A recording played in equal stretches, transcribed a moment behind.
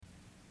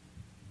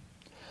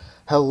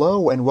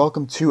Hello and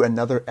welcome to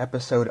another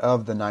episode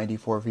of the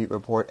 94 Feet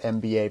Report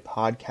NBA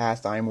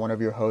podcast. I am one of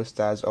your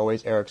hosts, as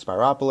always, Eric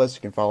Spyropoulos.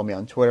 You can follow me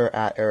on Twitter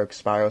at Eric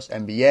Spyros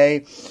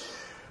NBA.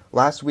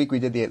 Last week we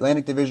did the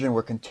Atlantic Division.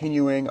 We're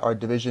continuing our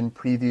division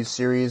preview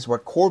series,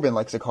 what Corbin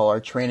likes to call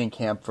our training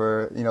camp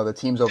for, the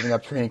teams opening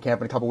up training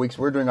camp in a couple weeks.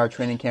 We're doing our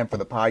training camp for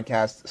the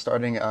podcast,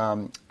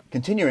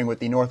 continuing with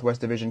the Northwest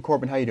Division.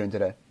 Corbin, how are you doing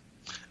today?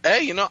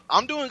 Hey,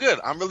 I'm doing good.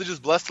 I'm really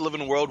just blessed to live in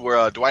a world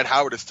where Dwight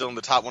Howard is still in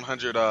the top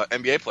 100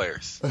 NBA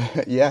players.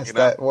 Yes,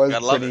 that was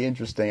pretty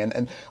interesting.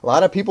 And a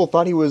lot of people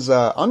thought he was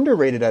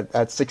underrated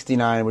at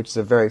 69, which is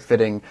a very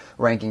fitting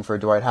ranking for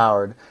Dwight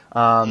Howard.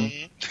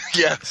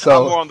 Yeah,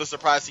 so, I'm more on the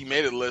surprise he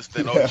made it list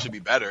than, he should be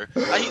better.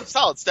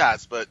 Solid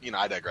stats, but,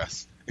 I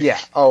digress. Yeah.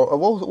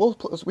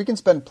 We can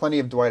spend plenty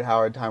of Dwight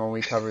Howard time when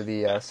we cover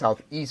the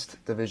Southeast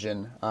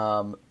Division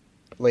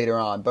later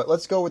on. But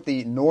let's go with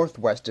the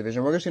Northwest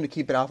Division. We're just going to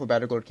keep it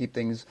alphabetical to keep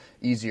things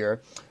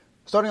easier.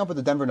 Starting off with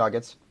the Denver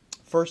Nuggets,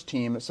 first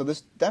team. So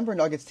this Denver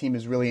Nuggets team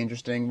is really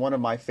interesting. One of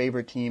my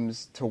favorite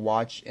teams to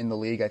watch in the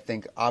league. I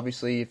think,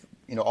 obviously,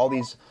 all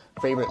these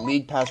favorite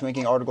League Pass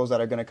ranking articles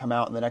that are going to come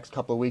out in the next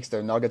couple of weeks,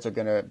 the Nuggets are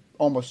going to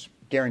almost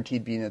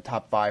guaranteed be in the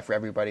top 5 for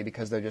everybody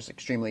because they're just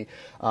extremely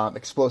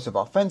explosive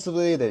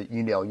offensively. They're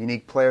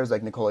unique players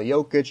like Nikola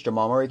Jokic,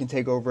 Jamal Murray can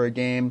take over a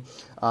game.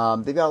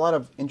 They've got a lot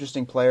of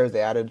interesting players.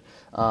 They added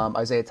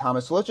Isaiah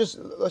Thomas. So let's just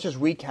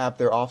recap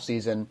their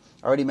offseason.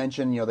 I already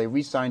mentioned they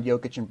re-signed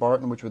Jokic and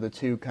Barton, which were the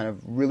two kind of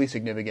really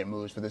significant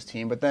moves for this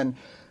team. But then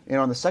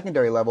on the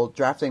secondary level,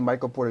 drafting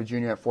Michael Porter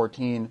Jr. at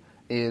 14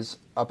 is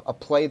a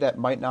play that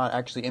might not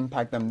actually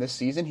impact them this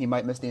season. He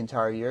might miss the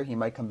entire year. He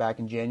might come back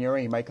in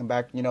January. He might come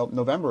back,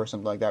 November or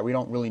something like that. We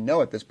don't really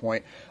know at this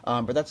point.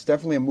 But that's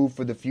definitely a move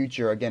for the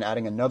future. Again,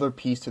 adding another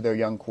piece to their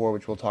young core,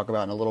 which we'll talk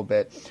about in a little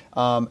bit.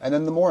 And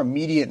then the more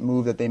immediate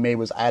move that they made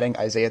was adding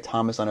Isaiah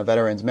Thomas on a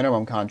veteran's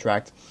minimum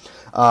contract.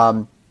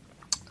 So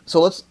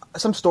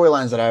some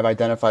storylines that I've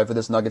identified for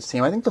this Nuggets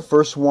team. I think the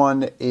first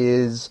one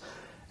is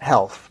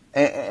health.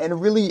 And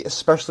really,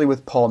 especially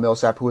with Paul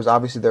Millsap, who was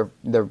obviously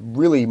their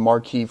really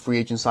marquee free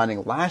agent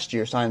signing last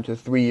year, signed him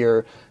to a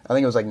 3-year, I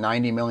think it was like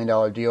 $90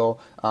 million deal.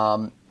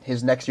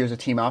 His next year is a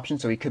team option,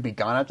 so he could be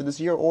gone after this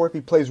year. Or if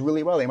he plays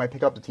really well, they might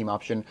pick up the team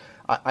option.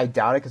 I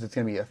doubt it because it's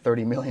going to be a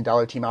 $30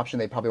 million team option.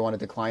 They probably want to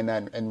decline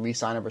that and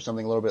re-sign him for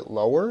something a little bit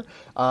lower.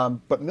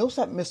 But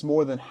Millsap missed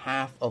more than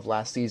half of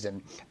last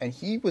season, and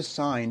he was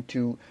signed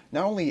to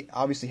not only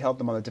obviously help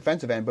them on the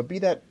defensive end, but be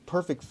that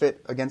perfect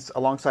fit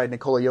alongside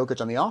Nikola Jokic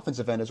on the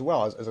offensive end as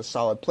well. As a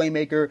solid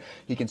playmaker,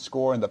 he can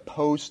score in the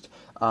post.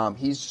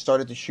 He's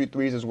started to shoot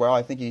threes as well.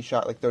 I think he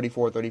shot like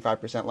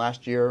 34-35%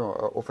 last year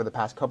or for the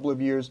past couple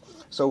of years.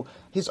 So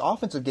his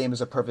offensive game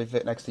is a perfect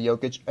fit next to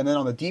Jokic. And then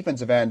on the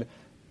defensive end,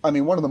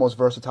 one of the most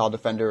versatile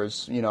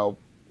defenders,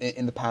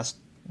 in the past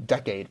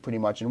decade, pretty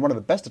much, and one of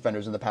the best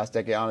defenders in the past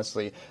decade,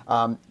 honestly.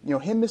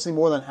 Him missing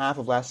more than half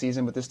of last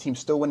season, but this team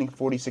still winning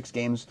 46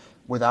 games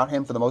without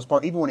him for the most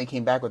part. Even when he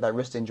came back with that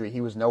wrist injury,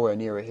 he was nowhere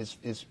near his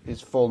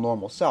full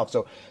normal self.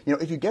 So,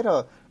 if you get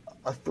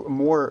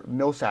more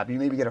Millsap, you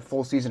maybe get a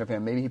full season of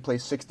him. Maybe he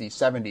plays 60,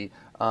 70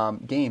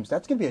 games.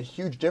 That's going to be a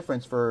huge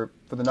difference for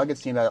the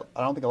Nuggets team that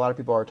I don't think a lot of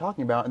people are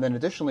talking about. And then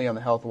additionally, on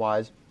the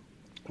health-wise,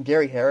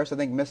 Gary Harris, I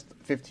think, missed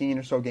 15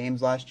 or so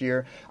games last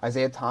year.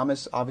 Isaiah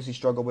Thomas obviously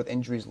struggled with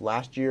injuries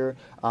last year.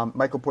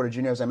 Michael Porter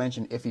Jr., as I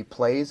mentioned, if he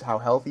plays, how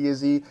healthy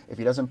is he? If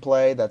he doesn't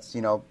play, that's,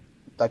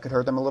 that could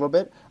hurt them a little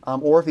bit.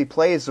 Or if he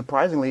plays,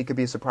 surprisingly, he could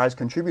be a surprise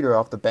contributor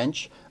off the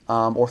bench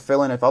or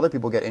fill in if other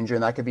people get injured,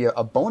 and that could be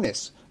a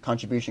bonus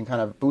contribution,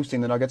 kind of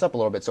boosting the Nuggets up a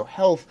little bit. So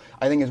health,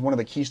 I think, is one of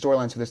the key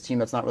storylines for this team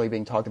that's not really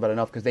being talked about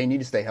enough because they need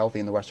to stay healthy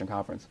in the Western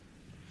Conference.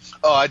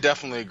 Oh, I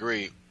definitely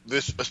agree.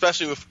 This,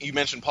 especially if you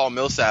mentioned Paul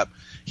Millsap,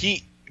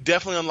 he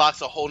definitely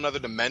unlocks a whole nother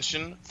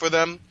dimension for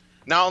them,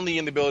 not only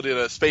in the ability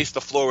to space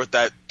the floor with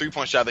that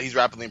three-point shot that he's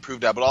rapidly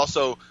improved at, but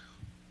also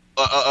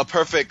a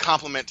perfect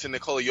complement to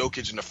Nikola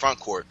Jokic in the front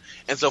court.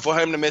 And so for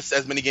him to miss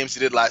as many games as he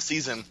did last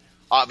season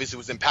obviously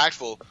was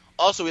impactful.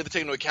 Also, we have to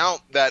take into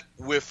account that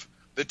with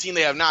the team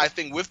they have now, I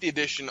think with the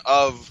addition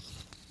of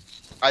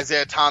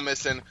Isaiah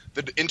Thomas and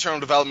the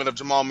internal development of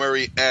Jamal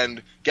Murray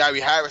and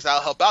Gary Harris,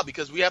 that'll help out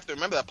because we have to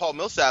remember that Paul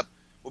Millsap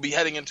will be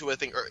heading into, I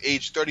think,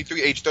 age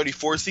 33, age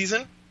 34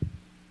 season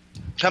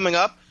coming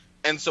up.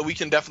 And so we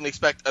can definitely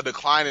expect a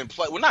decline in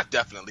play. Well, not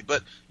definitely,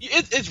 but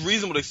it's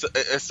reasonable to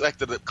expect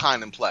a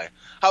decline in play.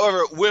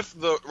 However, with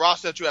the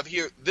roster that you have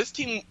here, this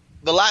team,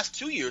 the last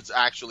 2 years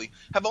actually,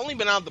 have only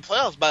been out of the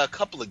playoffs by a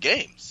couple of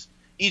games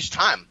each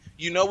time.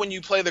 When you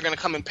play, they're going to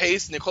come in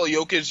pace. Nikola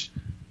Jokic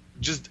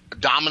just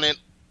dominant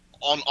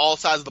on all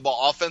sides of the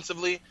ball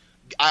offensively.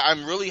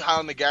 I'm really high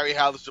on the Gary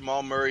Harris,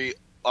 Jamal Murray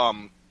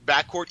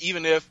backcourt,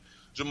 even if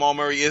Jamal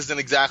Murray isn't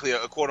exactly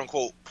a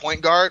quote-unquote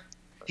point guard.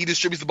 He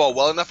distributes the ball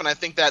well enough, and I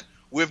think that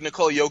with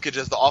Nikola Jokic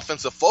as the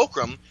offensive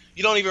fulcrum,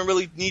 you don't even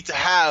really need to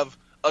have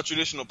a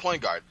traditional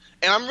point guard.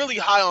 And I'm really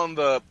high on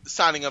the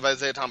signing of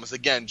Isaiah Thomas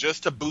again,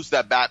 just to boost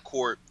that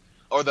backcourt,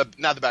 or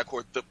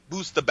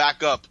boost the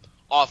backup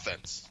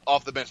offense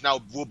off the bench.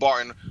 Now Will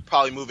Barton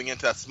probably moving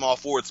into that small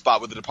forward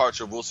spot with the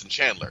departure of Wilson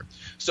Chandler.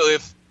 So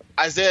if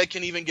Isaiah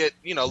can even get,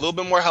 a little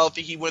bit more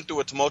healthy, he went through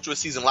a tumultuous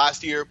season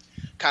last year,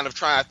 kind of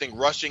trying, I think,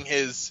 rushing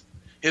his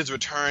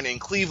return in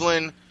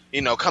Cleveland,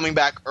 coming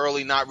back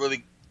early, not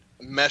really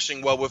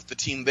meshing well with the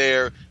team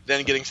there,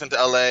 then getting sent to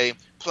LA,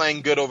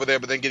 playing good over there,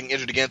 but then getting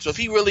injured again. So if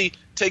he really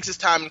takes his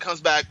time and comes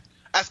back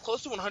as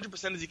close to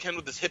 100% as he can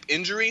with this hip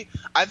injury,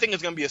 I think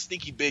it's going to be a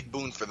sneaky big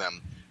boon for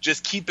them.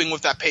 Just keeping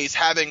with that pace,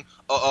 having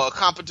a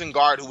competent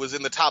guard who was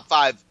in the top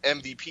 5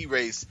 MVP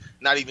race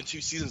not even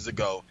 2 seasons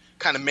ago,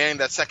 kind of manning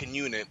that second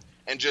unit,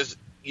 and just,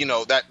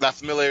 that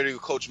familiarity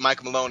with Coach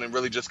Mike Malone and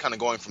really just kind of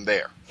going from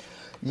there.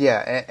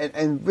 Yeah,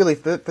 and really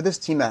for this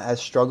team that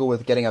has struggled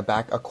with getting a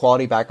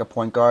quality backup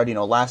point guard,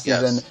 last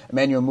season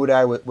Emmanuel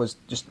Mudiay was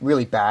just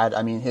really bad.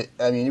 I mean,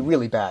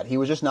 really bad. He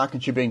was just not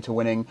contributing to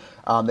winning.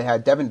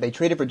 They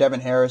traded for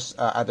Devin Harris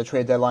at the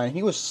trade deadline.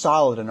 He was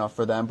solid enough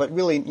for them, but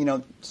really,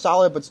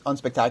 solid but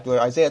unspectacular.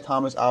 Isaiah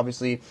Thomas,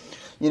 obviously,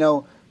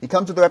 he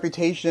comes with a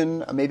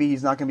reputation. Maybe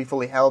he's not going to be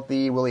fully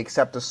healthy. Will he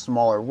accept a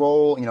smaller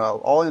role?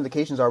 All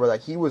indications are that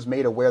he was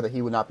made aware that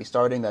he would not be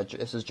starting, that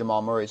this is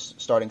Jamal Murray's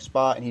starting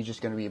spot, and he's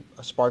just going to be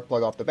a spark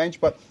plug off the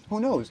bench. But who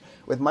knows?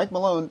 With Mike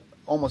Malone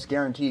almost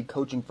guaranteed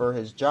coaching for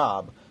his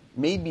job,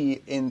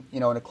 maybe in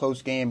a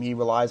close game he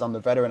relies on the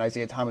veteran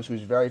Isaiah Thomas,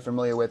 who's very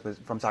familiar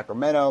with from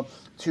Sacramento,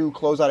 to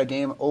close out a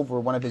game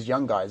over one of his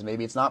young guys.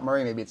 Maybe it's not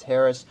Murray, maybe it's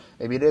Harris,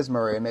 maybe it is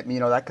Murray. And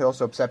that could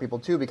also upset people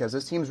too, because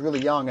this team's really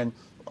young, and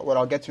what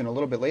I'll get to in a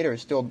little bit later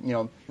is still,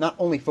 not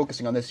only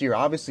focusing on this year.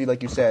 Obviously,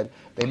 like you said,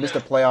 they missed the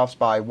playoffs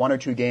by 1 or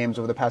 2 games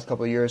over the past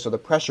couple of years, so the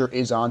pressure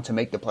is on to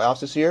make the playoffs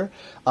this year.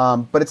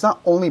 But it's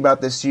not only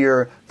about this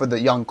year for the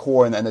young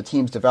core and the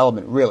team's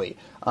development, really.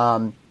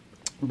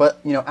 But,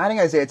 adding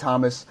Isaiah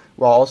Thomas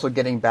while also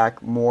getting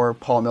back more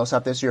Paul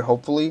Millsap this year,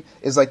 hopefully,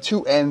 is like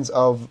 2 ends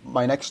of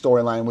my next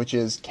storyline, which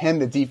is, can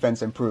the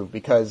defense improve?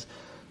 Because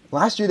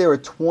last year they were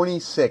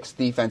 26th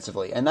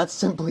defensively, and that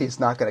simply is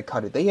not going to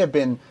cut it. They've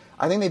been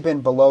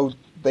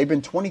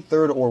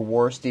 23rd or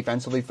worse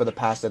defensively for the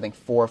past, I think,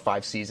 4 or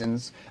 5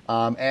 seasons.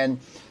 And,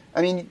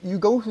 you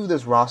go through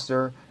this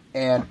roster,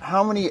 and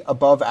how many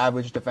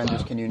above-average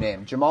defenders can you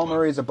name? Jamal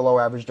Murray is a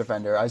below-average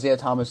defender. Isaiah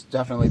Thomas,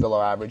 definitely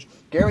below average.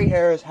 Gary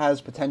Harris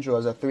has potential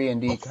as a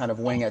 3-and-D kind of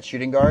wing at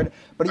shooting guard,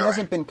 but he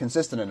hasn't been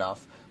consistent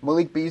enough.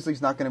 Malik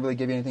Beasley's not going to really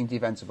give you anything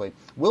defensively.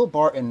 Will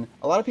Barton,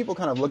 a lot of people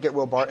kind of look at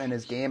Will Barton and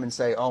his game and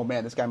say, oh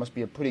man, this guy must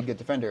be a pretty good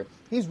defender.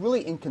 He's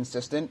really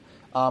inconsistent,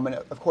 and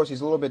of course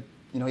he's a little bit,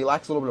 he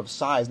lacks a little bit of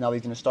size now that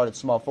he's going to start at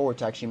small forward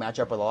to actually match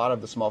up with a lot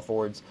of the small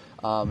forwards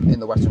in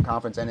the Western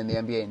Conference and in the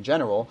NBA in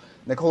general.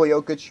 Nikola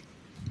Jokic,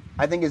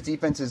 I think his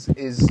defensive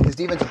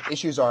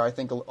issues are, I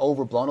think,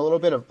 overblown a little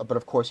bit, but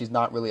of course he's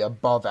not really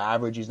above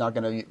average. He's not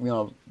going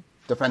to,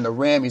 defend the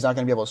rim. He's not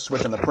going to be able to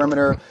switch on the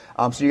perimeter.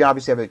 So you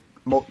obviously have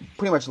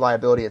pretty much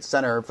liability at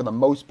center for the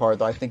most part,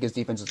 though I think his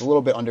defense is a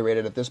little bit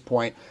underrated at this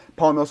point.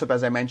 Paul Millsap,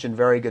 as I mentioned,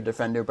 very good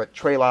defender, but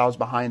Trey Lyles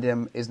behind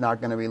him is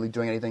not going to really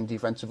doing anything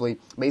defensively.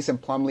 Mason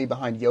Plumlee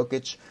behind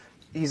Jokic,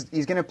 he's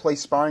going to play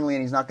sparingly,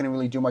 and he's not going to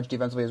really do much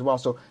defensively as well.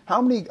 So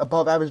how many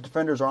above-average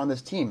defenders are on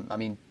this team?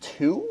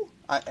 2?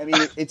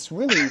 It's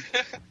really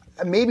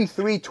maybe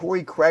 3.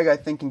 Torrey Craig, I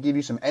think, can give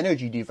you some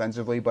energy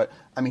defensively, but,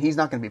 he's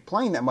not going to be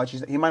playing that much.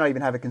 He might not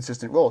even have a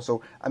consistent role.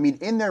 So,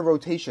 in their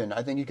rotation,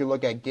 I think you could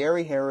look at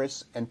Gary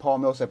Harris and Paul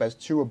Millsap as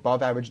 2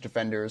 above-average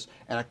defenders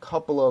and a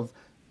couple of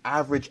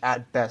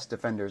average-at-best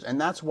defenders. And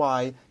that's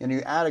why,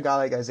 you add a guy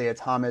like Isaiah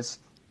Thomas,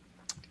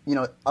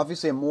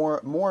 obviously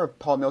more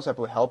Paul Millsap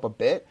would help a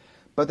bit,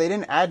 but they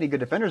didn't add any good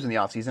defenders in the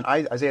offseason.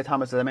 Isaiah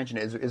Thomas, as I mentioned,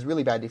 is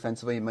really bad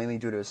defensively, mainly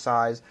due to his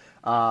size.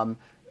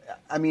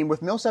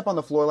 With Millsap on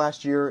the floor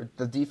last year,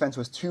 the defense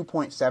was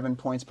 2.7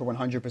 points per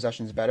 100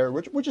 possessions better,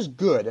 which is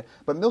good,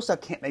 but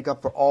Millsap can't make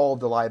up for all of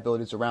the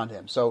liabilities around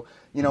him. So,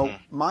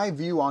 my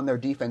view on their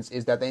defense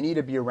is that they need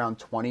to be around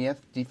 20th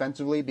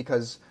defensively,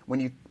 because when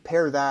you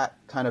pair that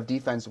kind of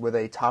defense with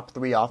a top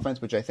 3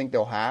 offense, which I think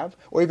they'll have,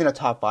 or even a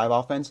top 5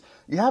 offense,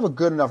 you have a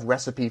good enough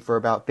recipe for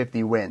about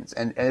 50 wins.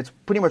 And it's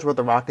pretty much what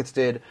the Rockets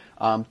did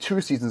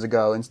 2 seasons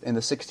ago in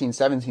the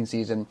 16-17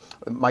 season,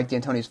 Mike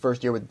D'Antoni's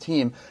first year with the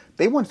team.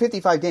 They won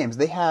 55 games.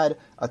 They had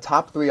a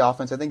top 3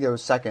 offense. I think they were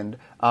second,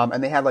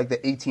 and they had like the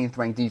 18th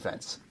ranked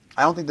defense.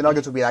 I don't think the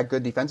Nuggets would be that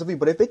good defensively,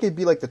 but if they could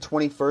be like the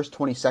 21st,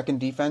 22nd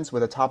defense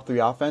with a top 3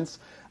 offense,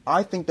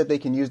 I think that they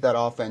can use that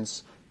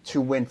offense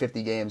to win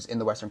 50 games in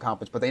the Western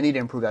Conference. But they need to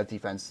improve that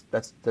defense.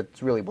 That's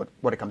really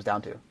what it comes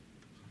down to.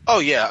 Oh,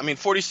 yeah.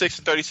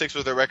 46-36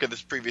 was their record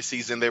this previous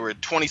season. They were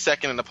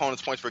 22nd in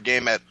opponents' points per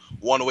game at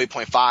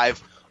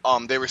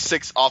 108.5. They were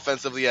 6th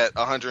offensively at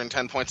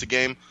 110 points a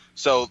game.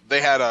 So they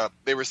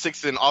were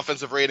 6th in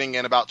offensive rating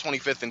and about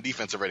 25th in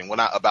defensive rating. Well,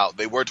 not about.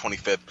 They were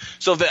 25th.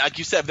 So, like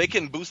you said, if they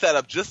can boost that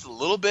up just a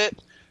little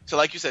bit to,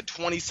 like you said,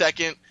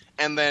 22nd,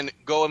 and then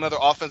go another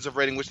offensive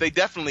rating, which they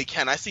definitely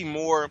can. I see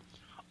more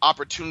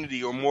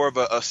opportunity or more of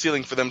a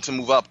ceiling for them to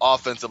move up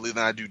offensively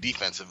than I do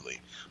defensively.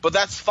 But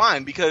that's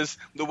fine, because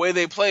the way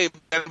they play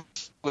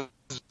was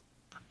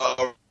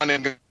a run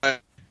and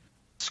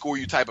score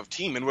you type of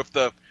team. And with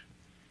the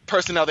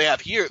personnel they have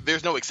here,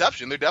 there's no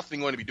exception. They're definitely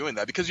going to be doing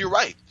that because you're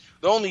right.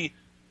 The only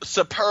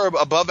superb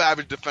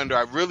above-average defender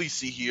I really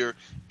see here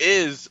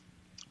is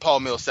Paul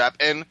Millsap,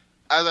 and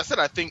as I said,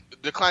 I think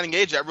declining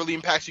age that really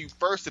impacts you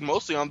first and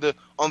mostly on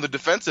the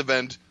defensive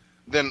end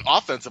than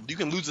offensive. You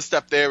can lose a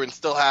step there and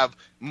still have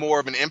more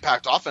of an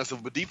impact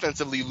offensively, but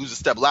defensively you lose a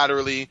step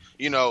laterally,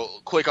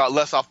 quick out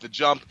less off the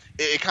jump.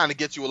 It kind of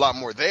gets you a lot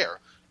more there.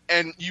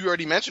 And you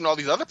already mentioned all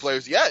these other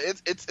players. Yeah,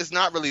 it's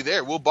not really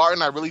there. Will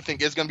Barton, I really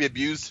think, is going to be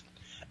abused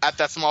at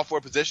that small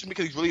forward position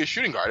because he's really a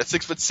shooting guard. At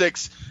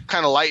 6'6",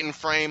 kind of light in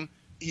frame,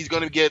 he's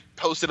going to get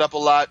posted up a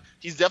lot.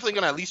 He's definitely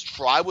going to at least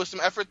try with some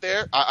effort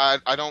there.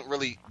 I don't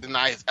really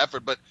deny his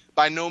effort, but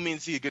by no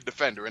means is he a good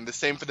defender. And the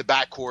same for the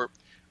backcourt.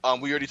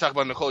 We already talked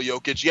about Nikola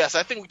Jokic. Yes,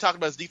 I think we talked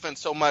about his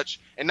defense so much,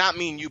 and not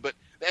me and you, but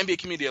the NBA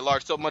community at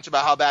large, so much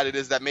about how bad it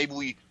is that maybe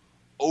we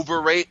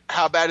overrate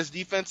how bad his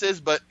defense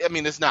is. But, I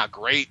mean, it's not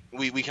great.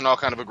 We can all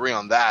kind of agree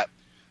on that.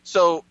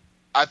 So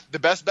the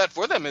best bet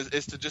for them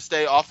is to just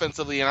stay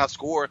offensively and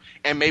outscore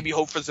and maybe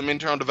hope for some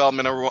internal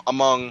development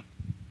among,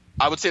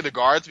 I would say, the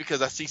guards,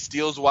 because I see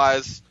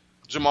steals-wise,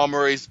 Jamal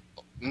Murray's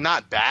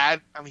not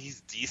bad. I mean,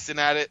 he's decent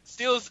at it.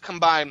 Steals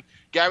combined,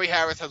 Gary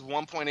Harris has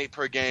 1.8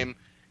 per game.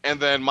 And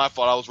then my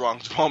fault, I was wrong.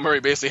 Jamal Murray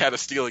basically had a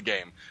steal a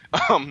game,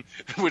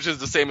 which is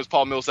the same as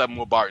Paul Millsap and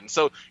Will Barton.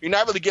 So you're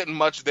not really getting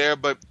much there,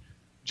 but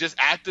just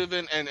active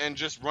and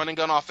just running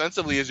gun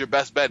offensively is your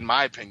best bet, in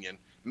my opinion.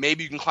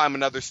 Maybe you can climb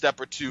another step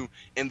or two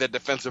in the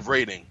defensive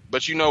rating,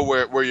 but you know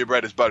where your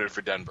bread is buttered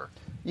for Denver.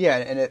 Yeah,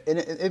 and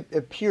it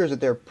appears that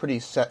they're pretty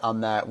set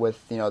on that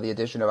with the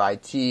addition of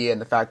IT and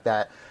the fact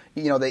that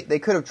they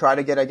could have tried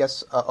to get, I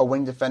guess, a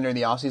wing defender in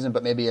the offseason,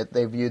 but maybe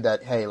they viewed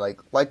that, hey, like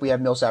we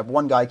have Millsap,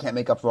 one guy can't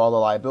make up for all the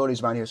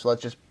liabilities around here, so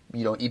let's just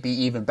be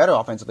even better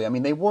offensively. I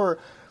mean, they were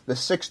the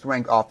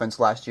 6th-ranked offense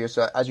last year,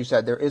 so as you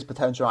said, there is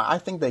potential. I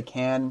think they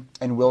can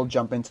and will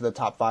jump into the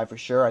top 5 for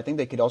sure. I think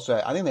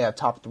they have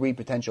top 3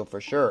 potential for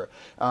sure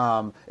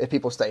if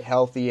people stay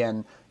healthy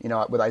and,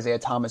 with Isaiah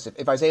Thomas.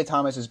 If Isaiah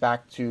Thomas is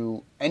back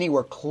to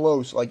anywhere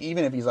close, like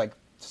even if he's like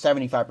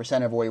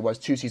 75% of where he was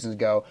 2 seasons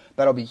ago,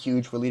 that'll be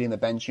huge for leading the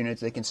bench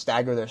units. They can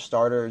stagger their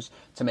starters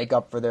to make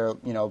up for their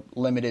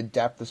limited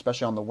depth,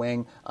 especially on the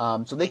wing.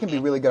 So they can be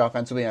really good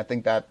offensively, and I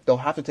think that they'll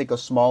have to take a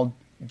small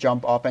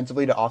jump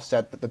offensively to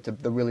offset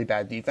the really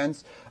bad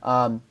defense.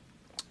 But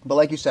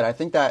like you said, I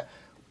think that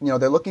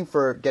they're looking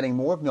for getting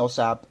more of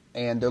Millsap,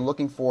 and they're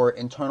looking for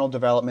internal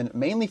development,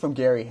 mainly from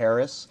Gary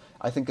Harris.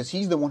 I think because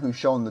he's the one who's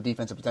shown the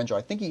defensive potential.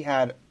 I think he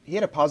had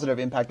a positive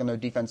impact on their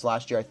defense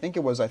last year. I think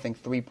it was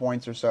 3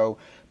 points or so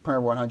per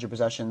 100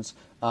 possessions.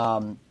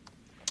 That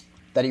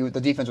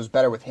the defense was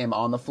better with him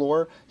on the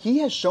floor. He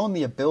has shown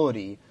the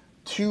ability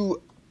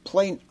to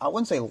play, I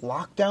wouldn't say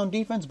lockdown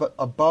defense, but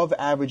above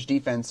average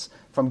defense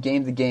from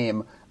game to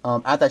game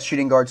at that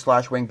shooting guard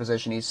 / wing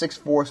position. He's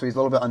 6'4", so he's a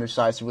little bit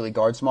undersized to really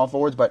guard small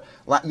forwards. But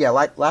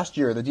last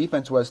year the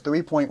defense was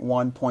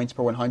 3.1 points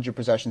per 100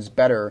 possessions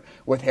better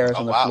with Harris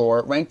on the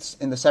floor, ranked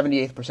in the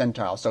 78th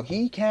percentile. So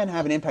he can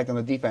have an impact on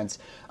the defense.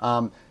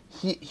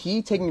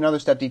 He taking another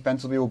step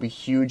defensively will be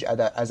huge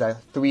as a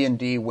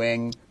 3-and-D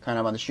wing, kind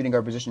of on the shooting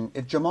guard position.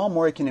 If Jamal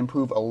Murray can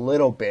improve a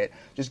little bit,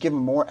 just give him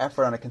more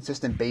effort on a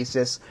consistent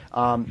basis,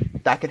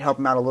 that could help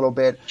him out a little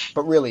bit.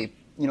 But really,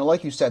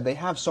 like you said, they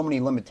have so many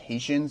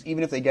limitations.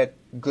 Even if they get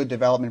good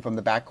development from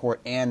the backcourt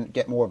and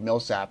get more of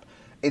Millsap,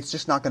 it's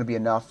just not going to be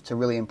enough to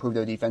really improve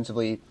their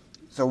defensively.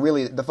 So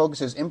really, the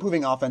focus is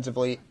improving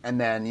offensively and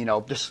then,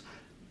 just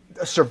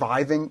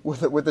surviving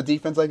with the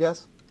defense, I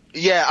guess.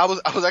 Yeah, I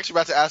was actually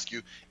about to ask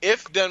you,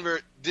 if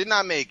Denver did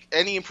not make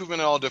any improvement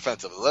at all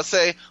defensively, let's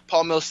say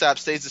Paul Millsap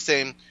stays the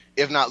same,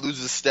 if not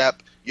loses a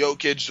step,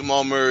 Jokic,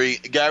 Jamal Murray,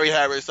 Gary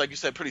Harris, like you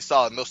said, pretty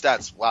solid. No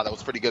stats. Wow, that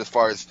was pretty good as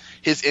far as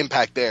his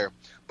impact there.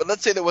 But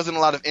let's say there wasn't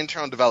a lot of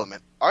internal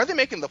development. Are they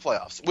making the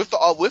playoffs? With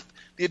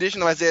the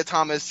addition of Isaiah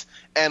Thomas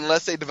and,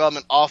 let's say,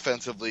 development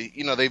offensively,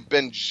 they've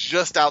been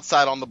just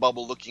outside on the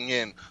bubble looking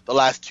in the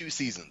last 2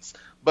 seasons.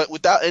 But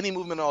without any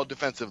movement at all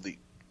defensively,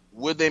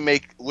 would they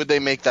make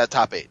that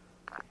top 8?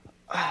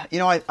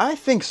 I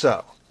think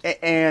so.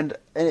 And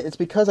it's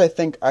because I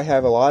think I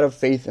have a lot of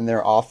faith in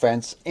their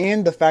offense,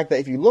 and the fact that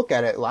if you look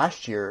at it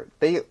last year,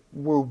 they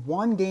were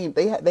one game.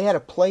 They had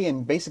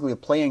basically a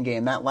play-in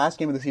game, that last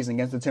game of the season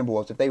against the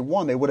Timberwolves. If they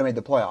won, they would have made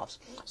the playoffs.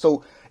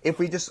 So if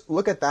we just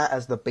look at that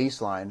as the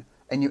baseline,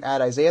 and you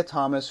add Isaiah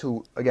Thomas,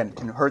 who again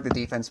can hurt the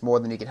defense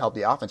more than he can help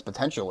the offense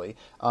potentially,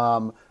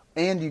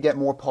 and you get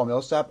more Paul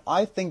Millsap,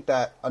 I think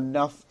that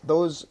enough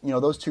those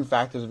 2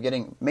 factors of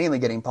mainly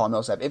getting Paul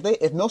Millsap.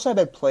 If Millsap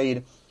had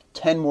played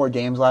 10 more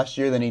games last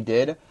year than he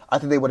did, I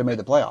think they would have made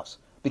the playoffs.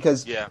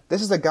 Because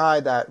this is a guy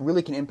that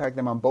really can impact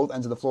them on both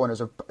ends of the floor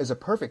and is a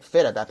perfect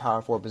fit at that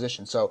power forward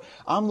position. So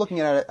I'm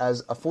looking at it as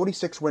a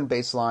 46-win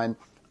baseline,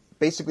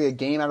 basically a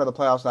game out of the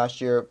playoffs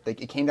last year.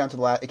 It came down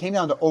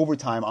to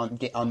overtime on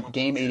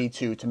game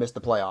 82 to miss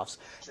the playoffs.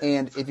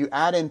 And if you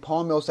add in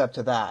Paul Millsap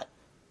to that,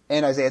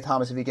 and Isaiah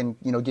Thomas, if he can,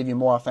 give you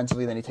more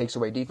offensively than he takes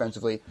away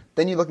defensively,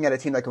 then you're looking at a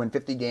team that can win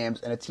 50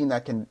 games and a team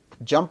that can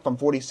jump from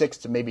 46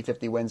 to maybe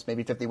 50 wins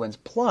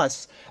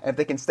plus. And if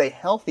they can stay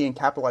healthy and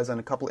capitalize on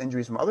a couple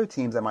injuries from other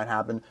teams that might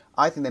happen,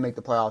 I think they make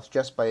the playoffs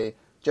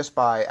just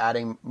by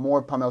adding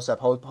more Paul Millsap,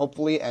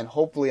 hopefully an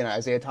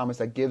Isaiah Thomas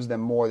that gives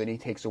them more than he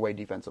takes away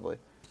defensively.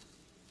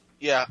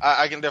 Yeah,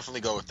 I can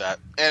definitely go with that.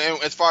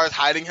 And as far as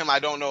hiding him, I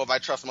don't know if I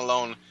trust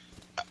Malone.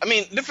 I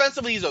mean,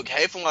 defensively he's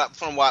okay from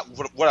what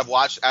I've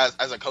watched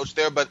as a coach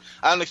there, but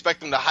I don't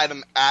expect him to hide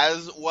him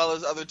as well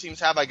as other teams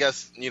have. I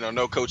guess,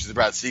 no coach is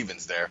Brad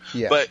Stevens there.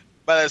 Yeah. But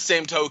by the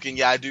same token,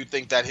 yeah, I do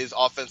think that his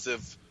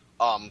offensive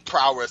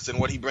prowess and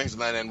what he brings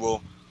them in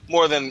will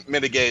more than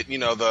mitigate,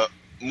 the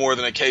more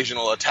than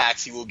occasional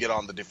attacks he will get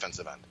on the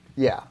defensive end.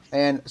 Yeah,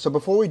 and so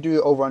before we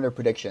do over-under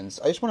predictions,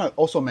 I just want to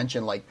also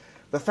mention,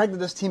 the fact that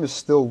this team is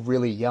still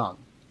really young.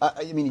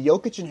 I mean,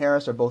 Jokic and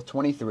Harris are both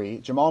 23.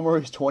 Jamal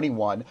Murray is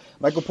 21.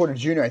 Michael Porter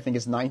Jr., I think,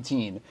 is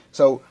 19.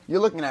 So you're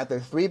looking at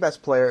their three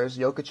best players,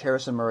 Jokic,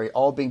 Harris, and Murray,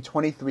 all being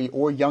 23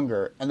 or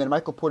younger. And then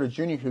Michael Porter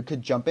Jr., who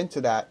could jump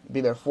into that,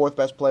 be their fourth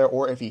best player,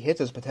 or if he hits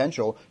his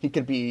potential, he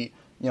could be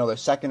their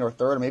second or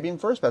third or maybe even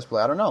first best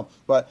player. I don't know.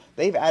 But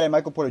they've added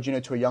Michael Porter Jr.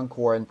 to a young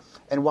core.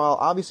 And while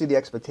obviously the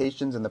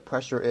expectations and the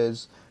pressure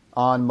is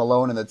on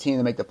Malone and the team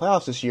to make the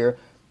playoffs this year,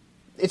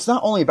 it's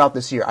not only about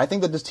this year. I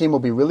think that this team will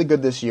be really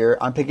good this year.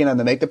 I'm picking them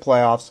to make the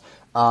playoffs.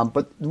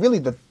 But really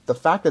the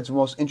fact that's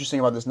most interesting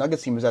about this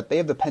Nuggets team is that they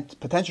have the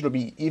potential to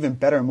be even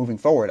better moving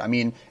forward. I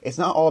mean, it's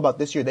not all about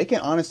this year. They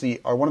can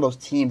honestly are one of those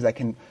teams that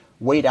can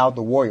wait out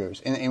the Warriors.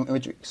 In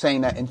which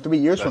saying that in 3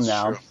 years That's from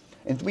now, true.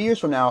 In 3 years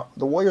from now,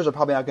 the Warriors are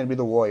probably not going to be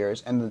the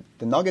Warriors, and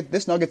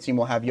this Nuggets team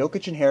will have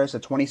Jokic and Harris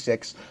at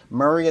 26,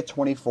 Murray at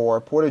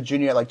 24, Porter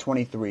Jr. at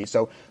 23.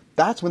 So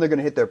that's when they're going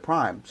to hit their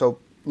prime. So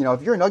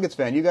if you're a Nuggets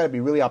fan, you got to be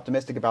really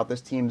optimistic about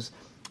this team's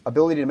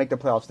ability to make the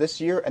playoffs this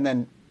year, and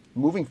then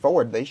moving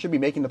forward, they should be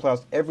making the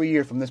playoffs every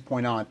year from this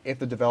point on if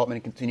the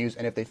development continues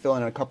and if they fill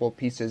in a couple of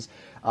pieces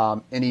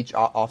in each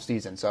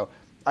offseason. So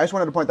I just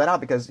wanted to point that out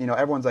because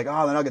everyone's like,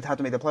 oh, the Nuggets have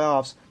to make the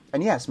playoffs.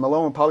 And yes,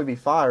 Malone will probably be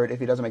fired if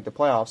he doesn't make the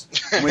playoffs,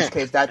 in which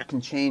case that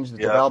can change the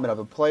development of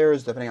the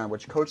players depending on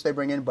which coach they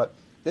bring in. But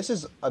this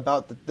is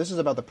about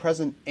the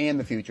present and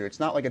the future. It's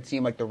not like a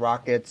team like the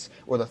Rockets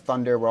or the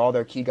Thunder where all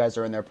their key guys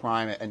are in their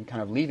prime and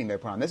kind of leaving their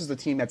prime. This is a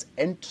team that's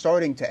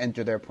starting to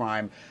enter their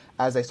prime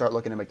as they start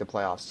looking to make the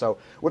playoffs. So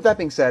with that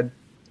being said,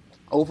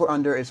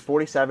 over-under is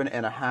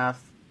 47.5.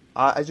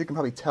 As you can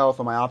probably tell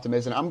from my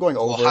optimism, I'm going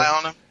over. A little high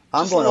on him?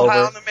 I'm Just going a little over.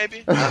 high on him,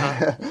 maybe?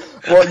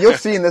 Well, you'll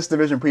see in this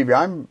division preview,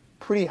 I'm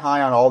pretty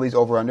high on all these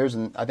over-unders,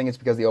 and I think it's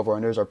because the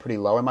over-unders are pretty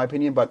low in my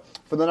opinion. But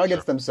for the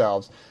Nuggets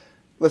themselves,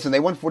 listen, they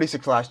won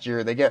 46 last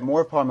year. They get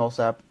more of Paul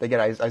Millsap. They get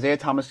Isaiah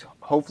Thomas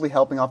hopefully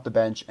helping off the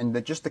bench,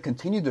 and just the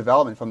continued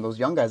development from those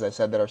young guys I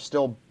said that are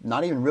still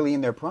not even really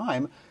in their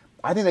prime.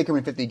 I think they can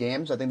win 50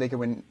 games. I think they can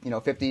win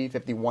 50,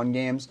 51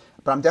 games.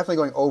 But I'm definitely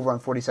going over on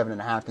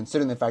 47.5,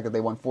 considering the fact that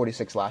they won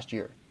 46 last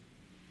year.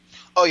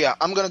 Oh, yeah,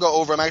 I'm going to go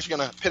over. I'm actually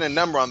going to pin a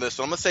number on this,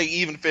 so I'm going to say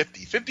even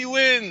 50. 50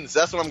 wins.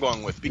 That's what I'm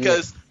going with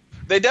because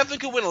they definitely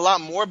could win a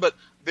lot more, but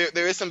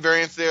there is some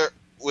variance there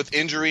with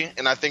injury,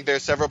 and I think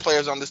there's several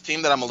players on this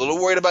team that I'm a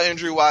little worried about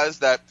injury-wise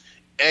that,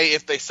 A,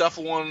 if they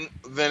suffer one,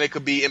 then it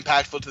could be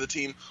impactful to the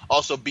team.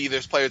 Also, B,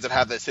 there's players that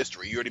have this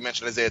history. You already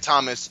mentioned Isaiah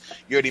Thomas.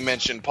 You already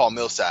mentioned Paul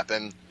Millsap.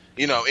 And,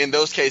 in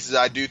those cases,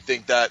 I do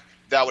think that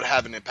would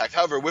have an impact.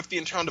 However, with the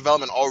internal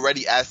development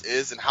already as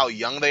is and how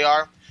young they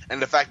are,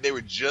 and the fact they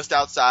were just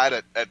outside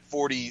at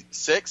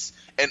 46,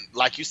 and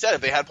like you said, if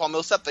they had Paul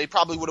Millsap, they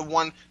probably would have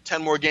won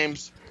 10 more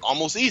games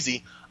almost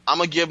easy. I'm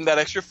going to give them that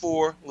extra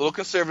 4, a little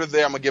conservative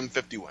there. I'm going to give them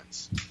 50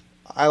 wins.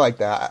 I like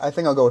that. I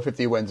think I'll go with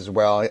 50 wins as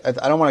well. I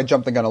don't want to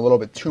jump the gun a little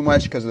bit too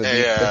much because of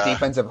the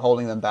defensive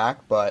holding them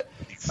back, but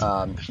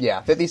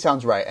 50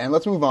 sounds right. And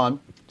let's move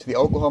on to the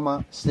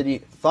Oklahoma City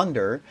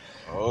Thunder.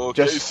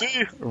 Just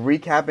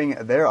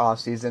recapping their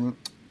offseason.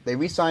 They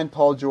re-signed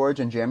Paul George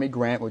and Jeremy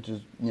Grant, which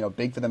is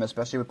big for them,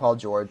 especially with Paul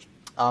George.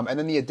 And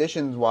then the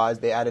additions-wise,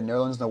 they added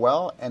Nerlens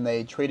Noel, and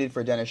they traded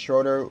for Dennis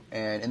Schroeder.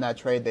 And in that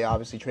trade, they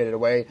obviously traded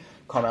away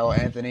Carmelo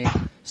Anthony.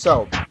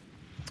 So,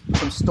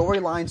 some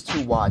storylines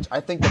to watch.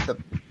 I think that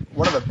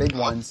one of the big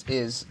ones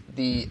is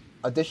the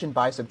addition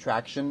by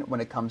subtraction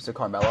when it comes to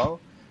Carmelo.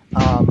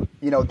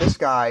 This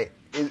guy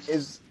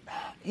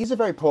he's a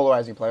very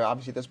polarizing player,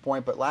 obviously, at this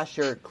point, but last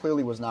year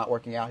clearly was not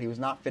working out. He was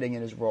not fitting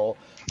in his role.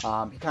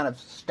 He kind of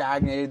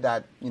stagnated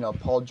that,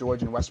 Paul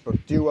George and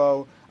Westbrook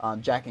duo,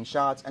 jacking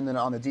shots, and then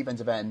on the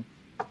defensive end,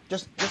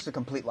 just a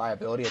complete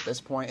liability at this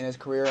point in his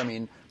career. I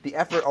mean, the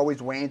effort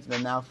always wanes, and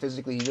then now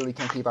physically he really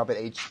can't keep up at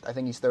age, I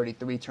think he's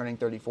 33, turning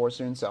 34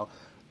 soon, so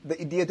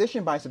the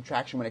addition by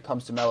subtraction when it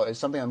comes to Melo is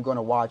something I'm going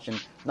to watch,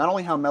 and not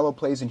only how Melo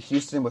plays in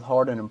Houston with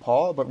Harden and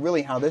Paul, but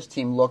really how this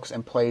team looks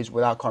and plays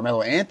without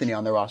Carmelo Anthony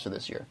on their roster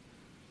this year.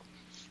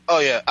 Oh,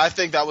 yeah. I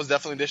think that was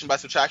definitely addition by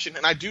subtraction.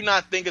 And I do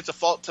not think it's a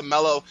fault to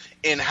Melo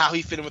in how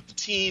he fit in with the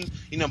team.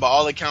 By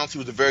all accounts, he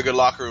was a very good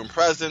locker room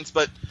presence.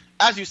 But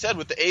as you said,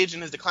 with the age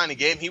and his declining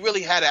game, he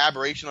really had an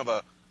aberration of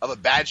a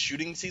bad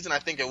shooting season. I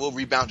think it will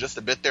rebound just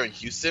a bit there in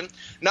Houston,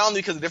 not only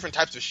because of different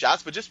types of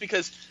shots, but just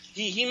because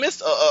he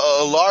missed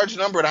a large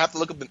number. And I have to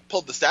look up and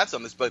pull up the stats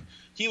on this, but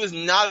he was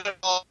not at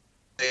all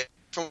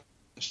from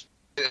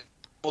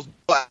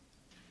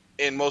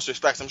in most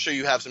respects. I'm sure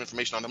you have some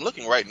information on them.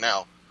 Looking right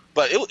now,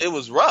 but it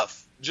was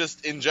rough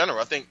just in general.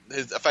 I think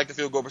his effective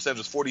field goal percentage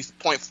was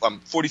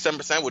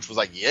 47%, which was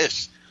like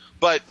yes,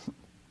 but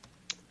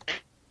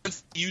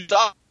you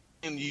saw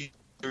and you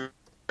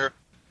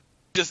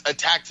just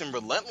attacked him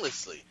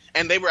relentlessly,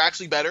 and they were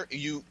actually better.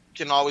 You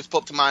can always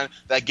pull up to mind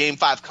that Game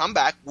 5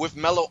 comeback with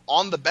Melo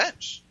on the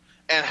bench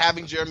and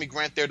having Jeremy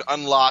Grant there to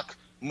unlock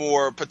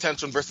more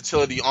potential and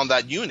versatility on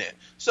that unit.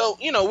 So,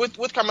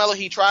 with Carmelo,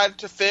 he tried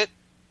to fit,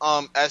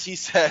 as he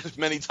said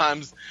many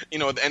times, at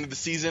the end of the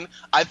season.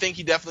 I think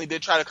he definitely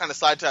did try to kind of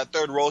slide to that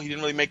third role. He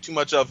didn't really make too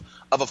much of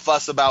a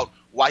fuss about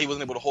why he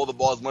wasn't able to hold the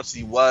ball as much as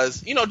he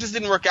was. It just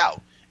didn't work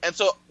out. And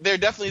so there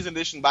definitely is an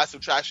addition by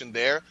subtraction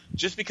there,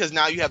 just because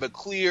now you have a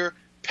clear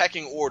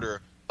pecking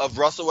order of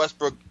Russell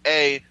Westbrook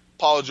A,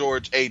 Paul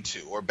George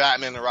A2, or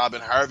Batman and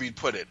Robin, however you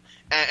put it.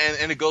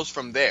 And it goes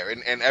from there,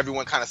 and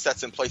everyone kind of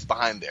sets in place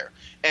behind there.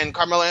 And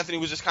Carmelo Anthony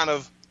was just kind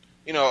of,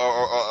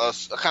 a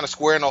kind of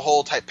square in a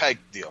hole type peg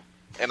deal.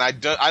 And I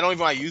don't even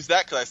want to use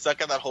that because I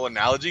suck at that whole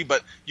analogy,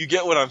 but you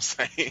get what I'm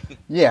saying.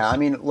 Yeah, I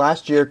mean,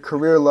 last year,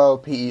 career low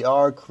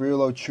PER, career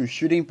low true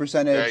shooting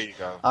percentage. There you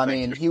go.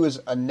 Thank you. He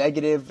was a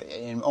negative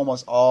in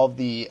almost all of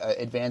the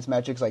advanced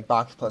metrics like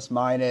box plus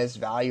minus,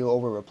 value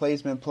over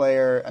replacement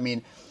player. I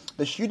mean,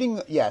 the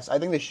shooting, yes, I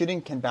think the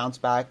shooting can bounce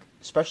back,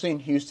 especially in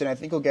Houston. I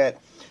think he'll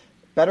get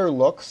better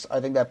looks. I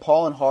think that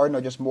Paul and Harden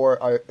are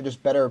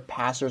just better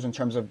passers in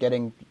terms of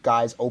getting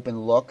guys open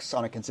looks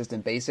on a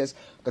consistent basis.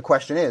 The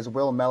question is,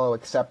 will Melo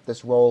accept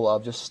this role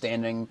of just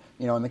standing,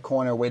 in the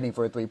corner waiting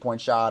for a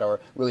 3-point shot, or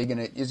really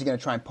is he gonna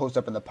try and post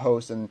up in the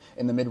post and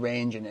in the mid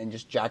range and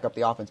just jack up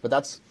the offense?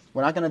 But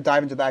we're not gonna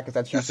dive into that because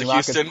that's Houston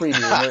Rockets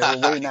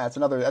preview. We're waiting that's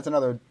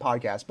another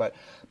podcast. But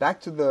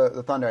back to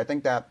the Thunder, I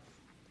think that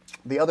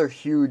the other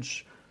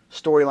huge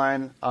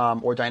storyline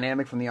or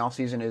dynamic from the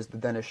offseason is the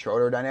Dennis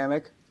Schroeder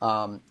dynamic.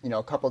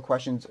 A couple of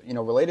questions,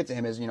 related to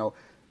him is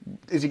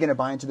he going to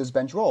buy into this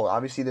bench role?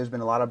 Obviously, there's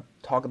been a lot of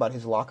talk about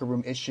his locker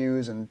room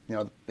issues and,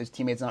 his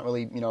teammates not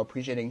really,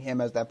 appreciating him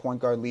as that point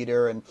guard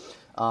leader. And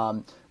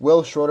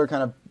will Schroeder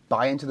kind of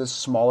buy into this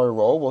smaller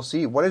role? We'll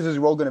see. What is his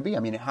role going to be? I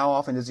mean, how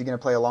often is he going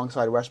to play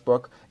alongside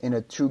Westbrook in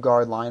a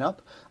 2-guard lineup?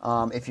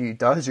 If he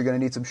does, you're going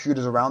to need some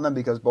shooters around them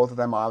because both of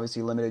them are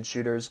obviously limited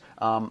shooters,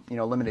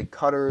 limited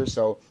cutters.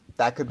 So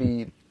that could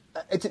be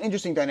 – it's an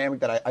interesting dynamic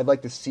that I'd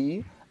like to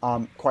see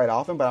quite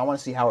often, but I want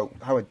to see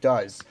how it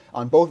does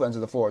on both ends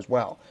of the floor as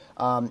well.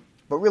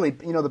 But really,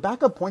 the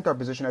backup point guard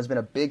position has been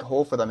a big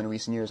hole for them in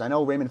recent years. I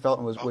know Raymond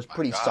Felton was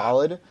pretty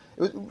solid.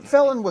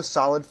 Felton was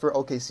solid for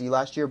OKC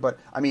last year, but,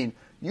 I mean,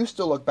 you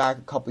still look back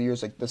a couple of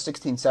years, like the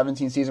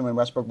 16-17 season when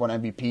Westbrook won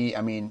MVP.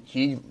 I mean,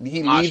 he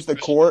leaves the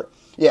court.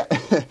 Yeah,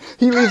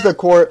 he leaves the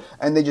court,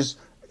 and they just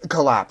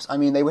collapse. I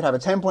mean, they would have a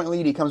 10-point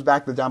lead. He comes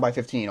back, they're down by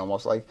 15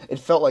 almost. Like, it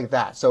felt like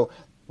that. So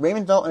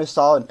Raymond Felton is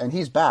solid, and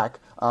he's back,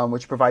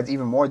 which provides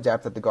even more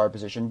depth at the guard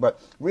position. But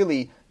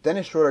really,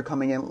 Dennis Schroeder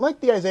coming in,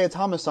 like the Isaiah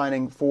Thomas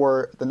signing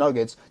for the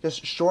Nuggets,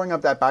 just shoring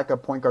up that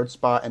backup point guard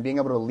spot and being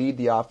able to lead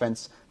the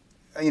offense,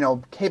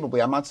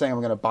 capably. I'm not saying I'm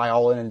going to buy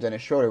all in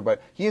Dennis Schroeder,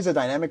 but he is a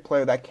dynamic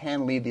player that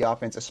can lead the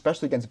offense,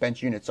 especially against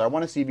bench units. So I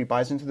want to see if he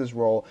buys into this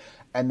role,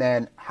 and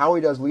then how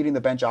he does leading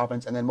the bench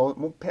offense, and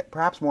then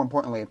perhaps more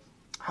importantly,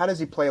 how does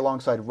he play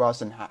alongside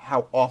Russ, and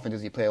how often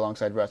does he play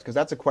alongside Russ? Because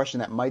that's a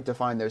question that might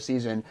define their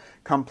season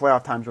come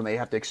playoff times when they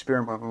have to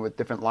experiment with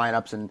different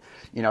lineups and,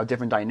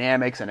 different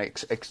dynamics and,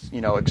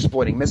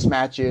 exploiting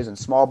mismatches and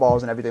small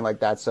balls and everything like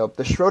that. So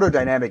the Schroeder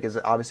dynamic is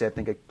obviously, I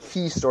think, a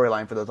key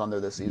storyline for the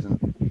Thunder this season.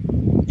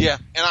 Yeah,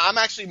 and I'm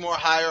actually more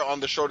higher on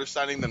the Schroeder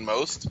signing than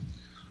most.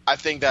 I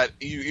think that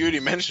you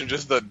already mentioned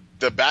just the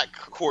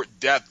backcourt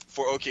depth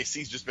for OKC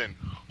has just been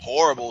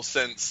horrible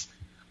since –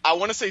 I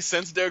want to say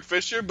since Derek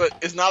Fisher, but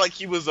it's not like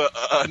he was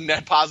a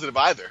net positive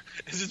either.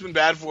 It's just been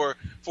bad for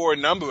a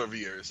number of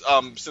years,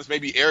 since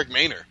maybe Eric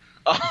Maynor.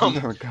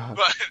 Oh, God.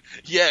 But,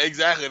 yeah,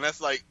 exactly, and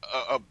that's like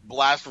a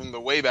blast from the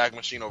Wayback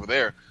Machine over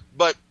there.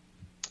 But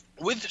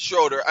with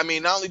Schroeder, I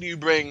mean, not only do you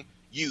bring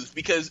youth,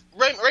 because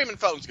Raymond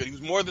Felton's good. He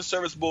was more than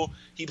serviceable.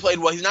 He played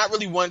well. He's not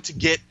really one to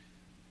get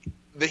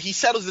he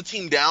settles the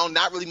team down,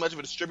 not really much of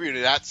a distributor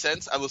in that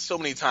sense. I was so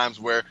many times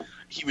where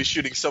he was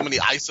shooting so many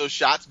ISO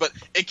shots, but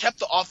it kept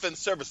the offense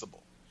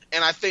serviceable.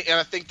 And I think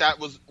that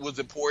was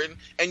important.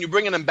 And you're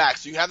bringing him back,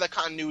 so you have that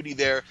continuity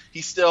there.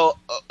 He's still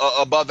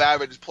a above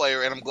average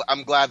player, and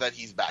I'm glad that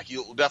he's back.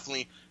 He'll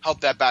definitely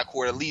help that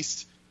backcourt at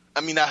least.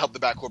 I mean, not help the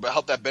backcourt, but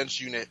help that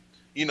bench unit.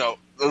 At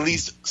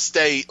least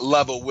stay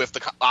level with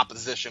the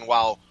opposition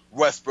while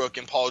Westbrook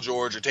and Paul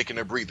George are taking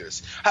their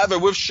breathers. However,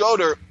 with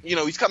Schroeder,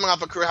 he's coming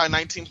off a career high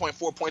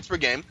 19.4 points per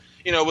game.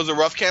 It was a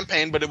rough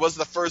campaign, but it was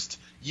the first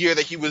year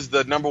that he was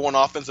the number one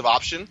offensive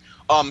option.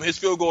 His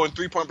field goal and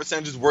 3-point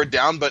percentages were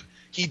down, but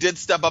he did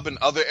step up in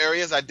other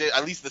areas. At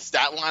least the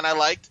stat line I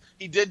liked.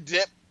 He did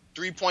dip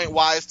 3-point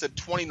wise to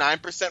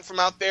 29% from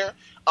out there.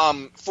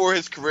 For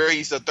his career,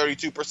 he's a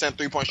 32%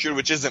 3-point shooter,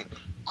 which isn't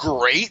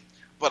great,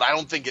 but I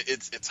don't think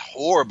it's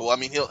horrible. I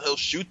mean, he'll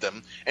shoot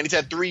them, and he's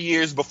had 3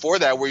 years before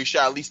that where he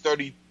shot at least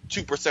 32%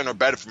 or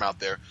better from out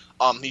there.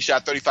 He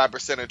shot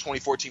 35% in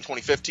 2014,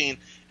 2015,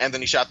 and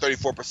then he shot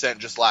 34%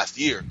 just last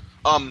year.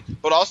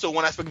 But also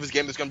one aspect of his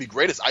game that's going to be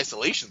great is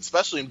isolation,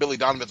 especially in Billy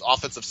Donovan's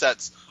offensive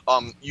sets.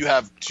 You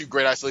have two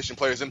great isolation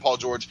players in Paul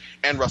George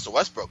and Russell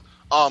Westbrook.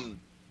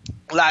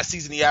 Last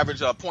season, he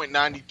averaged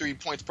 .93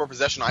 points per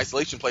possession on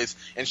isolation plays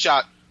and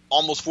shot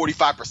almost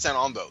 45%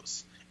 on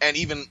those. And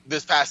even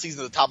this past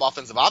season, the top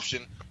offensive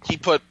option, he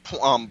put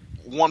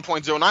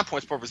 1.09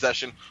 points per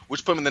possession,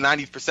 which put him in the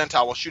 90th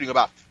percentile while shooting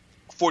about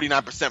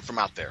 49% from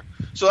out there.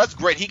 So that's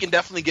great. He can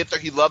definitely get there.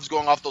 He loves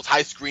going off those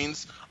high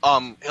screens.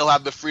 He'll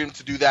have the freedom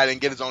to do that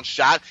and get his own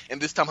shot. And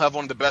this time he'll have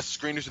one of the best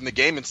screeners in the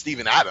game in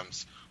Steven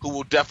Adams, who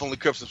will definitely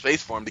clear up some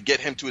space for him to get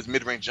him to his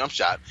mid-range jump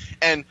shot.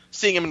 And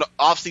seeing him in the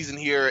offseason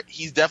here,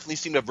 he's definitely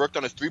seemed to have worked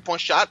on his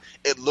three-point shot.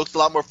 It looks a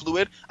lot more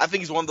fluid. I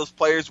think he's one of those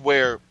players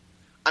where,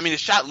 I mean,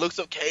 his shot looks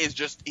okay. It's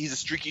just he's a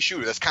streaky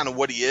shooter. That's kind of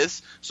what he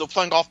is. So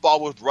playing off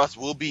ball with Russ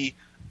will be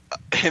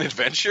an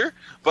adventure.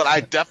 But I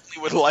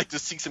definitely would like to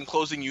see some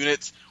closing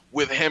units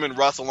with him and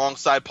Russ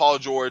alongside Paul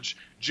George,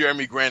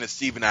 Jeremy Grant, and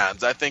Steven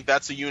Adams. I think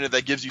that's a unit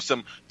that gives you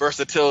some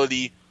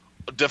versatility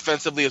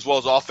defensively as well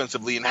as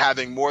offensively, and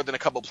having more than a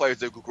couple players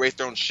that can create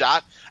their own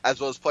shot, as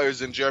well as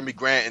players in Jeremy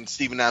Grant and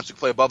Steven Adams who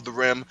play above the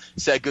rim,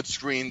 set good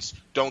screens,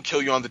 don't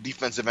kill you on the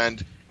defensive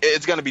end.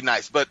 It's going to be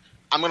nice. But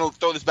I'm going to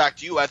throw this back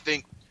to you. I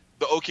think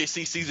the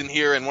OKC season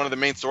here and one of the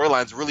main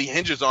storylines really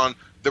hinges on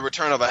the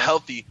return of a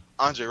healthy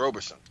Andre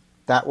Roberson.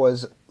 That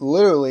was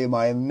literally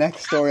my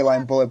next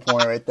storyline bullet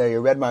point right there. You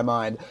read my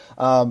mind.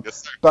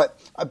 Yes, sir. But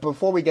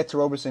before we get to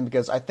Roberson,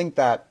 because I think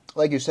that,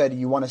 like you said,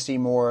 you want to see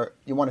more.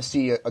 You want to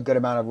see a good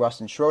amount of Russ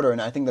and Schroeder,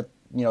 and I think that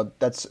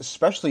that's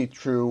especially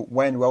true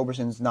when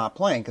Roberson's not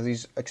playing, because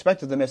he's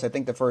expected to miss, I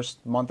think, the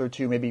first month or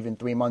two, maybe even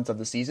 3 months of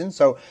the season.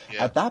 So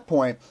At that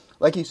point,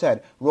 like you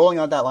said, rolling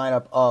out that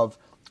lineup of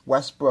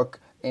Westbrook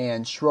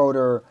and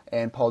Schroeder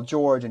and Paul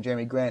George and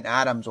Jeremy Grant,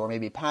 Adams, or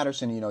maybe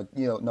Patterson,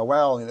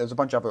 Noel. There's a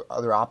bunch of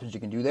other options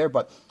you can do there,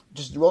 but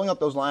just rolling up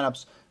those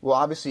lineups will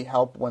obviously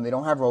help when they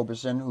don't have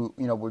Roberson, who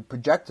would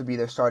project to be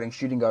their starting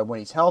shooting guard when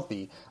he's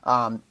healthy.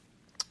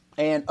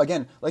 And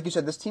again, like you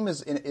said, this team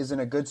is in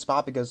a good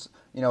spot because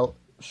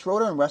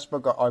Schroeder and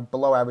Westbrook are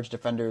below average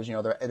defenders.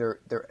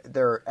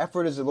 Their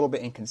effort is a little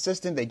bit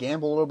inconsistent. They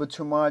gamble a little bit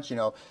too much.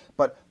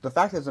 But the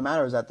fact of the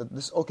matter is that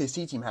this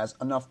OKC team has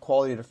enough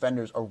quality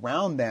defenders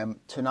around them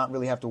to not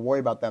really have to worry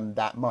about them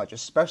that much,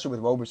 especially with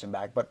Roberson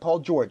back. But Paul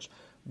George,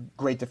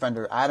 great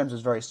defender. Adams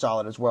is very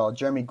solid as well.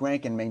 Jeremy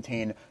Grant can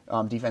maintain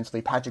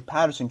defensively. Patrick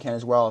Patterson can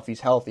as well if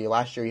he's healthy.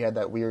 Last year he had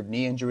that weird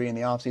knee injury in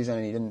the offseason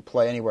and he didn't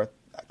play anywhere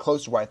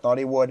close to where I thought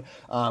he would.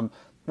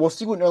 We'll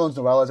see what Nerlens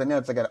Noel is. I know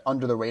it's like an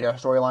under-the-radar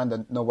storyline,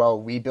 the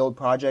Noel rebuild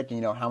project.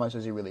 How much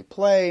does he really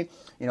play?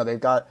 They've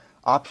got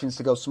options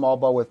to go small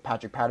ball with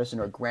Patrick Patterson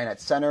or Grant at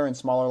center in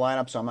smaller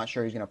lineups, so I'm not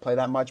sure he's going to play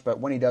that much. But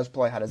when he does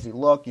play, how does he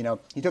look?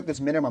 He took this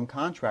minimum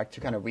contract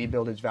to kind of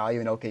rebuild his value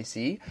in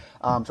OKC.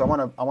 So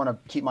I want to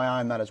keep my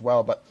eye on that as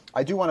well. But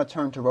I do want to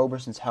turn to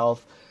Roberson's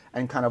health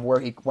and kind of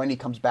when he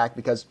comes back,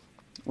 because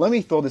let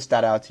me throw this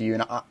stat out to you.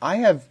 And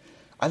I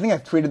think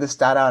I've tweeted this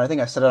stat out. I think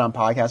I've said it on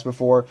podcasts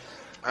before.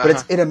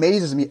 But it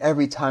amazes me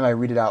every time I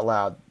read it out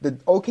loud. The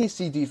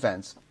OKC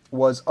defense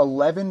was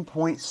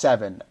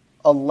 11.7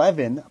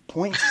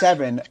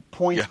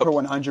 points per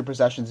 100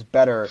 possessions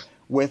better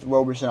with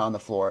Roberson on the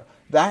floor.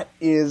 That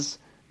is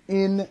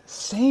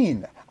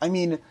insane. I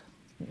mean,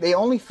 they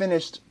only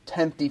finished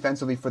 10th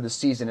defensively for the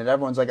season, and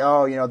everyone's like,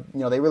 oh,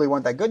 they really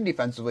weren't that good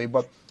defensively.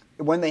 But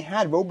when they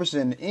had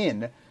Roberson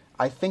in,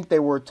 I think they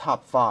were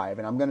top 5,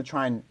 and I'm going to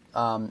try and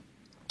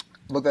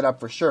look that up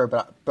for sure.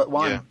 But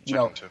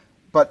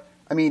but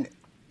I mean,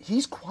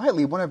 he's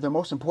quietly one of their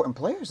most important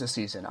players this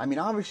season. I mean,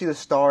 obviously the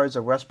stars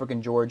of Westbrook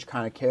and George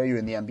kind of carry you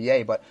in the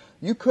NBA, but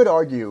you could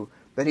argue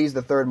that he's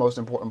the third most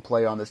important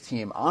player on this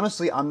team.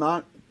 Honestly, I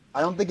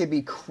don't think it'd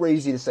be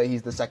crazy to say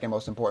he's the second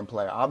most important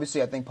player.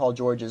 Obviously, I think Paul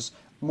George is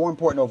more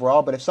important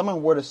overall, but if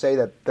someone were to say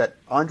that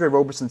Andre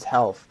Roberson's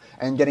health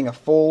and getting a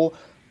full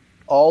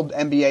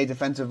all-NBA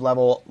defensive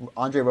level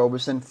Andre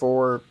Roberson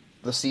for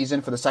the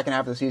season, for the second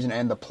half of the season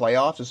and the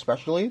playoffs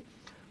especially,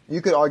 you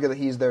could argue that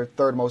he's their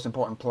third most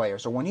important player.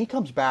 So when he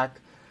comes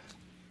back,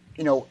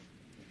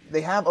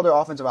 they have other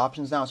offensive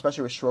options now,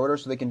 especially with Schroeder,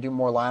 so they can do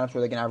more lineups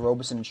where they can have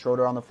Roberson and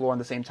Schroeder on the floor at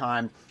the same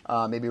time,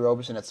 maybe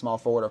Roberson at small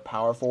forward or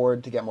power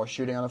forward to get more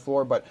shooting on the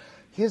floor. But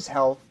his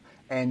health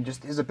and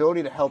just his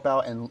ability to help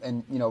out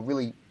and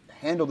really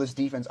handle this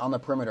defense on the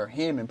perimeter,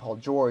 him and Paul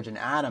George and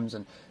Adams,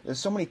 and there's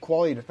so many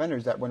quality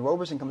defenders that when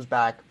Roberson comes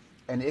back,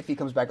 and if he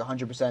comes back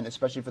 100%,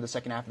 especially for the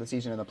second half of the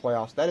season in the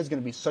playoffs, that is going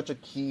to be such a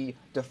key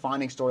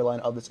defining storyline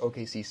of this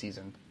OKC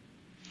season.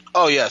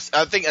 Oh, yes.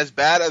 I think as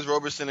bad as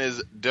Roberson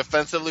is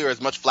defensively, or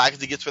as much flack as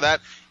he gets for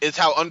that, is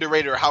how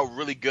underrated or how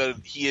really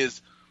good he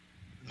is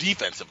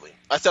defensively.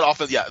 I said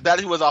offense. Yeah, that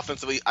he was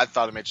offensively. I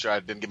thought to make sure I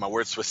didn't get my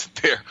words twisted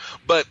there.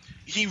 But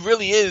he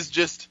really is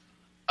just.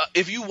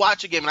 If you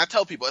watch a game, and I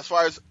tell people, as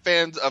far as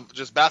fans of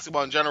just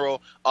basketball in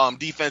general,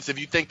 defense, if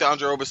you think that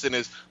Andre Roberson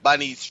is by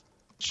any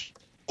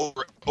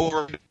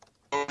over,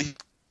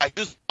 I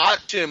just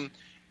watch him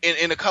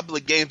in a couple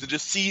of games and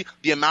just see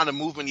the amount of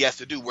movement he has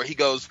to do, where he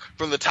goes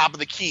from the top of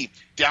the key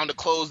down to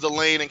close the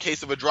lane in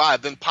case of a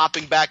drive, then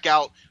popping back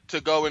out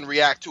to go and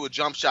react to a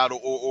jump shot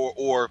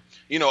or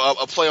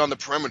a play on the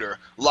perimeter,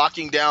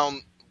 locking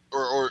down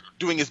or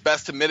doing his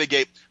best to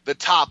mitigate the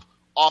top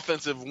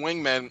offensive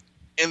wingman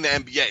in the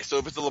NBA. So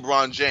if it's a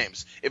LeBron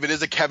James, if it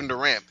is a Kevin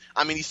Durant,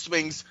 I mean, he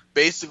swings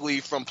basically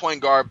from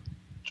point guard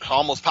to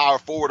almost power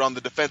forward on the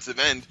defensive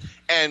end,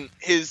 and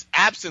his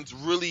absence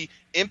really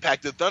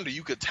impacted Thunder.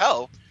 You could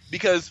tell,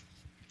 because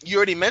you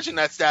already mentioned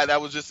that stat.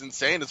 That was just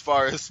insane as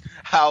far as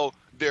how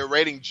their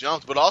rating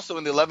jumped. But also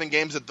in the 11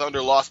 games that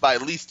Thunder lost by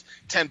at least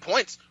 10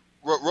 points,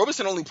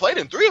 Roberson only played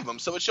in 3 of them.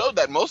 So it showed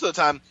that most of the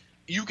time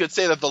you could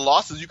say that the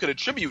losses, you could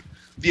attribute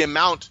the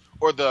amount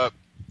or the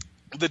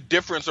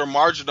difference or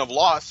margin of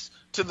loss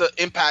to the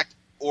impact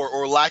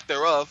or lack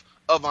thereof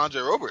of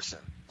Andre Roberson.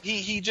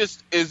 He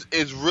just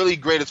is really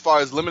great as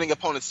far as limiting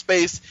opponent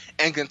space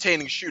and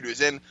containing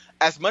shooters. And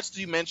as much as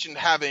you mentioned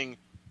having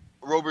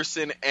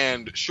Roberson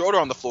and Schroeder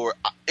on the floor,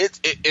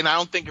 and I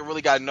don't think it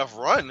really got enough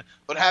run,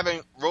 but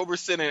having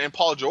Roberson and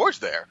Paul George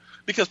there,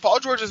 because Paul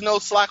George is no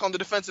slack on the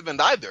defensive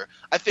end either.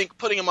 I think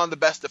putting him on the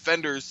best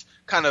defenders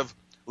kind of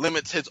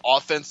limits his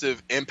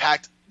offensive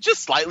impact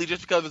just slightly,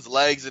 just because of his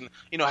legs and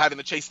having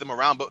to chase them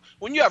around. But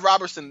when you have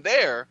Roberson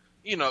there,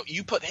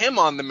 you put him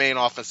on the main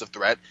offensive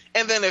threat,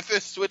 and then if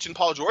this switch and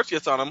Paul George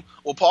gets on him,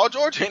 well, Paul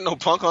George ain't no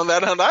punk on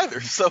that end either,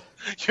 so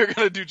you're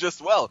going to do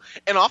just well.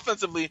 And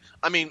offensively,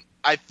 I mean,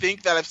 I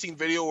think that I've seen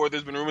video where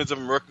there's been rumors of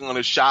him working on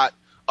his shot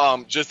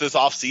just this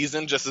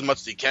offseason, just as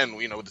much as he can,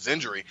 with his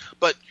injury.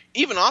 But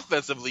even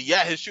offensively,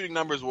 yeah, his shooting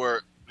numbers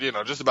were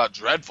just about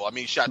dreadful. I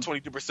mean, he shot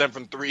 22%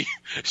 from 3,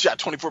 shot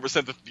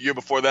 24% the year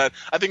before that.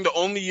 I think the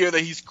only year that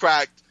he's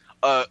cracked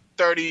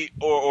 30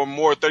 or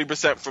more,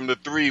 30% from the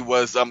 3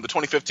 was the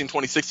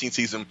 2015-2016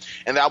 season,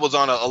 and that was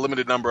on a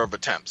limited number of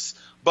attempts.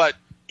 But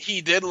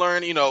he did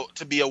learn,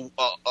 to be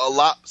a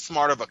lot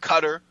smarter of a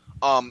cutter.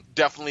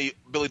 Definitely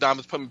Billy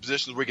Donovan's put him in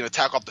positions where he can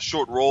attack off the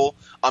short roll.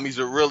 He's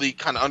a really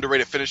kind of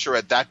underrated finisher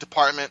at that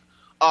department.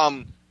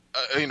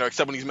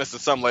 Except when he's missing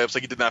some layups,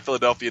 like he did in that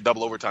Philadelphia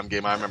double overtime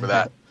game. I remember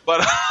that.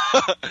 But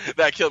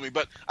that killed me.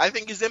 But I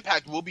think his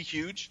impact will be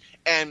huge,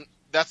 and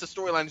that's the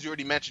storyline, as you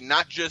already mentioned,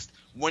 not just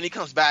when he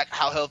comes back,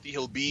 how healthy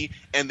he'll be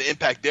and the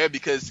impact there,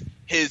 because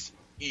his,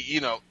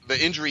 the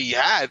injury he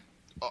had,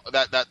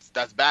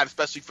 that's bad,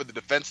 especially for the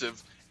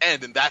defensive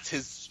end, and that's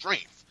his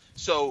strength.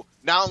 So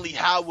not only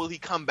how will he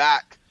come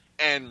back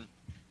and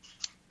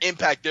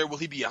impact there, will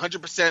he be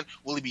 100%,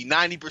 will he be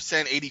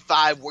 90%,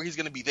 85%, where he's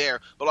going to be there,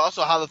 but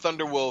also how the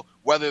Thunder will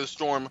weather the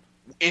storm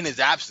in his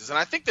absence. And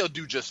I think they'll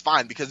do just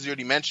fine, because as you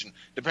already mentioned,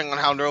 depending on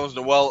how Nerlens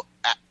Noel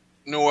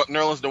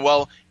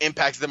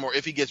impacts them, or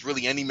if he gets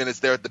really any minutes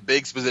there at the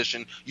bigs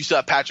position, you still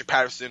have Patrick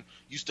Patterson,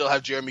 you still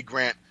have Jeremy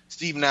Grant,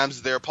 Steven Adams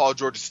is there, Paul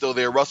George is still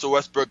there, Russell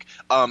Westbrook,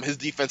 his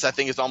defense I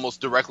think is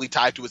almost directly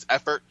tied to his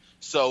effort,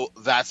 so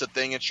that's a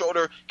thing. And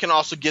Schroeder can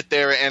also get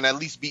there and at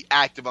least be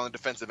active on the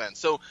defensive end.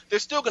 So they're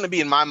still going to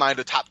be, in my mind,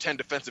 a top 10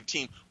 defensive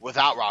team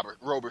without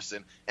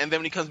Roberson. And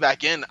then when he comes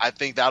back in, I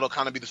think that'll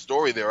kind of be the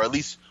story there, or at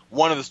least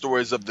one of the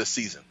stories of this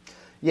season.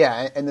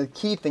 Yeah, and the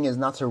key thing is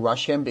not to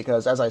rush him,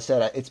 because, as I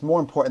said, it's more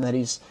important that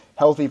he's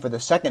healthy for the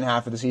second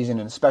half of the season,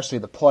 and especially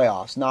the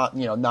playoffs, not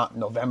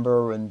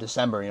November and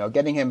December.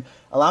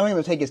 Allowing him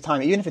to take his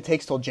time, even if it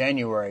takes till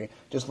January,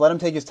 just let him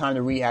take his time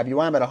to rehab. You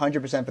want him at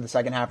 100% for the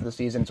second half of the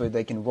season, so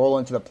they can roll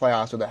into the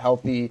playoffs with a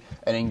healthy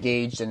and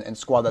engaged and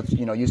squad that's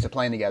used to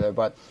playing together.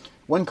 But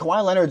when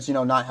Kawhi Leonard's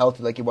not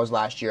healthy like he was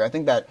last year, I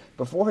think that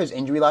before his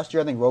injury last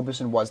year, I think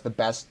Roberson was the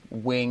best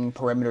wing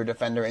perimeter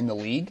defender in the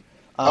league.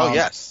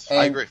 Yes,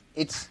 I agree.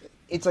 It's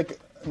like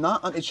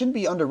it shouldn't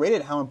be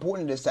underrated how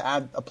important it is to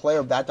add a player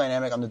of that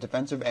dynamic on the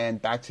defensive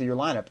end back to your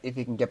lineup if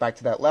you can get back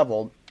to that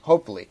level,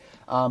 hopefully.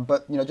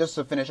 But just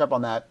to finish up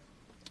on that,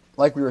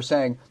 like we were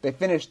saying, they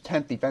finished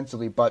 10th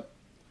defensively, but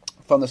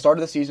from the start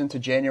of the season to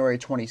January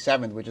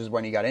 27th, which is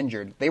when he got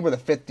injured, they were the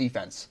 5th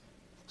defense.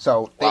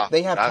 So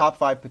they have top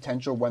 5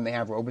 potential when they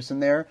have Roberson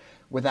there.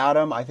 Without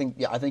him, I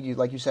think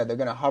like you said, they're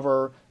going to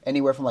hover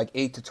anywhere from like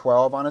 8 to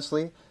 12,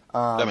 honestly.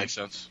 That makes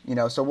sense.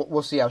 So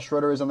we'll see how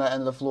Schroeder is on that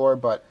end of the floor,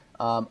 but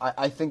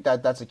I think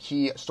that's a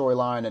key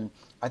storyline, and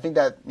I think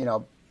that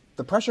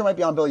the pressure might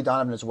be on Billy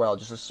Donovan as well.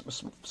 Just a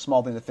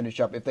small thing to finish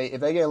up. If they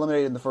get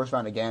eliminated in the first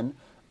round again,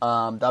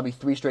 that'll be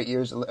 3 straight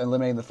years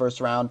eliminating the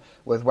first round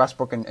with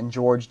Westbrook and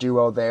George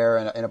duo there,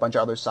 and a bunch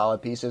of other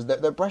solid pieces.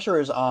 The pressure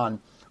is on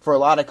for a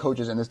lot of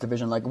coaches in this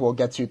division, like we'll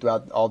get to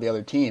throughout all the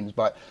other teams.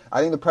 But I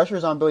think the pressure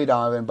is on Billy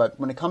Donovan. But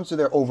when it comes to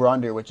their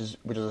over/under, which is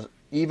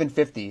even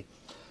 50,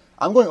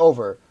 I'm going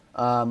over.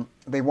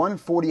 They won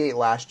 48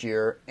 last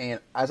year, and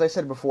as I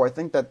said before, I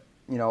think that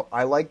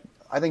I like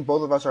I think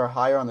both of us are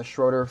higher on the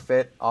Schroeder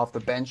fit off the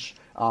bench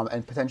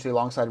and potentially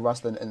alongside Russ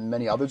than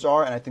many others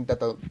are. And I think that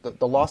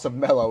the loss of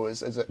Melo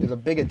is a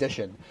big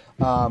addition.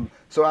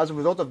 So as a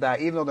result of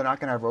that, even though they're not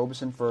going to have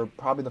Roberson for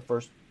probably the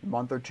first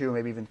month or two,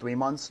 maybe even 3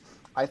 months,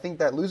 I think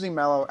that losing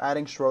Melo,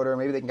 adding Schroeder,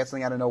 maybe they can get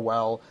something out of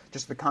Noel,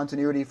 just the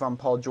continuity from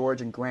Paul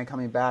George and Grant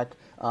coming back,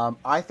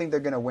 I think they're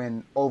going to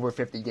win over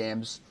 50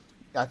 games.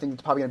 I think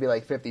it's probably going to be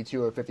like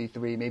 52 or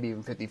 53, maybe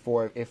even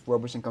 54 if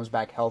Roberson comes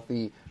back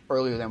healthy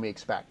earlier than we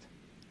expect.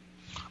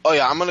 Oh,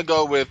 yeah, I'm going to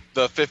go with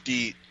the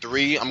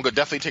 53. I'm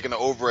definitely taking the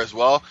over as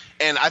well.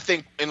 And I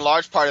think in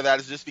large part of that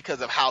is just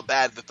because of how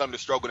bad the Thunder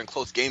struggled in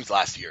close games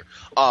last year.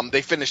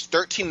 They finished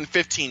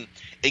 13-15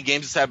 in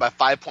games decided by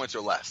 5 points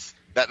or less.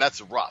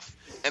 That's rough.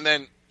 And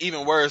then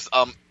even worse,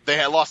 they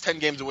had lost 10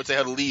 games in which they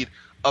had a lead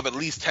of at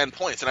least 10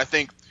 points. And I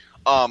think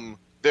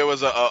there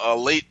was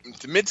a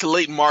mid to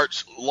late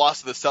March loss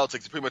to the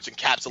Celtics that pretty much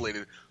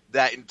encapsulated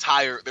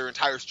their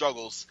entire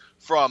struggles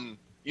from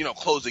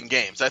closing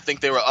games. I think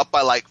they were up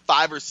by like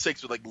 5 or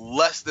 6 with like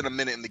less than a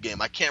minute in the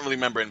game. I can't really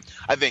remember. And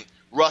I think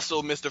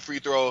Russell missed a free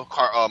throw.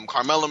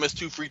 Carmelo missed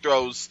 2 free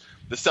throws.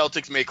 The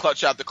Celtics made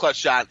clutch after clutch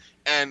shot,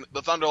 and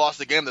the Thunder lost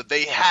the game that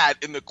they had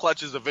in the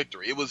clutches of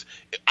victory.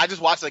 I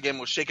just watched that game and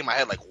was shaking my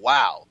head like,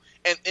 wow.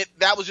 And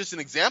that was just an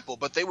example,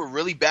 but they were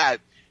really bad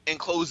in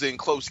closing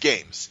close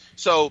games.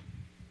 So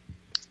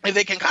if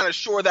they can kind of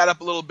shore that up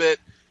a little bit,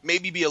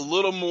 maybe be a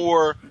little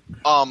more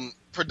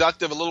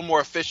productive, a little more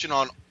efficient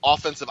on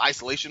offensive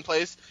isolation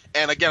plays.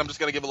 And again, I'm just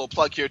going to give a little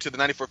plug here to the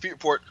 94 Feet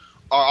Report,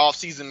 our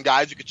off-season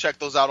guides. You can check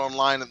those out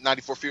online at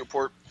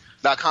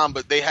 94feetreport.com.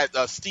 But they had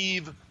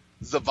Steve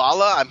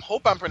Zavala. I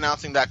hope I'm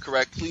pronouncing that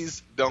correct.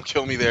 Please don't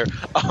kill me there.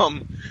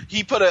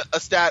 He put a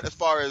stat as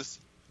far as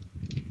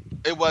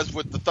it was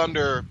with the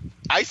Thunder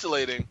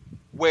isolating,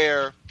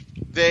 where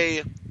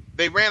they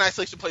ran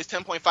isolation plays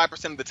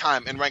 10.5% of the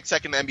time and ranked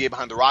second in the NBA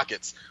behind the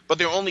Rockets, but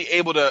they're only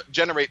able to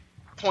generate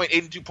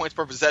 0.82 points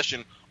per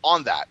possession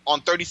on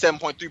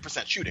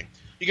 37.3% shooting.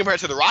 You compare it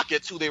to the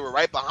Rockets, who they were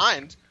right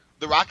behind.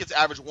 The Rockets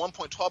averaged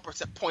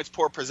 1.12% points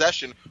per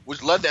possession,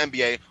 which led the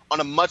NBA on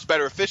a much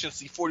better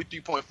efficiency,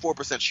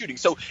 43.4% shooting.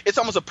 So it's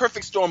almost a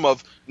perfect storm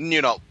of,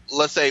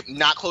 let's say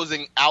not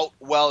closing out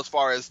well as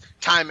far as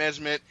time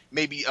management,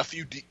 maybe a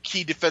few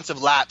key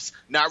defensive laps,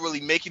 not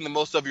really making the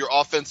most of your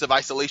offensive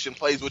isolation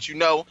plays, which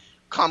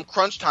come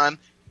crunch time,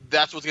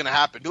 that's what's going to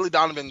happen. Billy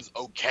Donovan's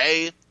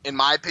okay, in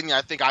my opinion.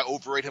 I think I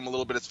overrate him a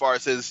little bit as far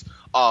as his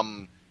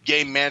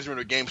game management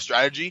or game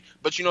strategy,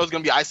 but it's going to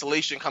be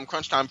isolation come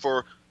crunch time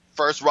for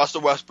first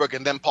Russell Westbrook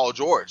and then Paul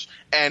George.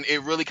 And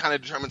it really kind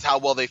of determines how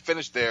well they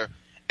finish there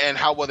and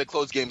how well they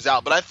close games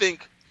out. But I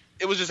think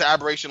it was just an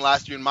aberration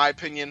last year, in my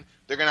opinion.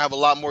 They're going to have a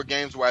lot more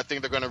games where I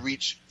think they're going to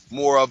reach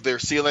more of their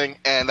ceiling,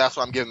 and that's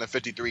why I'm giving the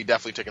 53,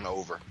 definitely taking the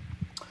over.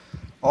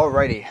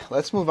 Alrighty,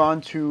 let's move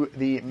on to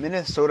the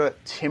Minnesota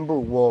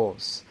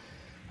Timberwolves.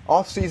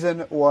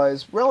 Offseason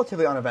was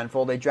relatively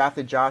uneventful. They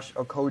drafted Josh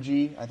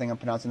Okogie, I think I'm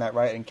pronouncing that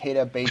right, and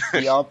Keita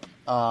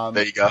Bates-Diop.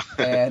 There you go.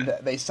 And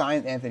they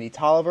signed Anthony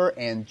Tolliver,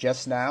 and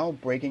just now,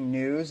 breaking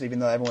news, even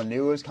though everyone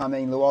knew it was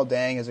coming, Luol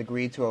Deng has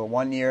agreed to a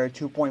 1-year,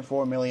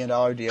 $2.4 million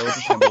deal with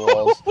the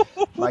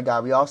Timberwolves. My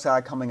God, we all saw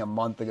it coming a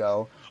month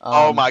ago.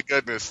 Oh my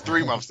goodness,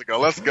 3 months ago.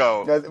 Let's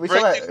go. We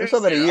saw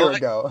that a year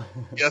ago.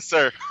 Yes,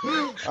 sir.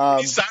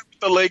 He signed with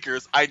the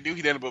Lakers. I knew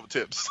he'd end up with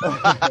tips.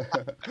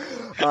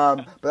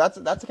 But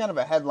that's kind of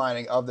a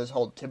headlining of this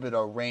whole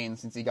Thibodeau reign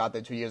since he got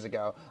there 2 years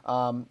ago.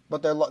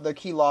 But their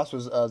key loss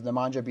was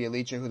Nemanja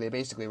Bjelica, who they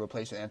basically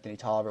replaced with Anthony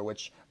Tolliver,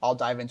 which I'll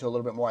dive into a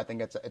little bit more. I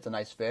think it's a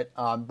nice fit.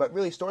 But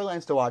really,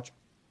 storylines to watch.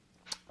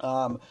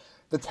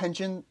 The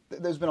tension,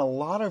 there's been a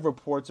lot of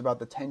reports about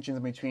the tensions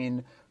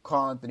between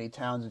Karl-Anthony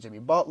Towns and Jimmy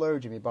Butler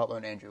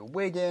and Andrew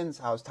Wiggins.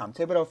 How is Tom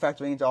Thibodeau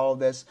factoring into all of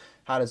this?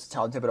 How does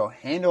Tom Thibodeau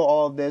handle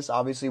all of this?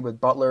 Obviously, with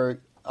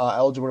Butler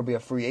eligible to be a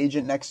free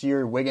agent next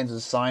year, Wiggins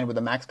is signed with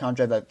a max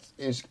contract that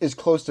is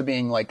close to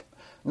being like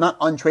not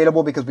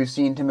untradeable, because we've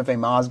seen Timofey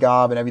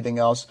Mozgov and everything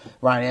else,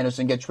 Ryan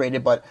Anderson get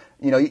traded, but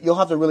you'll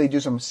have to really do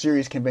some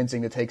serious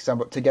convincing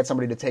to get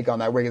somebody to take on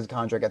that Wiggins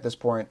contract at this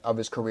point of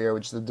his career,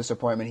 which is the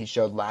disappointment he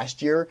showed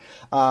last year.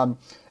 And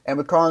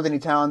with Karl-Anthony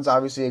Towns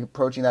obviously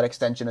approaching that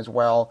extension as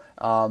well,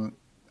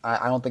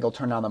 I don't think he'll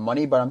turn down the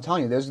money, but I'm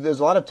telling you, there's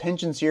a lot of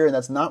tensions here, and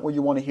that's not what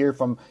you want to hear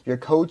from your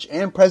coach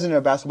and president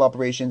of basketball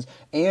operations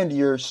and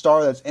your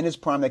star that's in his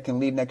prime that can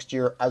leave next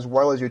year, as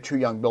well as your 2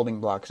 young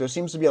building blocks. There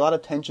seems to be a lot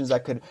of tensions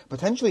that could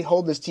potentially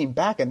hold this team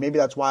back, and maybe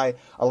that's why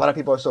a lot of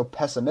people are so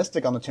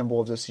pessimistic on the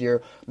Timberwolves this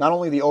year. Not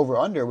only the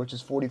over-under, which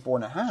is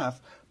 44.5,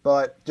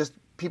 but just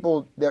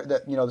people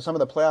that some of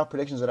the playoff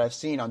predictions that I've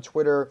seen on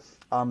Twitter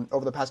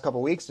over the past couple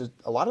of weeks,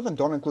 a lot of them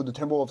don't include the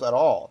Timberwolves at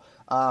all.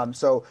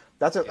 So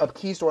that's a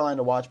key storyline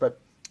to watch. But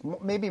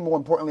maybe more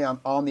importantly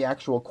on the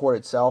actual court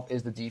itself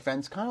is the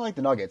defense, kind of like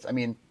the Nuggets. I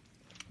mean,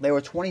 they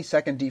were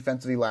 22nd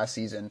defensively last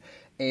season,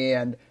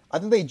 and I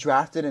think they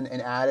drafted and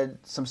added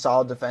some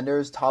solid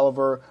defenders.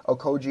 Tolliver,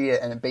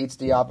 Okogie, and Bates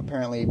Diop.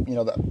 Apparently,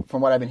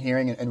 from what I've been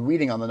hearing and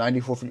reading on the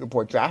 94 Feet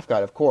Report draft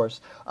guide, of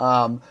course,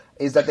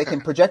 is that they can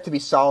project to be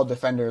solid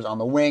defenders on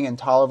the wing, and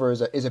Tolliver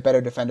is a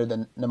better defender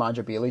than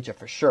Nemanja Bjelica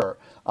for sure.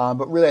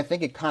 But really, I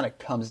think it kind of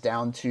comes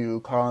down to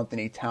Karl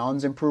Anthony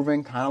Towns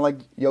improving, kind of like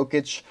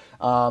Jokic,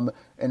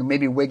 and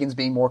maybe Wiggins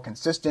being more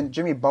consistent.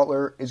 Jimmy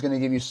Butler is going to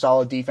give you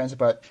solid defense,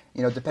 but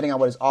depending on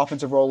what his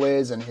offensive role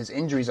is and his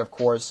injuries, of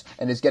course,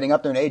 and is getting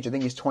up there in age. I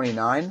think he's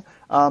 29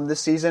 this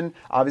season.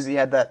 Obviously, he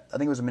had that, I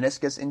think it was a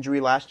meniscus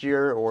injury last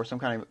year or some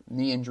kind of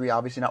knee injury.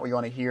 Obviously, not what you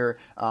want to hear.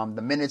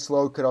 The minutes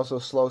load could also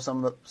slow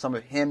some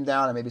of him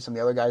down and maybe some of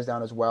the other guys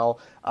down as well.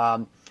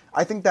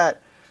 I think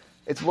that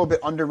it's a little bit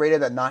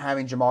underrated that not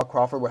having Jamal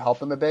Crawford would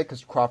help him a bit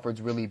because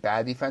Crawford's really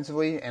bad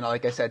defensively. And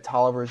like I said,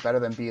 Tolliver is better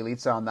than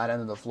Bjelica on that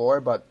end of the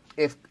floor. But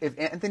if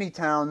Anthony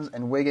Towns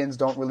and Wiggins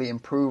don't really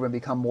improve and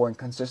become more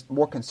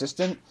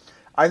consistent,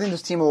 I think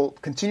this team will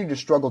continue to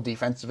struggle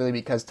defensively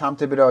because Tom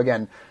Thibodeau,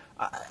 again,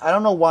 I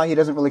don't know why he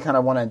doesn't really kind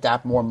of want to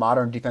adapt more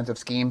modern defensive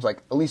schemes,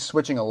 like at least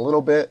switching a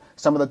little bit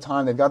some of the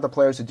time. They've got the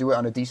players to do it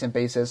on a decent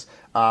basis,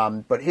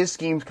 but his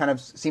schemes kind of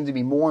seem to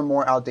be more and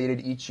more outdated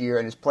each year,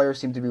 and his players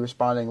seem to be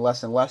responding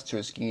less and less to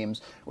his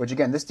schemes, which,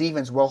 again, this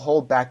defense will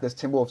hold back this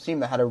Timberwolves team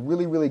that had a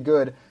really, really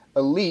good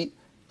elite,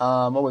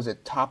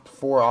 top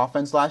 4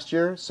 offense last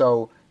year.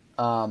 So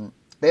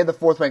they had the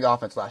 4th-ranked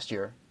offense last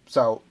year.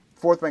 So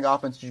 4th-ranked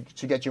offense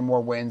should get you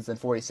more wins than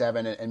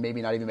 47 and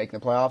maybe not even making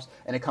the playoffs,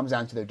 and it comes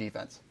down to their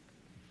defense.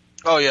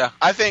 Oh, yeah.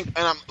 I think,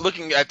 and I'm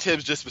looking at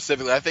Tibbs just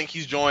specifically, I think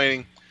he's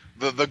joining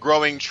the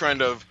growing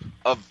trend of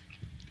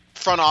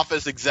front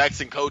office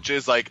execs and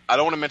coaches. Like, I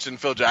don't want to mention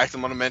Phil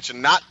Jackson. I want to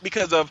mention not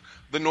because of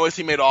the noise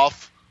he made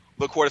off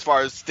the court as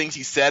far as things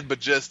he said, but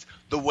just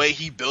the way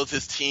he built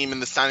his team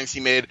and the signings he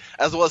made,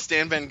 as well as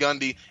Stan Van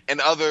Gundy and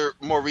other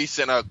more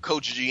recent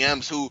coach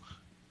GMs who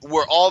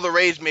were all the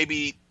rage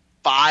maybe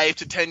 5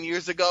 to 10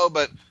 years ago,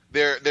 but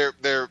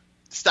their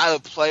style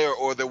of player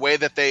or the way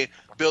that they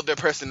build their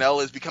personnel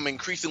is becoming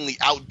increasingly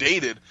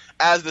outdated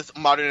as this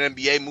modern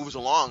NBA moves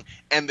along,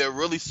 and they're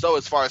really slow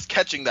as far as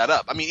catching that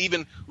up. I mean,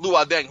 even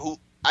Luol Deng, who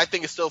I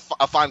think is still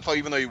a fine player,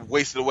 even though he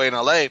wasted away in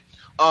LA,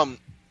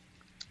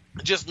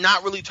 just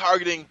not really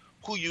targeting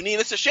who you need.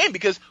 It's a shame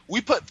because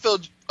we put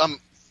Tom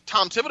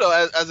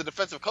Thibodeau as a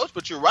defensive coach,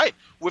 but you're right.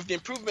 With the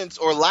improvements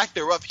or lack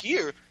thereof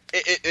here,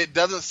 it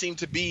doesn't seem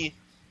to be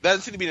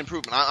an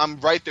improvement. I'm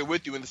right there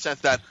with you in the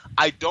sense that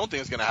I don't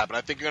think it's going to happen.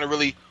 I think you're going to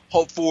really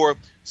hope for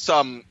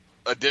some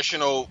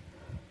additional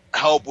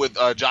help with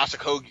Josh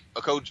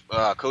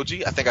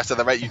Okogie. I think I said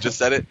that right. You just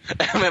said it.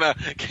 And then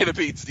Keita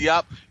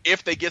Bates-Diop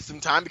if they get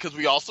some time, because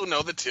we also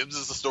know that Tibbs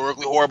is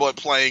historically horrible at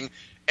playing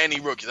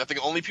any rookies. I think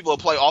the only people who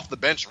play off the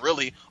bench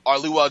really are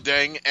Luol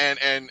Deng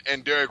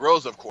and Derrick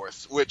Rose, of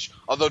course, which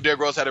although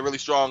Derrick Rose had a really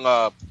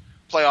strong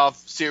playoff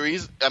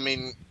series, I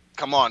mean,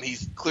 come on,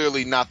 he's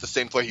clearly not the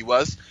same player he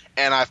was.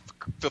 And I've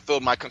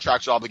fulfilled my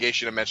contractual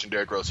obligation to mention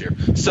Derrick Rose here.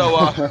 So,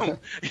 so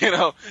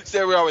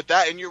there we are with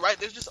that. And you're right,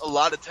 there's just a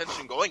lot of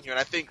tension going here. And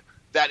I think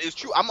that is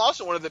true. I'm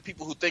also one of the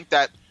people who think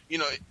that,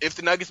 if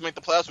the Nuggets make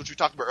the playoffs, which we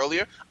talked about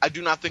earlier, I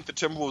do not think the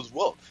Timberwolves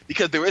will,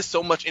 because there is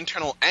so much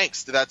internal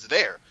angst that's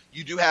there.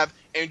 You do have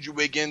Andrew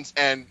Wiggins,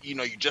 and, you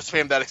just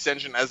pay him that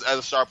extension as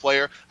a star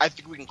player. I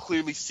think we can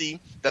clearly see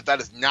that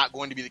is not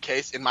going to be the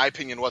case, in my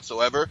opinion,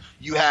 whatsoever.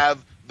 You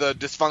have the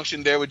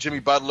dysfunction there with Jimmy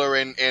Butler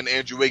and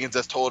Andrew Wiggins,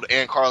 as told,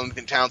 and Karl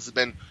Anthony Towns has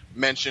been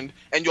mentioned.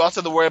 And you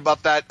also have to worry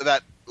about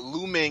that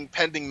looming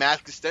pending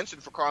max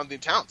extension for Karl Anthony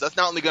Towns. That's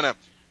not only going to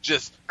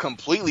just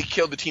completely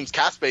kill the team's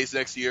cap space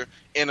next year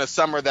in a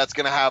summer that's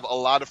going to have a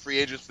lot of free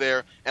agents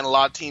there and a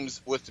lot of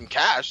teams with some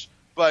cash,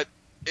 but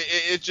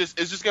it's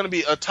just going to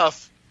be a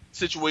tough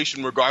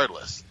situation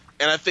regardless.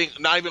 And I think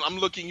I'm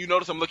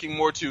looking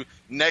more to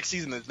next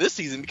season than this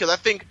season, because I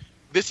think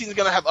this season's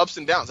going to have ups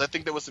and downs. I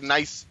think there was some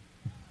nice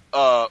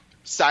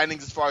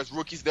signings as far as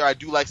rookies there. I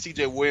do like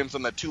CJ Williams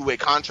on that 2-way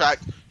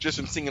contract, just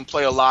from seeing him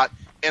play a lot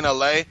in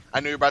LA. I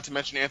know you're about to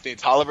mention Anthony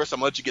Tolliver, so I'm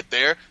going to let you get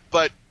there.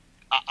 But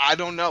I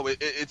don't know.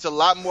 It's a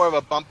lot more of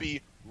a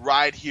bumpy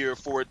ride here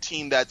for a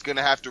team that's going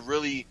to have to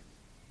really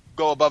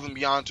go above and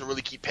beyond to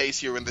really keep pace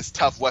here in this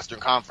tough Western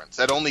Conference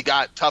that only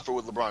got tougher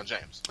with LeBron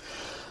James.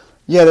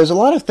 Yeah, there's a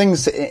lot of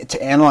things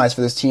to analyze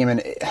for this team,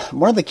 and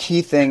one of the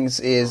key things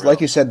is,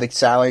 like you said, the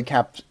salary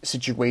cap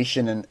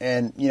situation,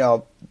 and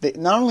not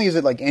only is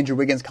it like Andrew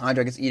Wiggins'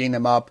 contract is eating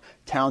them up,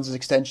 Towns'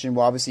 extension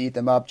will obviously eat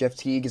them up. Jeff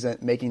Teague is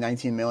making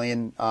 $19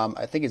 million.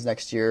 I think his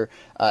next year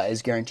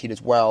is guaranteed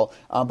as well.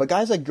 But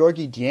guys like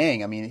Gorgui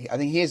Dieng, I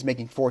think he is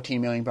making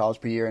 $14 million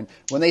per year, and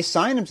when they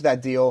signed him to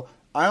that deal,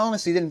 I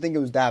honestly didn't think it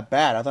was that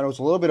bad. I thought it was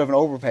a little bit of an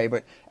overpay,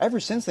 but ever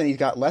since then, he's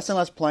got less and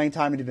less playing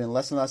time, and he's been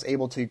less and less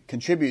able to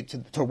contribute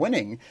to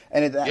winning.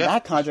 And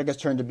that contract has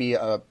turned to be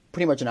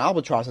pretty much an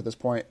albatross at this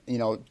point. And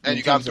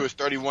you got him to his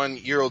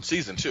 31-year-old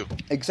season too.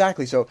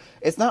 Exactly. So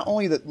it's not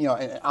only that,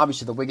 and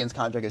obviously the Wiggins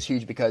contract is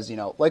huge because,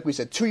 like we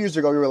said, 2 years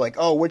ago we were like,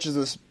 oh, which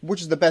is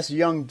the best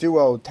young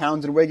duo,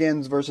 Towns and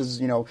Wiggins versus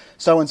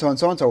so and so and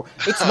so and so.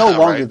 It's no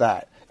longer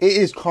that. it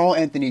is Karl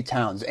Anthony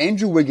Towns.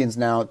 Andrew Wiggins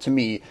now, to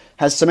me,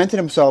 has cemented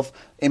himself,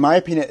 in my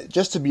opinion,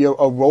 just to be a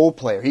role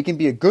player. He can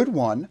be a good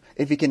one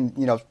if he can,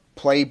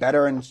 play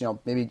better and,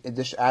 maybe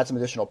add some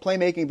additional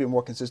playmaking, be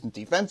more consistent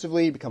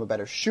defensively, become a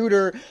better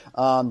shooter.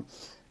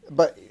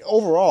 But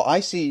overall, I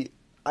see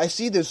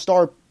the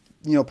star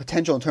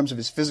potential in terms of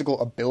his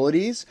physical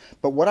abilities,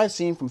 but what I've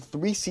seen from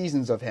 3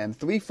 seasons of him,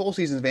 3 full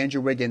seasons of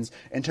Andrew Wiggins,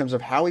 in terms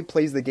of how he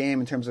plays the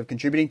game, in terms of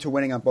contributing to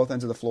winning on both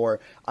ends of the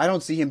floor, I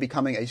don't see him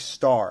becoming a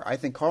star. I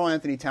think Karl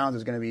Anthony Towns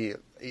is going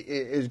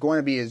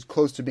to be as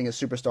close to being a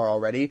superstar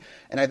already,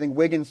 and I think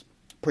Wiggins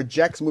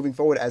projects moving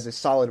forward as a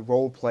solid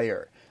role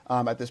player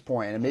at this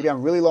point. And maybe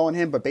I'm really low on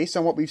him, but based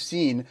on what we've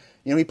seen,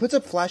 he puts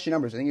up flashy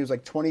numbers. I think he was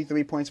like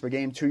 23 points per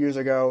game 2 years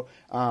ago.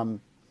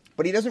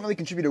 But he doesn't really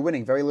contribute to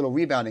winning. Very little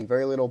rebounding,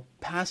 very little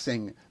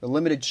passing,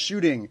 limited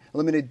shooting,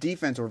 limited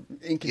defense, or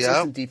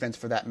inconsistent defense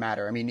for that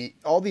matter. I mean,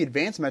 all the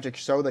advanced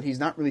metrics show that he's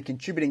not really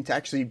contributing to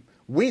actually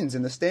wins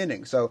in the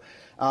standings. So,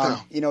 I'm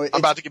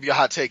about to give you a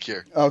hot take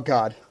here. Oh,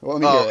 God. Well,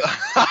 let me hear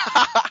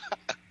it.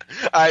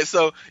 All right,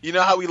 so you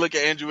know how we look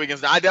at Andrew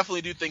Wiggins. Now, I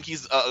definitely do think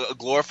he's a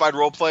glorified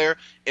role player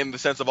in the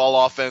sense of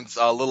all offense,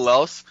 little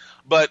else.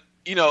 But,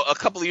 a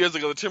couple of years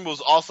ago, the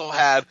Timberwolves also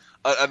had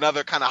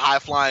another kind of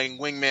high-flying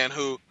wingman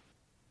who –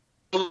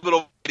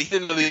 he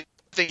didn't really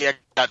think he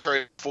got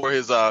traded before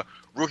his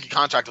rookie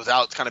contract was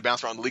out. It's kind of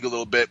bounced around the league a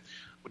little bit.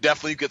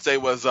 Definitely, you could say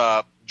was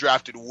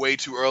drafted way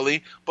too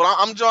early. But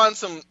I'm drawing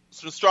some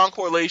strong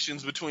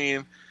correlations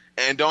between,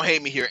 and don't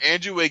hate me here,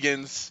 Andrew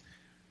Wiggins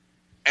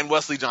and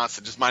Wesley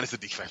Johnson, just minus the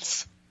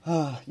defense.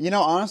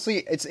 Honestly,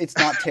 it's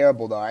not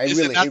terrible though. Is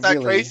it not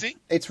that crazy?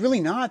 It's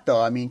really not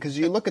though. I mean, because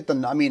you look at I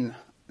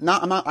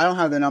don't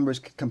have the numbers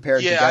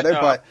compared together,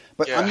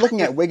 but I'm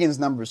looking at Wiggins'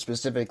 numbers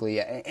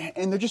specifically,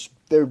 and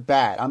they're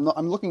bad.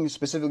 I'm looking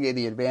specifically at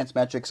the advanced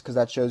metrics because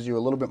that shows you a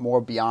little bit more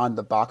beyond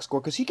the box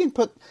score because he can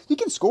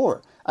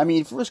score. I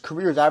mean, for his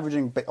career, he's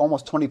averaging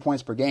almost 20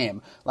 points per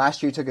game.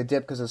 Last year, he took a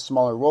dip because of a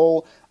smaller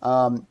role.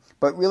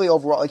 But really,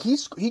 overall, like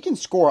he can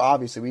score.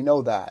 Obviously, we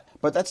know that.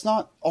 But that's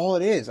not all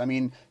it is. I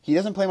mean, he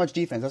doesn't play much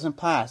defense, doesn't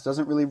pass,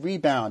 doesn't really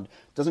rebound,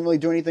 doesn't really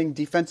do anything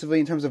defensively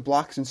in terms of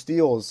blocks and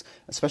steals,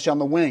 especially on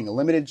the wing. A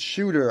limited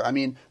shooter. I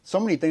mean, so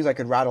many things I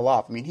could rattle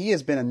off. I mean, he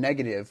has been a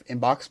negative in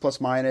box plus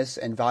minus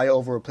and value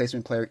over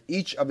replacement player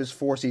each of his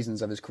 4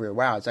 seasons of his career.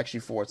 Wow, it's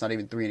actually 4. It's not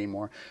even 3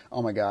 anymore.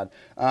 Oh my God,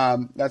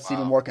 that's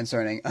even more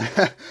concerning.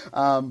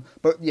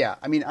 But yeah,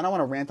 I mean, I don't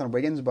want to rant on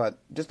Wiggins, but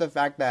just the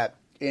fact that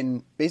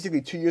in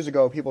basically 2 years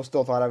ago, people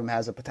still thought of him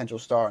as a potential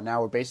star.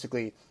 Now we're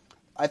basically,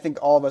 I think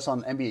all of us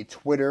on NBA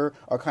Twitter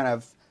are kind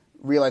of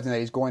realizing that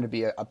he's going to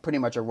be a pretty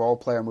much a role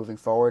player moving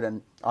forward.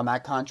 And on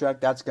that contract,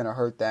 that's going to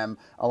hurt them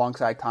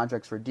alongside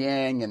contracts for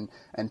Dieng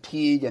and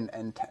Teague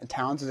and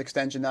Towns'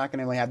 extension. They're not going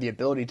to really have the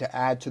ability to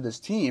add to this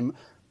team.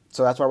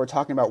 So that's why we're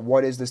talking about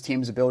what is this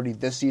team's ability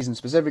this season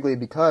specifically,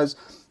 because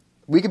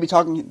we could be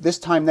talking this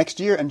time next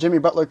year, and Jimmy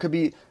Butler could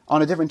be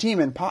on a different team,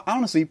 and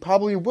honestly,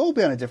 probably will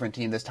be on a different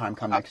team this time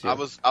next year.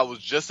 I was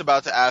just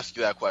about to ask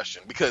you that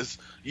question because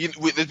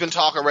there's been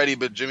talk already,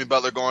 but Jimmy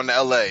Butler going to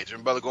L.A.,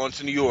 Jimmy Butler going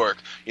to New York,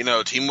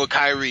 team with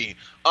Kyrie,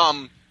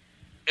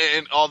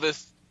 and all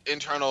this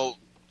internal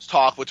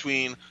talk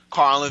between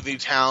Karl Anthony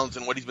Towns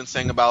and what he's been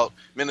saying about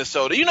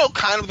Minnesota.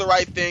 Kind of the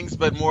right things,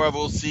 but more of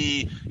we'll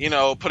see.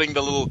 Putting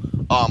the little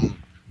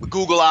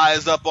Google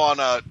eyes up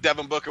on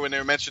Devin Booker when they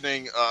were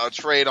mentioning a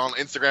trade on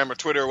Instagram or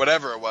Twitter or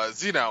whatever it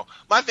was.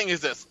 My thing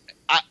is this,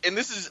 and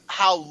this is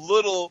how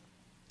little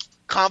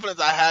confidence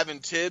I have in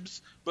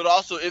Tibbs, but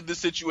also if the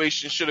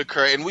situation should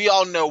occur, and we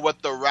all know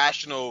what the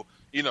rational,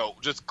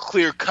 just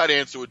clear-cut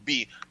answer would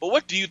be. But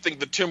what do you think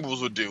the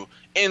Timberwolves would do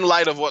in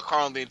light of what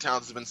Karl Anthony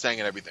Towns has been saying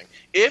and everything?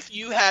 If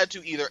you had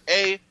to either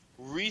A,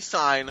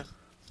 re-sign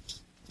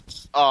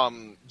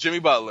Jimmy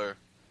Butler,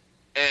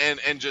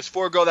 and just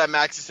forego that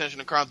max extension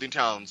to Karl Anthony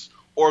Towns,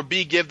 or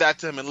B, give that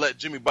to him and let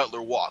Jimmy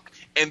Butler walk.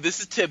 And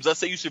this is Tibbs. Let's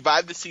say you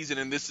survive the season,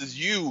 and this is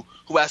you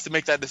who has to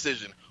make that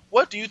decision.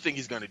 What do you think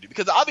he's going to do?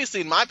 Because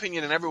obviously, in my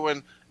opinion, and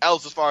everyone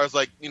else, as far as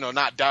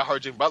not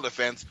diehard Jimmy Butler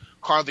fans,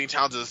 Karl Anthony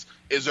Towns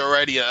is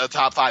already a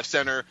top 5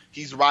 center.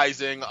 He's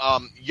rising,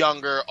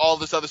 younger, all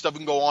this other stuff. We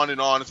can go on and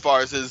on as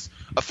far as his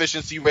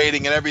efficiency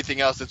rating and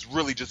everything else. It's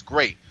really just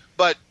great.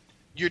 But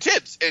you're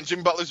Tibbs, and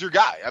Jimmy Butler's your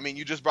guy. I mean,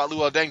 you just brought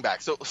Luol Deng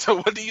back. So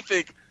what do you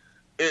think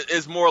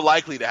is more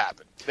likely to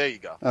happen? There you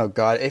go. Oh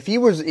God, if he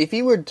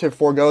were to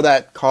forego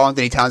that Karl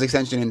Anthony Towns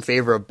extension in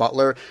favor of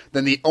Butler,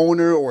 then the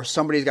owner or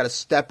somebody's got to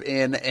step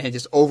in and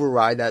just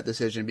override that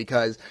decision.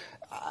 Because,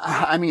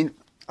 I mean,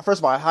 first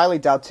of all, I highly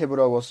doubt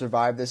Thibodeau will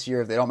survive this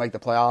year if they don't make the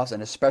playoffs,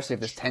 and especially if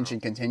this tension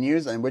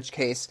continues, in which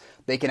case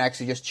they can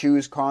actually just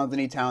choose Karl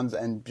Anthony Towns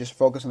and just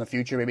focus on the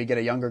future, maybe get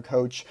a younger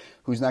coach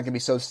who's not going to be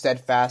so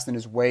steadfast in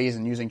his ways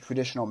and using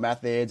traditional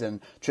methods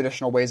and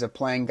traditional ways of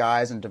playing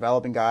guys and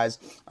developing guys,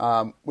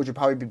 which would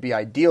probably be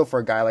ideal for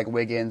a guy like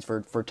Wiggins,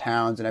 for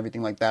Towns and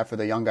everything like that, for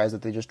the young guys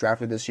that they just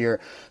drafted this year.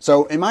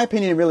 So in my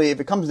opinion, really, if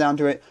it comes down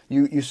to it,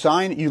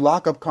 you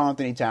lock up Karl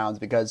Anthony Towns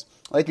because,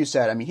 like you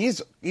said, I mean,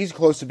 he's he's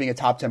close to being a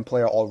top 10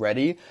 player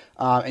already,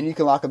 and you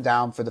can lock him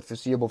down for the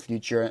foreseeable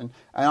future. And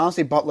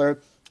honestly, Butler,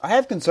 I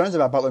have concerns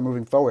about Butler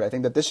moving forward. I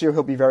think that this year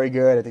he'll be very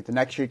good. I think the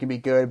next year he can be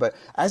good. But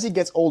as he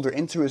gets older,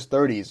 into his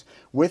 30s,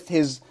 with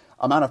his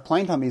amount of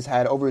playing time he's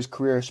had over his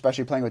career,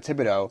 especially playing with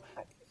Thibodeau,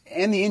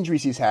 and the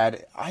injuries he's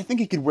had, I think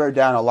he could wear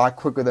down a lot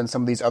quicker than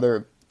some of these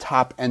other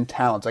top-end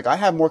talents. Like, I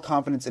have more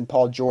confidence in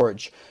Paul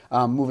George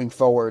moving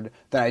forward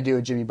than I do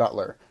with Jimmy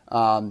Butler.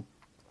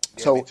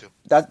 So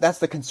that's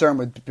the concern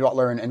with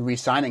Butler and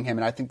re-signing him.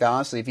 And I think that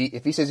honestly,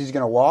 if he says he's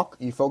going to walk,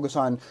 you focus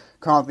on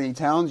Karl-Anthony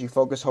Towns. You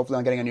focus hopefully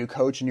on getting a new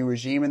coach, a new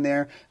regime in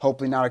there.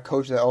 Hopefully not a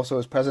coach that also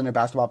is president of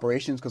basketball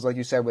operations, because like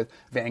you said with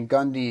Van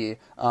Gundy,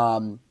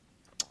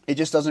 it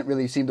just doesn't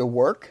really seem to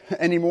work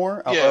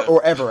anymore,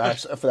 or ever,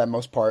 for that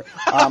most part.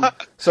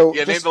 So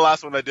name the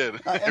last one that did.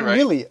 And right?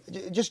 really,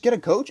 just get a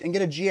coach and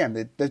get a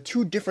GM. They're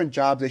two different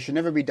jobs. They should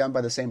never be done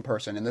by the same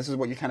person. And this is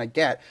what you kind of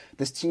get.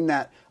 This team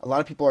that a lot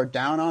of people are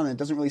down on, and it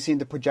doesn't really seem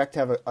to project to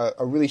have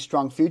a really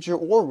strong future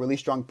or a really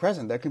strong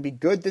present. They could be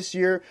good this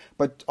year,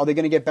 but are they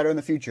going to get better in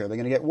the future? Are they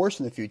going to get worse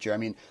in the future? I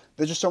mean,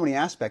 there's just so many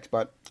aspects.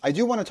 But I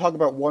do want to talk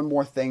about one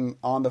more thing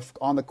on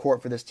the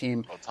court for this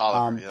team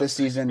this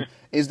season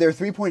is their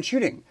three-point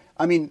shooting.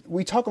 I mean,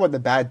 we talk about the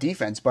bad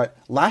defense, but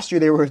last year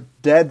they were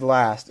dead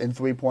last in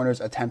three-pointers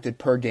attempted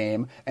per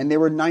game, and they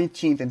were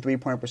 19th in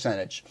three-point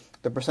percentage.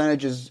 The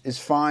percentage is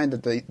fine,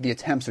 that the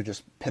attempts are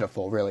just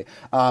pitiful, really.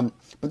 But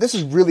this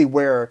is really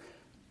where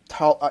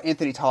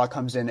Anthony Tolliver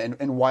comes in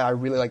and why I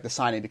really like the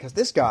signing, because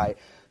this guy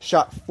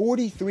shot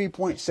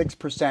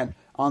 43.6%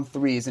 on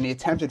threes, and he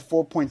attempted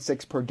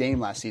 4.6 per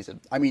game last season.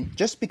 I mean,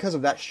 just because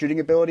of that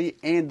shooting ability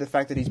and the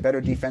fact that he's better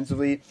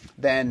defensively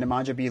than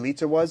Nemanja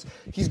Bjelica was,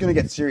 he's going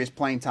to get serious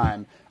playing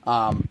time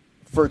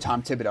for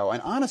Tom Thibodeau.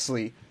 And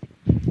honestly,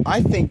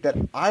 I think that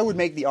I would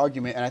make the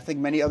argument, and I think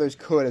many others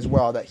could as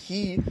well, that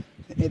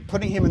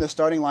putting him in the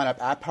starting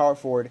lineup at power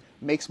forward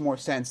makes more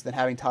sense than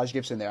having Taj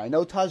Gibson there. I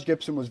know Taj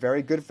Gibson was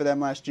very good for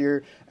them last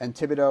year, and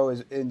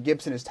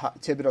Gibson is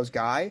Thibodeau's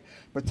guy,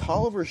 but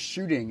Tolliver's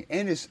shooting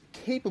and his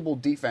capable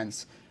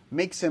defense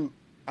makes him,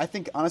 I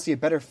think, honestly, a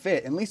better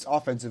fit, at least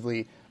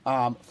offensively,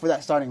 for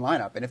that starting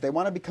lineup. And if they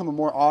want to become a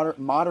more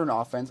modern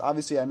offense,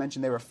 obviously I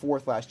mentioned they were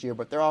fourth last year,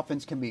 but their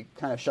offense can be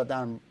kind of shut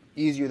down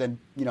easier than,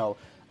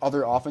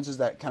 other offenses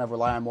that kind of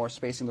rely on more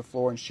spacing the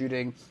floor and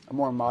shooting,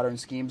 more modern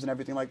schemes and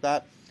everything like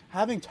that.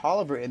 Having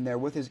Tolliver in there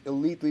with his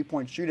elite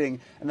three-point shooting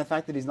and the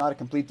fact that he's not a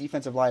complete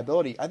defensive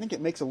liability, I think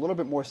it makes a little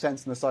bit more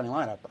sense in the starting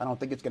lineup. I don't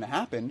think it's going to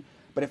happen,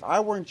 but if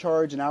I were in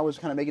charge and I was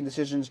kind of making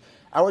decisions,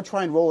 I would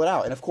try and roll it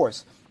out. And of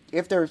course,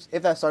 if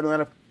that starting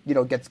lineup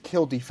gets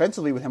killed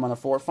defensively with him on the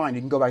floor, fine, you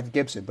can go back to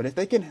Gibson. But if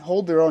they can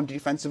hold their own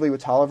defensively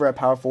with Tolliver at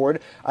power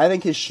forward, I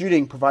think his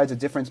shooting provides a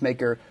difference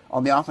maker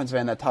on the offensive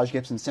end that Taj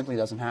Gibson simply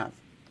doesn't have.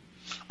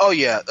 Oh,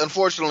 yeah.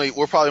 Unfortunately,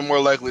 we're probably more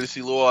likely to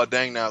see Luol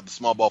Deng now at the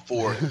small ball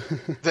forward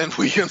than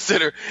we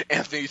consider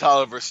Anthony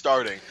Tolliver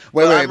starting.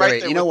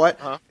 Wait. You know what?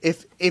 Huh?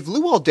 If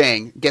Luol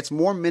Deng gets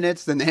more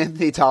minutes than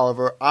Anthony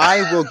Tolliver,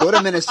 I will go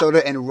to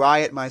Minnesota and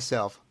riot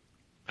myself.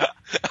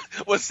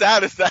 What's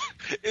sad is that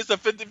it's a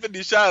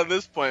 50-50 shot at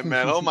this point,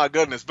 man. Oh, my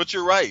goodness. But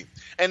you're right.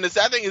 And the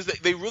sad thing is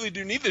that they really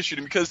do need this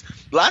shooting, because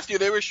last year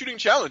they were a shooting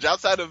challenge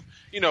outside of,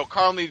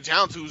 Karl-Anthony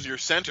Towns, who's your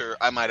center,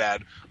 I might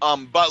add.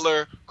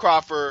 Butler,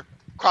 Crawford,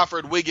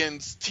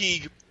 Wiggins,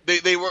 Teague,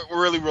 they weren't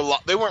really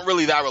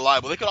that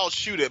reliable. They could all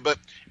shoot it, but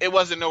it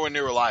wasn't nowhere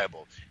near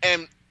reliable.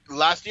 And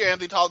last year,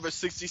 Anthony Tolliver's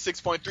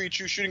 66.3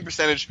 true shooting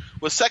percentage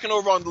was second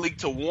overall in the league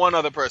to one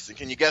other person.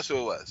 Can you guess who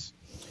it was?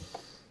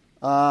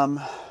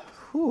 I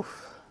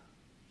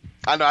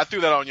know, I threw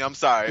that on you. I'm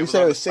sorry. You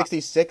said it was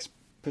 66%?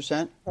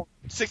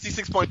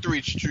 66.3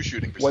 true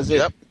shooting percentage. Was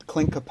it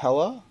Clint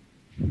Capella?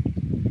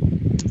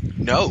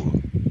 No.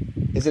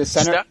 Is it a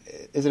center?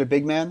 Is it a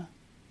big man?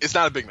 It's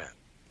not a big man.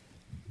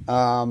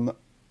 I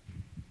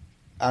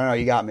don't know.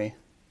 You got me.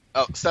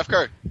 Oh, Steph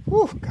Curry.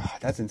 Whew, God,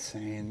 that's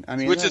insane. I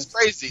mean, which is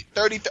crazy.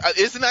 30.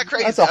 Isn't that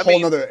crazy? That's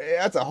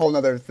a whole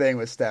nother thing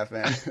with Steph,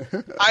 man.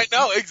 I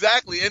know,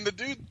 exactly. And the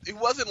dude, he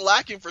wasn't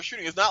lacking for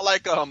shooting. It's not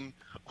like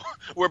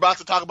we're about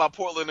to talk about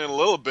Portland in a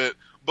little bit,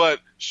 but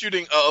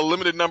shooting a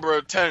limited number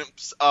of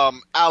attempts, a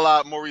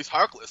la Maurice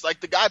Harkless. Like,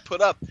 the guy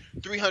put up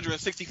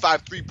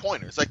 365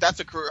 3-pointers. Like, that's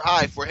a career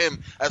high for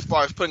him as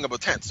far as putting up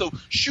attempts. So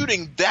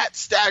shooting that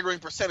staggering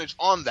percentage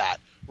on that,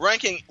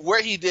 ranking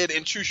where he did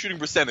in true shooting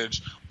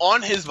percentage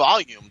on his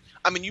volume.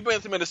 I mean, you bring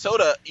it to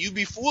Minnesota, you'd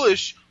be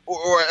foolish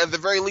or at the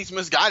very least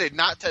misguided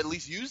not to at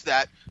least use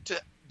that to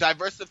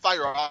diversify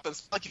your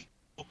offense. Like,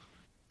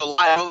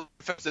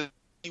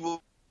 he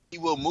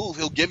will move.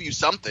 He'll give you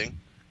something,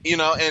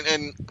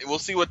 and we'll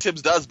see what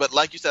Tibbs does. But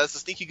like you said, it's a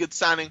sneaky good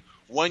signing.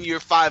 1 year,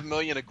 $5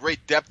 million, a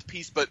great depth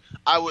piece. But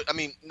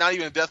not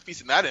even a depth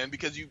piece in that end,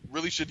 because you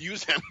really should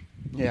use him.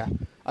 Yeah,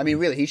 I mean,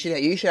 really, he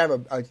should have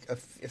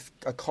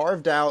a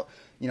carved out,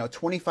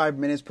 25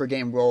 minutes per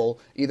game role,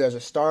 either as a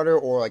starter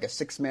or like a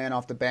six-man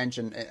off the bench.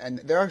 And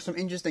there are some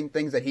interesting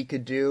things that he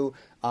could do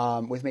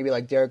with maybe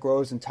like Derrick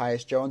Rose and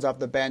Tyus Jones off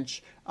the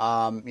bench.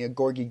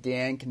 Gorgie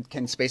Dan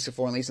can space the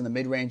floor at least in the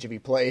mid-range if he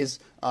plays.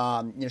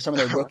 Some of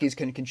their rookies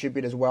can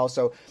contribute as well.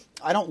 So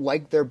I don't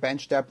like their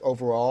bench depth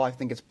overall. I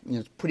think it's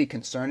pretty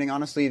concerning,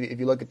 honestly, if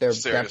you look at their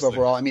depth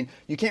overall. I mean,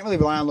 you can't really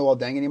rely on Luol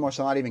Deng anymore,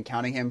 so I'm not even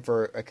counting him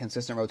for a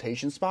consistent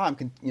rotation spot.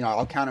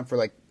 I'll count him for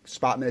like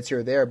spot minutes here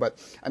or there, but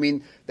I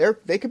mean,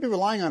 they could be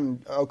relying on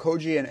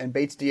Okogie and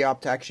Bates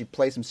Diop to actually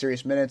play some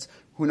serious minutes.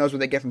 Who knows what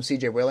they get from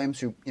C.J. Williams,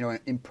 who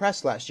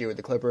impressed last year with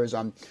the Clippers.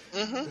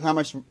 How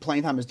much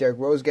playing time does Derrick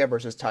Rose get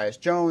versus Tyus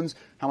Jones?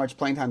 How much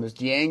playing time does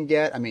Dieng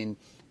get? I mean,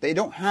 they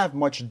don't have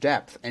much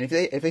depth, and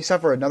if they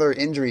suffer another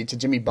injury to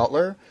Jimmy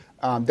Butler,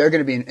 they're going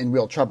to be in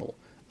real trouble.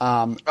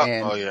 I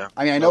mean,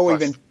 I know we've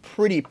been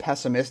pretty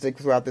pessimistic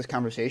throughout this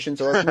conversation,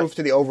 so let's move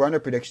to the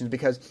over/under predictions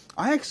because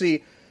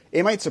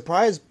it might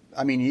surprise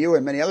you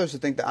and many others to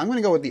think that I'm going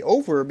to go with the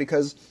over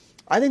because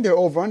I think their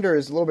over/under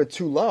is a little bit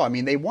too low. I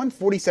mean, they won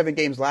 47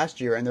 games last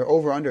year, and their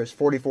over/under is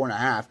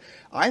 44.5.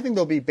 I think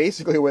they'll be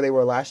basically where they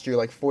were last year,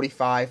 like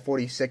 45,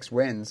 46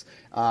 wins,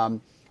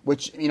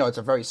 which, it's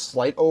a very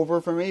slight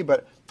over for me,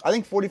 but I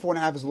think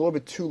 44.5 is a little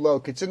bit too low,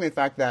 considering the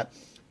fact that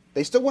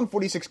they still won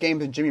 46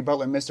 games, and Jimmy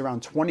Butler missed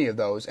around 20 of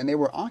those, and they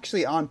were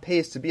actually on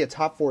pace to be a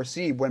top 4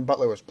 seed when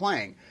Butler was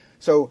playing.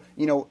 So,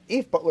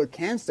 if Butler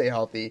can stay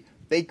healthy,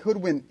 they could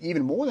win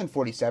even more than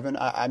 47.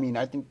 I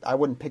think I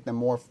wouldn't pick them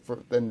more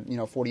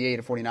than 48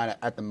 or 49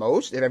 at the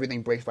most if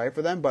everything breaks right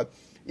for them. But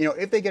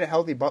if they get a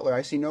healthy Butler,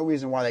 I see no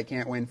reason why they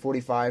can't win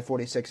 45,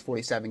 46,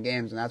 47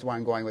 games, and that's why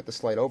I'm going with the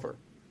slight over.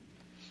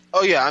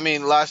 Oh yeah, I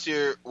mean last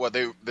year,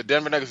 the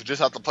Denver Nuggets were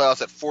just out the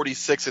playoffs at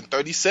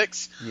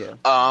 46-36. Yeah.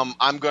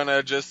 I'm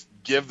gonna just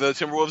give the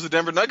Timberwolves the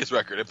Denver Nuggets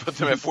record and put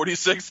them at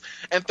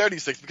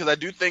 46-36 because I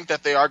do think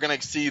that they are gonna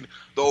exceed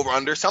the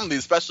over/under. Some of these,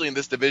 especially in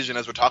this division,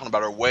 as we're talking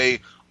about, are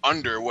way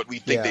under what we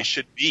think they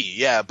should be.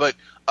 Yeah, but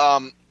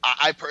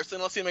I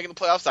personally don't see them making the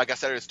playoffs. Like I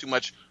said, there's too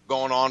much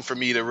going on for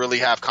me to really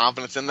have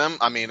confidence in them.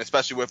 I mean,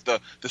 especially with the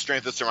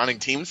strength of surrounding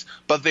teams.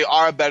 But they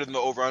are better than the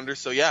over/under.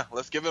 So yeah,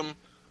 let's give them.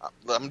 I'm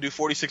going to do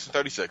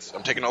 46-36.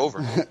 I'm taking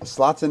over.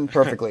 Slots in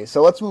perfectly.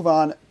 So let's move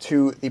on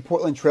to the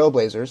Portland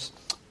Trailblazers.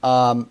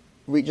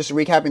 Just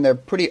recapping their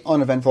pretty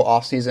uneventful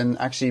offseason.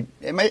 Actually,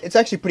 it's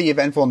actually pretty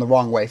eventful in the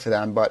wrong way for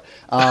them. But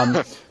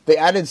they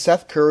added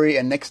Seth Curry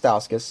and Nick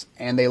Stauskas,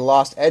 and they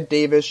lost Ed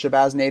Davis,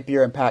 Shabazz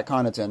Napier, and Pat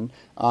Connaughton.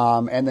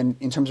 And then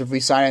in terms of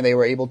re-signing, they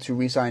were able to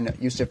re-sign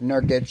Yusuf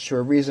Nurkic to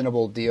a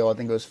reasonable deal. I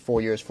think it was 4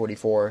 years,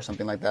 44 or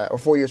something like that. Or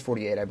 4 years,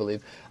 48, I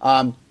believe.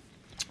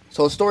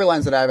 So the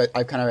storylines that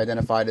I've kind of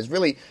identified is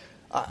really,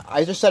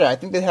 I just said it, I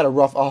think they had a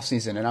rough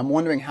offseason, and I'm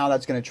wondering how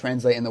that's going to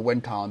translate in the win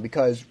column,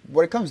 because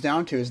what it comes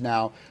down to is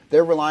now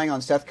they're relying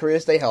on Seth Curry to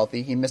stay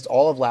healthy. He missed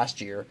all of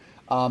last year.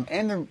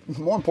 And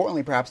more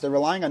importantly, perhaps, they're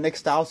relying on Nick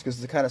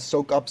Stauskas to kind of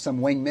soak up some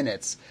wing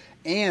minutes,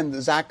 and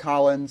Zach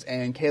Collins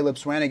and Caleb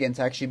Swanigan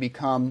to actually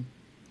become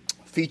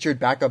featured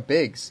backup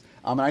bigs.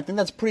 And I think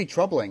that's pretty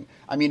troubling.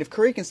 I mean, if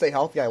Curry can stay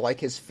healthy, I like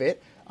his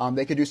fit.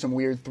 They could do some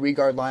weird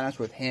 3-guard lineups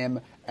with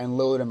him and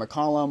Lillard and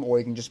McCollum, or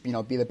he can just be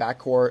the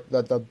backcourt,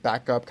 the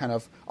backup kind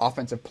of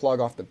offensive plug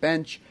off the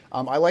bench.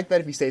 I like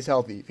that if he stays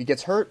healthy. If he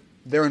gets hurt,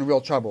 they're in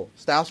real trouble.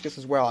 Stauskas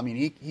as well. I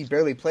mean, he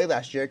barely played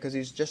last year because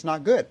he's just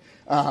not good.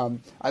 I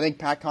think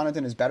Pat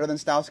Connaughton is better than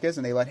Stauskas,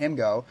 and they let him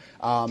go.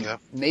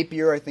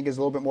 Napier, I think, is a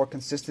little bit more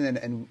consistent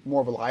and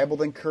more reliable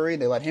than Curry.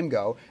 They let him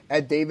go.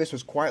 Ed Davis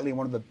was quietly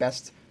one of the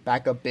best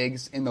backup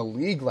bigs in the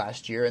league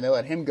last year, and they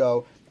let him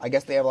go. I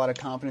guess they have a lot of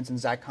confidence in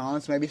Zach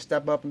Collins to maybe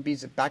step up and be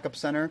a backup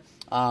center.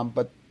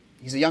 But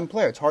he's a young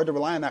player. It's hard to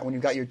rely on that when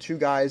you've got your two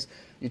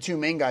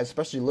main guys,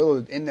 especially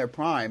Lillard, in their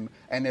prime,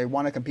 and they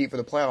want to compete for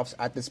the playoffs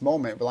at this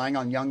moment. Relying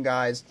on young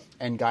guys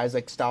and guys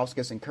like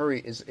Stauskas and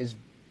Curry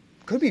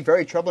could be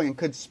very troubling and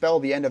could spell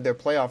the end of their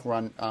playoff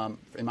run,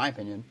 in my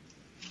opinion.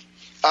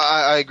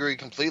 I agree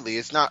completely.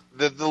 It's not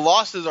the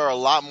losses are a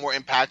lot more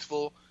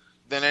impactful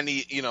than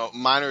any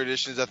minor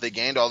additions that they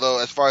gained. Although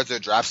as far as their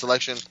draft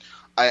selection,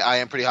 I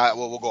am pretty high.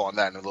 Well, we'll go on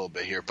that in a little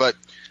bit here. But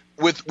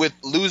with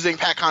losing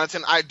Pat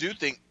Connaughton, I do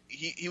think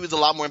he was a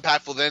lot more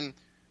impactful than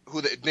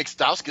Nick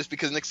Stauskas,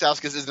 because Nick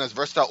Stauskas isn't as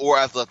versatile or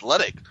as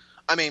athletic.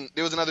 I mean,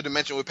 there was another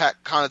dimension with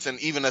Pat Connaughton,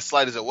 even as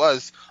slight as it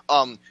was.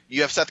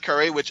 You have Seth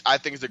Curry, which I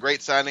think is a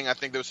great signing. I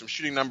think there were some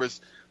shooting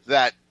numbers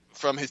that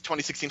from his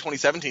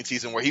 2016-2017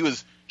 season where he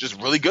was just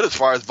really good as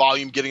far as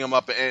volume, getting him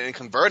up and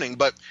converting.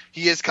 But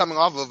he is coming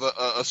off of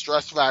a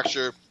stress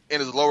fracture in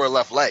his lower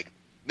left leg.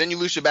 Then you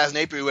lose Shabazz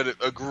Napier, who had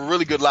a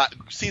really good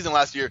season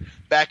last year,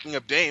 backing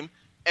up Dame.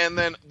 And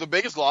then the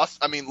biggest loss,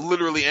 I mean,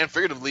 literally and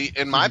figuratively,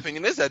 in my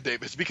opinion, is Ed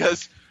Davis,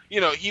 because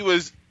he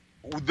was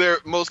their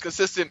most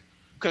consistent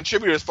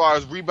contributor as far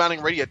as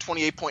rebounding rate. He had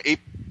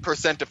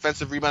 28.8%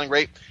 defensive rebounding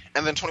rate,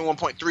 and then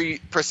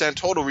 21.3%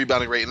 total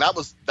rebounding rate, and that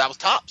was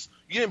tops.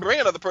 You didn't bring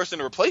another person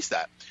to replace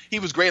that. He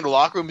was great in the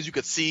locker room, as you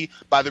could see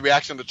by the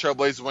reaction of the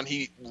Trailblazers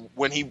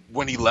when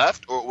he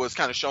left, or was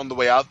kind of shown the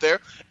way out there,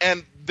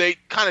 and they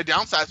kind of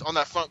downsized on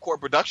that front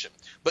court production.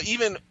 But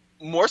even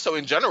more so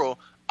in general,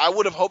 I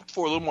would have hoped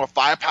for a little more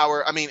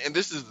firepower. I mean, and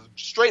this is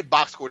straight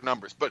box score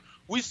numbers, but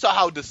we saw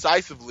how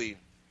decisively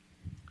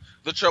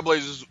the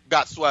Trailblazers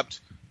got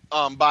swept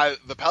by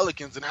the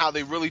Pelicans and how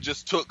they really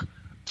just took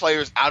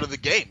players out of the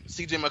game.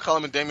 C.J.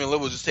 McCollum and Damian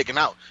Lillard was just taken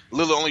out.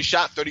 Lillard only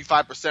shot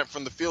 35%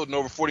 from the field in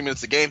over 40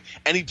 minutes a game,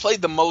 and he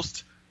played the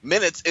most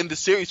minutes in the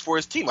series for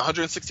his team,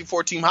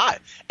 164 team high.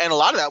 And a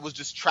lot of that was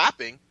just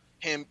trapping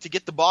him to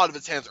get the ball out of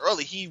his hands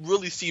early. He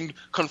really seemed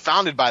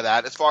confounded by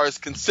that as far as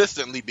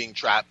consistently being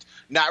trapped,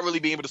 not really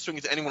being able to swing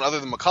it to anyone other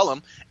than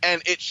McCollum.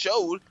 And it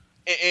showed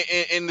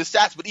in the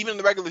stats, but even in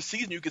the regular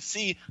season, you could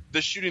see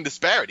the shooting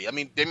disparity. I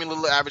mean, Damian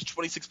Lillard averaged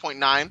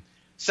 26.9.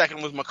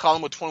 Second was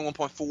McCollum with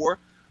 21.4.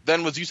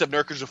 Then was Jusuf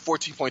Nurkic with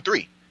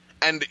 14.3.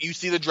 And you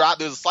see the drop.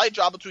 There's a slight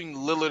drop between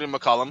Lillard and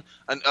McCollum,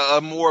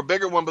 a more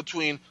bigger one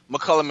between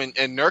McCollum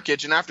and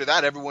Nurkic. And after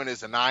that, everyone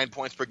is a 9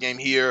 points per game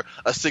here,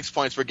 a 6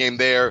 points per game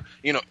there,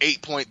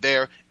 8 point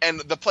there.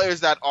 And the players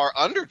that are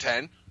under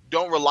 10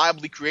 don't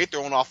reliably create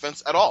their own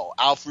offense at all.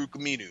 Al-Farouq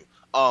Aminu,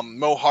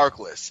 Mo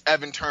Harkless,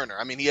 Evan Turner.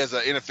 I mean, he has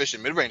an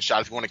inefficient mid-range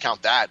shot if you want to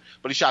count that,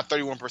 but he shot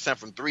 31%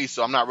 from three,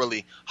 so I'm not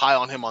really high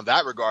on him on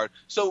that regard.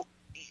 So,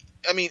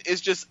 I mean,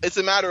 it's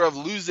a matter of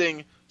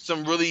losing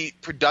some really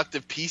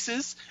productive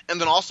pieces and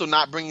then also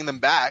not bringing them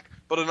back.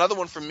 But another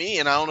one for me,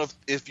 and I don't know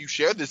if you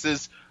share this,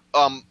 is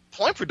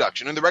point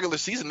production. In the regular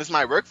season, this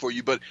might work for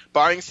you, but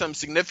barring some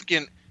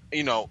significant,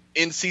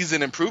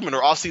 in-season improvement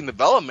or all-season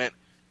development,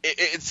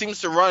 it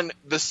seems to run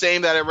the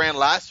same that it ran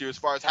last year as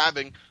far as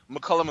having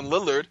McCollum and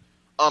Lillard,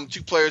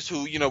 two players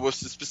who, with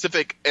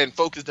specific and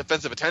focused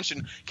defensive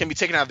attention can be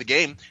taken out of the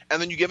game,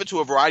 and then you give it to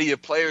a variety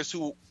of players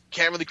who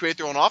can't really create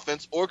their own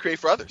offense or create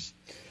for others.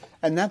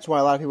 And that's why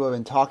a lot of people have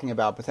been talking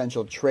about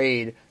potential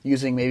trade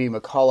using maybe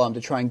McCollum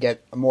to try and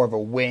get more of a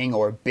wing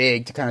or a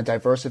big to kind of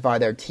diversify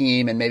their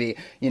team. And maybe,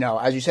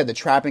 as you said, the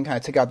trapping kind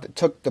of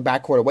took the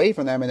backcourt away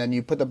from them. And then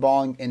you put the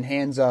ball in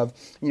hands of,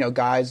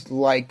 guys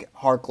like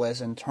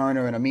Harkless and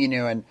Turner and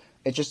Aminu. And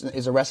it just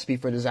is a recipe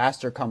for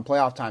disaster come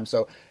playoff time.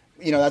 So,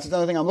 that's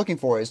another thing I'm looking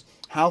for is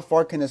how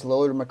far can this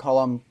Lillard and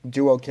McCollum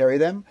duo carry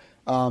them?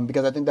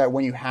 Because I think that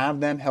when you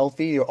have them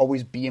healthy, you'll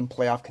always be in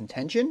playoff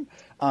contention.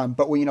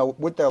 But,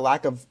 with the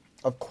lack of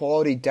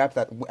quality depth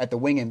at the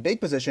wing and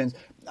big positions,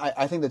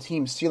 I think the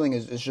team's ceiling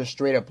is just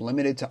straight up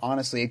limited to,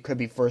 honestly, it could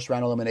be first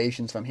round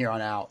eliminations from here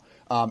on out.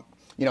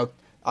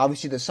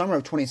 Obviously the summer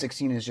of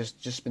 2016 has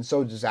just been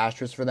so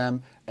disastrous for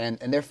them, and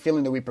they're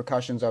feeling the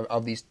repercussions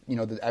of these,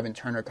 the Evan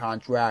Turner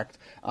contract,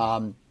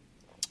 Mark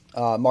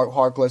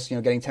Harkless,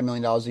 getting $10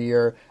 million a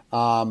year,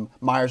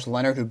 Myers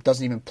Leonard, who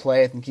doesn't even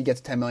play, I think he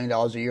gets $10 million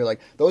a year. Like,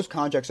 those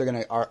contracts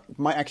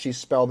might actually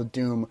spell the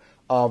doom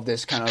of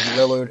this kind of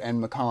Lillard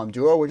and McCollum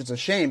duo, which is a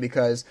shame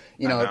because,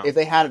 if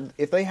they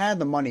had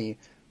the money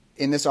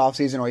in this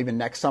offseason or even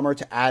next summer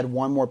to add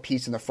one more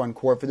piece in the front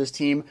court for this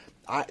team,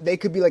 they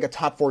could be like a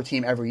top 4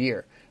 team every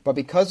year. But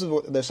because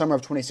of the summer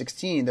of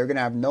 2016, they're going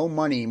to have no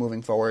money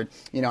moving forward.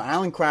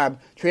 Allen Crabbe,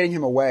 trading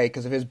him away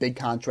because of his big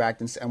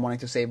contract and wanting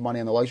to save money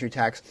on the luxury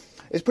tax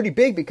is pretty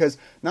big because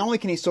not only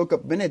can he soak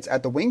up minutes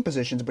at the wing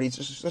positions, but he's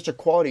just such a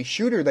quality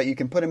shooter that you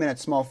can put him in at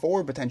small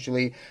forward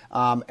potentially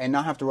and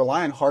not have to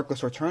rely on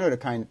Harkless or Turner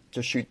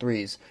to shoot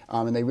threes.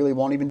 And they really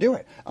won't even do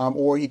it.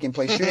 Or he can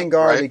play shooting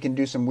guard. Right. He can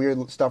do some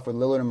weird stuff with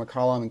Lillard and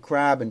McCollum and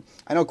Crabbe. And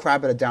I know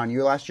Crabbe had a down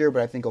year last year,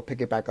 but I think he'll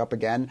pick it back up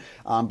again.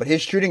 But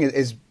his shooting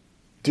is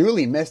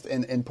duly missed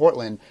in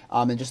Portland,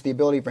 and just the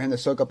ability for him to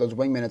soak up those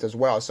wing minutes as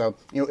well. So,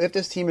 if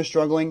this team is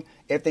struggling,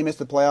 if they miss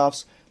the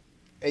playoffs,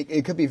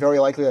 it could be very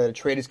likely that a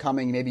trade is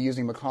coming, maybe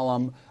using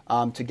McCollum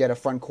to get a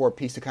front court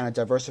piece to kind of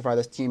diversify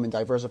this team and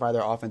diversify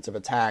their offensive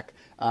attack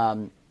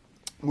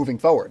moving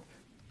forward.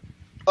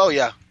 Oh,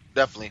 yeah,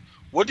 definitely.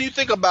 What do you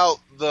think about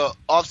the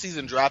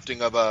offseason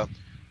drafting of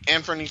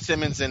Anthony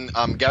Simmons and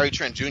Gary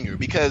Trent Jr.?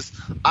 Because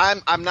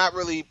I'm not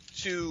really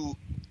too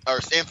 – or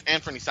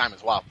Anthony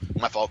Simons. Wow,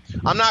 my fault.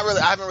 I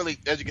haven't really,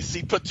 as you can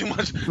see, done too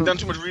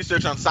much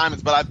research on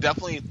Simons, but I've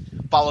definitely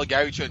followed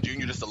Gary Trent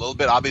Jr. just a little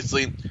bit.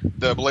 Obviously,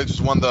 the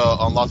Blazers won the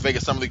Las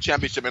Vegas Summer League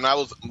Championship, and I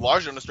was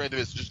largely on the strength of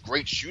his just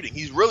great shooting.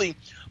 He's really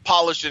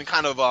polished and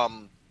kind of,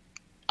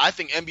 I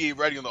think, NBA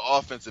ready on the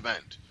offensive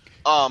end.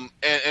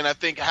 And I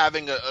think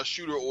having a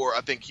shooter, or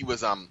I think he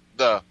was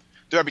the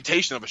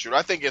reputation of a shooter,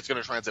 I think it's going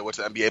to translate well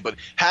to the NBA, but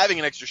having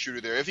an extra shooter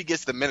there, if he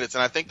gets the minutes,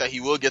 and I think that he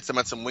will get some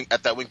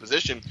at that wing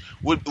position,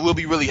 will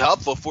be really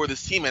helpful for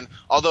this team. And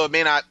although it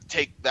may not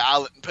take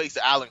the place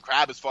of Allen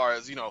Crabbe as far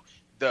as,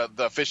 the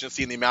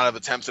efficiency and the amount of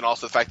attempts and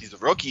also the fact he's a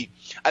rookie,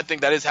 I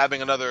think that is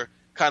having another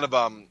kind of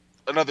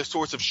another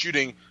source of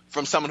shooting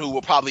from someone who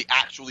will probably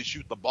actually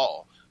shoot the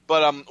ball.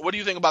 But what do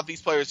you think about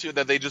these players here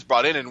that they just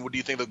brought in, and what do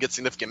you think they'll get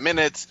significant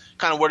minutes?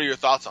 Kind of what are your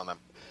thoughts on them?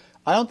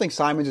 I don't think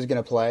Simons is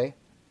going to play.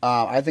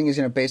 I think he's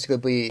going to basically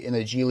be in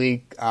the G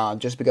League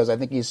just because I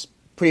think he's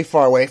pretty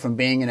far away from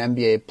being an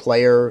NBA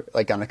player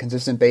like on a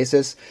consistent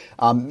basis.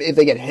 If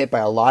they get hit by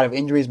a lot of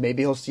injuries,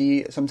 maybe he'll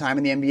see some time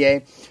in the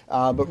NBA.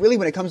 But really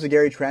when it comes to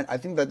Gary Trent, I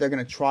think that they're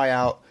going to try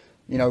out,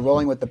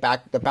 rolling with the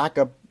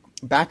backup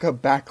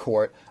backup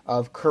backcourt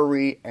of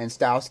Curry and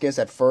Stauskas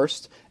at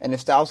first, and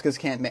if Stauskas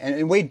can't,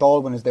 and Wade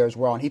Baldwin is there as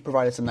well, and he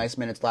provided some nice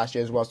minutes last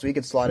year as well, so he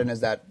could slot in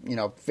as that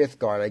fifth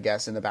guard, I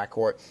guess, in the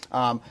backcourt.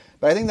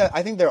 But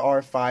I think there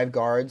are 5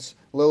 guards: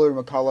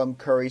 Lillard, McCollum,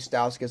 Curry,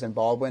 Stauskas, and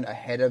Baldwin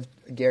ahead of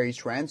Gary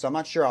Trent. So I'm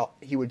not sure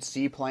he would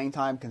see playing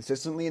time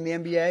consistently in the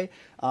NBA.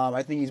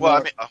 I think he's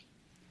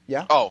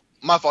yeah. Oh,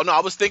 my fault. No,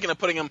 I was thinking of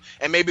putting him,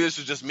 and maybe this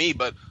was just me,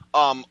 but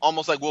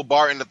almost like Will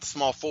Barton at the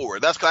small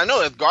forward. That's because I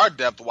know that guard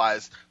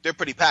depth-wise, they're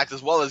pretty packed,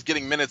 as well as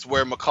getting minutes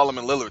where McCollum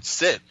and Lillard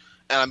sit.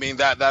 And, I mean,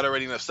 that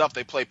already enough stuff,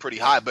 they play pretty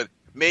high. But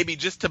maybe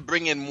just to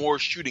bring in more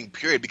shooting,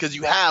 period, because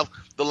you have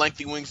the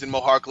lengthy wings in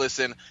Mo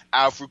Harkless and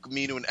Al-Farouq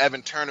Aminu and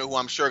Evan Turner, who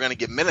I'm sure are going to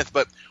get minutes.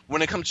 But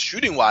when it comes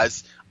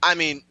shooting-wise, I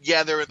mean,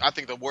 yeah, I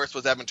think the worst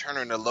was Evan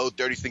Turner in the low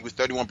 30s. I think it was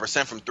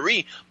 31% from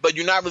 3. But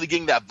you're not really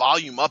getting that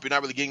volume up. You're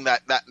not really getting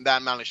that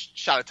amount of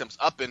shot attempts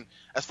up. And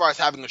as far as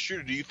having a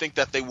shooter, do you think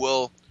that they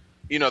will,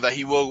 that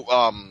he will,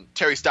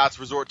 Terry Stotts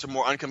resort to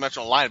more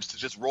unconventional lineups to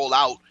just roll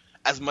out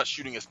as much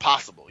shooting as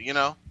possible,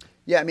 Yeah,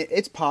 I mean,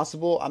 it's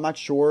possible. I'm not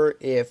sure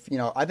if,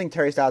 I think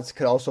Terry Stotts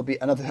could also be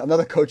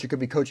another coach who could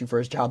be coaching for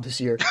his job this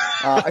year.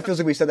 I feel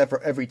like we said that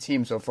for every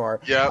team so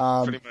far.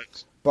 Yeah, pretty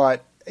much.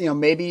 But,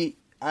 maybe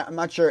I'm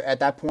not sure at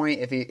that point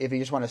if he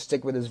just want to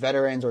stick with his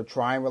veterans or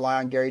try and rely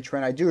on Gary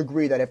Trent. I do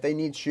agree that if they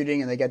need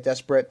shooting and they get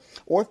desperate,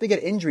 or if they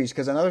get injuries,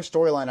 because another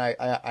storyline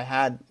I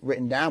had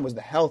written down was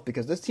the health,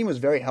 because this team was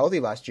very healthy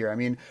last year. I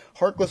mean,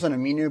 Harkless and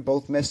Aminu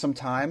both missed some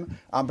time,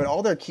 but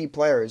all their key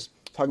players,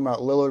 talking about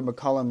Lillard,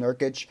 McCollum,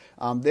 Nurkic,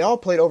 they all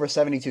played over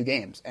 72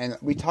 games. And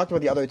we talked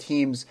about the other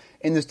teams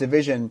in this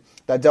division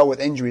that dealt with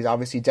injuries.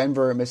 Obviously,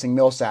 Denver missing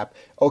Millsap,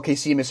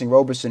 OKC missing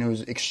Roberson,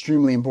 who's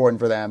extremely important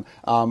for them.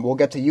 We'll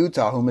get to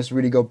Utah, who missed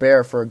Rudy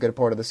Gobert for a good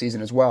part of the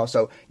season as well.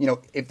 So,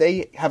 if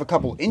they have a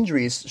couple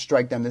injuries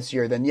strike them this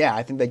year, then yeah,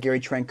 I think that Gary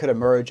Trent could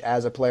emerge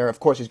as a player. Of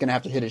course, he's going to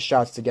have to hit his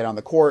shots to get on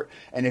the court.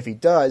 And if he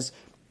does,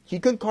 he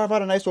could carve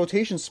out a nice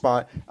rotation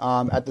spot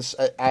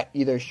at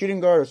either shooting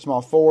guard or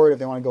small forward if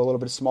they want to go a little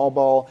bit of small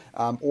ball,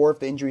 or if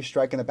the injuries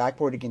strike in the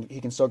backcourt, he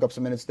can soak up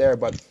some minutes there.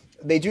 But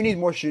they do need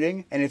more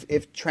shooting, and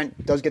if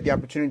Trent does get the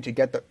opportunity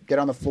to get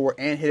on the floor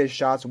and hit his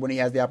shots when he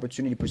has the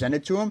opportunity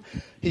presented to him,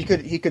 he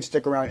could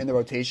stick around in the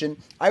rotation.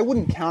 I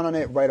wouldn't count on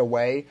it right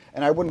away,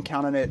 and I wouldn't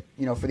count on it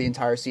for the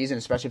entire season,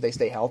 especially if they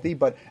stay healthy.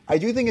 But I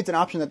do think it's an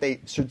option that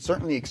they should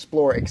certainly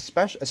explore,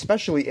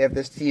 especially if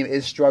this team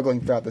is struggling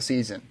throughout the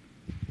season.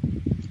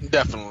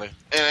 Definitely.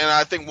 And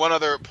I think one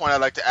other point I'd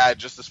like to add,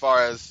 just as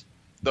far as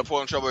the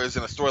Portland Trailblazers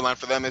in a storyline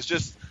for them, is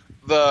just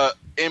the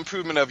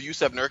improvement of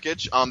Jusuf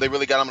Nurkic. They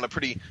really got him on a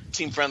pretty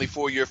team-friendly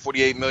 4-year,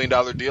 $48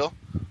 million deal.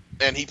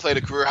 And he played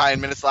a career high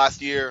in minutes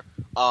last year.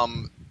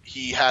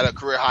 He had a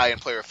career high in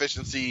player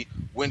efficiency,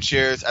 win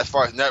shares. As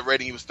far as net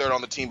rating, he was third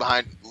on the team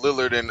behind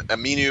Lillard and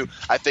Aminu.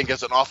 I think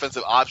as an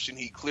offensive option,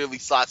 he clearly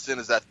slots in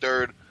as that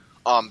third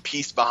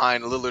piece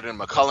behind Lillard and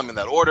McCollum in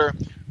that order.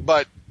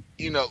 But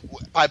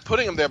by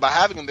putting him there, by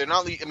having him there,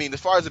 as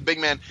far as a big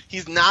man,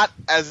 he's not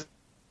as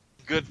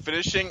good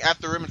finishing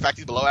at the rim. In fact,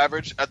 he's below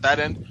average at that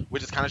end,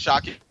 which is kind of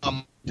shocking.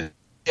 I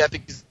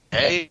think he's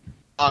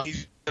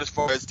he's good as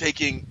far as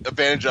taking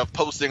advantage of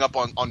posting up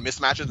on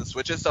mismatches and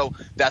switches, so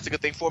that's a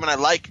good thing for him. And I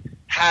like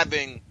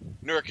having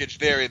Nurkic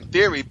there in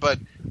theory, but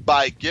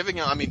by giving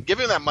him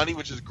that money,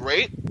 which is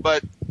great,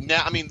 but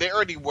now, they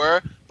already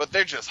were, but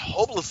they're just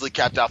hopelessly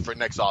capped out for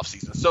next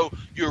offseason. So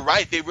you're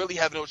right, they really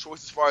have no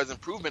choice as far as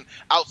improvement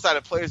outside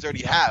of players they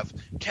already have.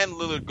 Can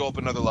Lillard go up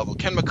another level?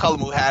 Can McCollum,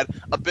 who had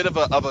a bit of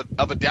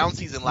a down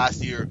season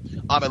last year,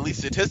 at least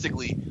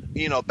statistically,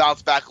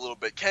 bounce back a little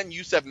bit? Can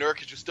Jusuf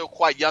Nurkic, who's still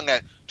quite young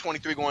at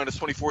 23 going into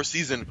his 24th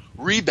season,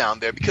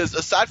 rebound there? Because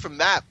aside from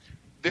that,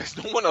 there's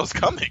no one else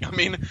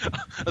coming.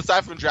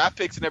 Aside from draft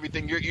picks and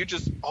everything, you're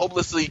just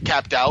hopelessly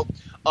capped out.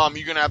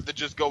 You're going to have to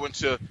just go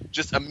into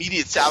just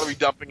immediate salary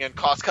dumping and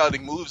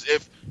cost-cutting moves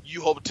if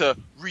you hope to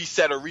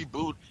reset or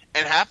reboot.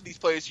 And half of these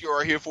players here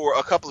are here for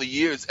a couple of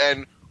years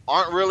and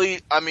aren't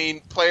really,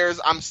 players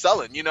I'm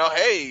selling.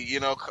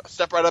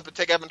 Step right up and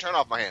take Evan Turner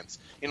off my hands.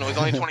 He's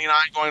only 29,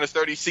 going to his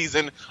 30th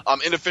season,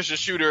 inefficient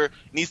shooter,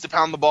 needs to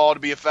pound the ball to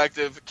be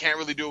effective, can't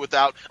really do it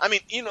without.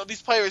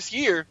 These players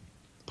here,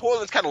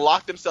 Portland's kind of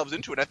locked themselves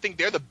into it. I think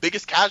they're the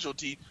biggest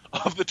casualty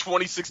of the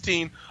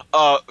 2016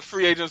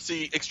 free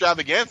agency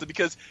extravaganza,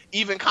 because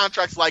even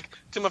contracts like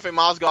Timofey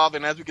Mozgov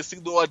and, as we can see,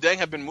 Luol Deng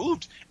have been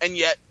moved, and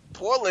yet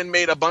Portland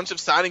made a bunch of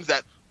signings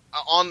that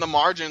on the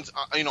margins,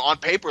 on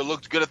paper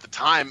looked good at the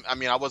time.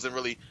 I wasn't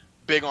really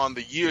big on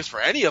the years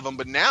for any of them,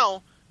 but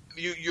now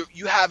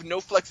you have no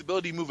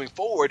flexibility moving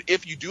forward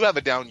if you do have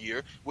a down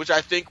year, which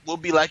I think will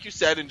be, like you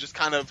said, and just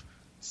kind of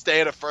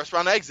stay at a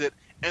first-round exit,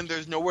 and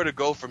there's nowhere to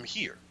go from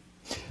here.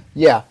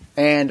 Yeah,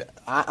 and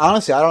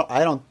honestly,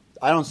 I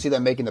don't see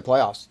them making the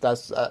playoffs.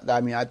 That's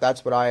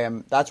what I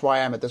am. That's why I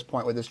am at this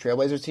point with this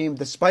Trailblazers team.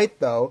 Despite,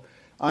 though,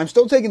 I'm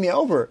still taking the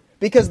over,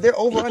 because their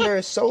over/under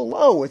is so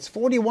low. It's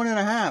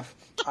 41.5.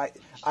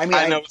 I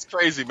know, it's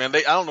crazy, man.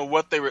 I don't know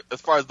what they were as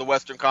far as the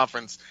Western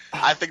Conference.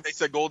 I think they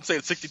said Golden State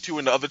at 62,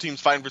 and the other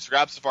teams fighting for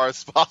scraps as far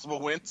as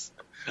possible wins.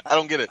 I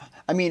don't get it.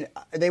 I mean,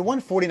 they won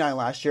 49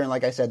 last year, and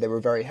like I said, they were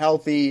very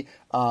healthy.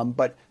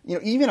 But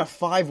even a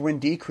 5-win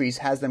decrease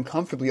has them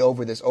comfortably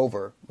over this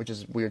over, which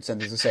is a weird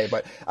sentence to say.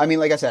 But I mean,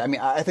 like I said,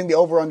 I think the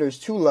over/under is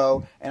too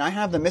low, and I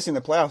have them missing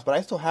the playoffs. But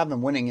I still have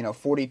them winning,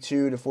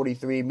 42 to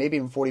 43, maybe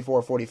even 44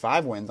 or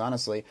 45 wins.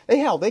 Honestly,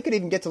 they could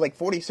even get to like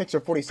 46 or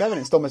 47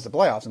 and still miss the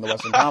playoffs in the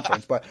Western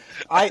Conference. But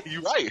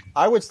you're right.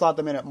 I would slot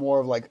them in at more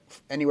of like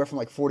anywhere from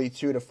like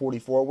 42 to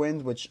 44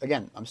 wins, which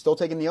again, I'm still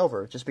taking the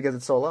over just because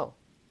it's so low.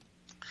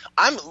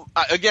 I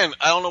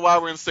don't know why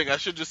we're in sync. I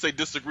should just say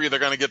disagree. They're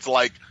going to get to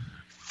like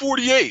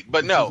 48,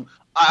 but no.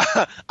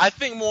 I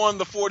think more on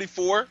the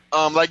 44.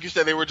 Like you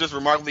said, they were just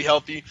remarkably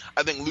healthy.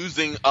 I think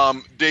losing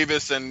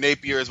Davis and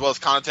Napier as well as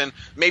Connaughton,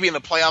 maybe in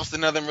the playoffs,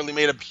 none of them really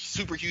made a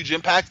super huge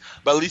impact,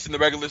 but at least in the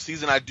regular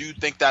season, I do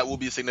think that will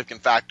be a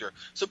significant factor.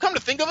 So come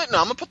to think of it, no,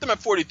 I'm going to put them at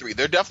 43.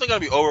 They're definitely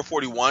going to be over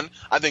 41,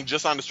 I think,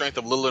 just on the strength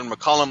of Lillard and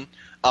McCollum,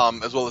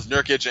 as well as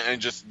Nurkic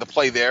and just the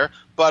play there.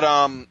 But,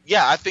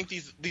 I think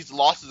these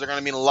losses are going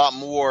to mean a lot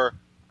more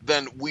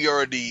than we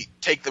already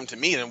take them to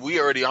mean, and we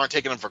already aren't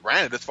taking them for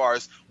granted as far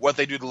as what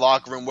they do to the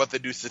locker room, what they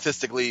do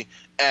statistically,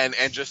 and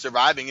just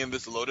surviving in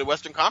this loaded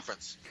Western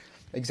Conference.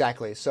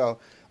 Exactly. So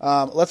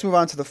let's move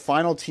on to the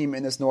final team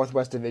in this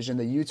Northwest Division,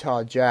 the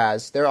Utah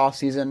Jazz. Their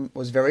offseason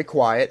was very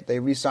quiet. They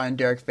re-signed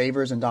Derek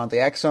Favors and Dante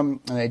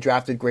Exum, and they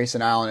drafted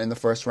Grayson Allen in the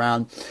first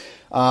round.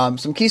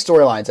 Some key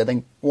storylines. I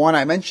think, one,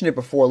 I mentioned it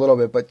before a little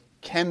bit, but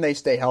can they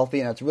stay healthy?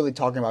 And that's really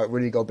talking about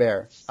Rudy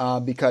Gobert.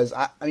 Because,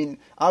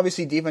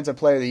 obviously Defensive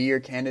Player of the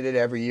Year candidate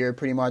every year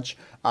pretty much.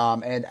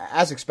 And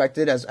as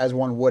expected, as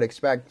one would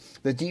expect,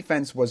 the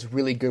defense was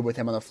really good with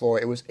him on the floor.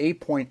 It was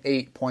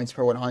 8.8 points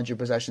per 100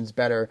 possessions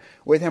better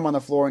with him on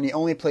the floor, and he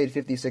only played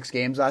 56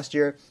 games last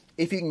year.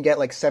 If you can get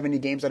like 70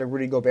 games out of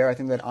Rudy Gobert, I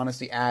think that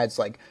honestly adds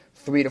like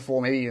 3 to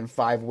 4, maybe even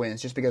 5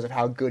 wins just because of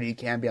how good he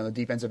can be on the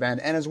defensive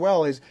end. And as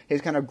well, his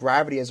kind of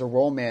gravity as a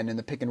role man in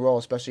the pick and roll,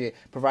 especially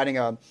providing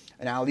an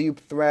alley-oop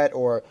threat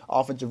or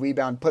offensive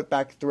rebound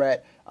putback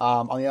threat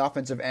on the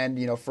offensive end,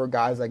 for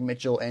guys like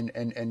Mitchell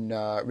and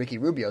Ricky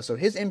Rubio. So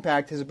his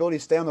impact, his ability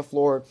to stay on the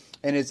floor,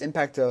 and his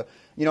impact to,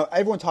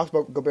 everyone talks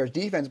about Gobert's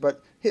defense,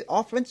 but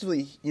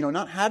offensively,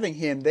 not having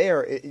him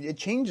there, it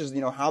changes,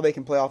 how they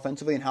can play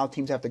offensively and how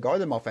teams have to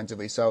guard them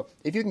offensively. So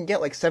if you can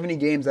get like 70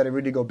 games out of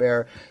Rudy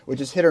Gobert,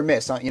 which is hit or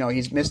miss,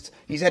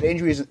 he's had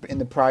injuries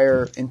in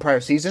prior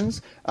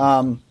seasons.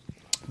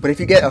 But if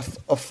you get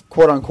a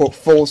quote-unquote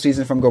full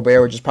season from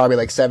Gobert, which is probably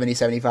like 70,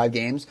 75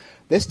 games,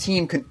 this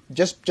team can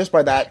just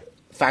by that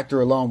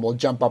factor alone will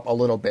jump up a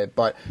little bit.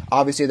 But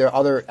obviously there are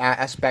other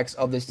aspects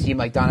of this team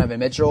like Donovan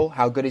Mitchell.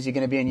 How good is he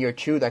going to be in year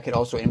 2? That could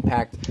also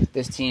impact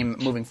this team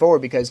moving forward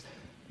because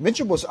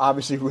Mitchell was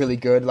obviously really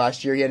good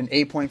last year. He had an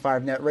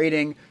 8.5 net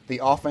rating.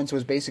 The offense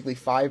was basically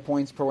 5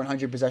 points per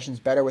 100 possessions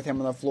better with him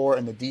on the floor,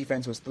 and the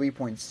defense was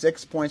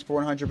 3.6 points per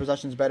 100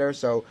 possessions better.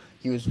 So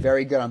he was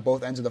very good on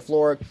both ends of the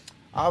floor.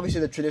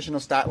 Obviously, the traditional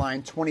stat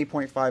line,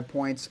 20.5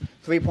 points,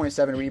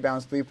 3.7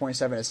 rebounds,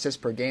 3.7 assists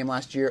per game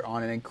last year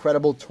on an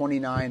incredible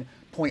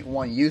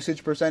 29.1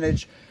 usage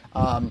percentage.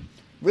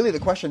 Really, the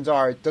questions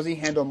are, does he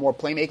handle more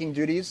playmaking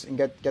duties and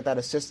get that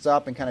assists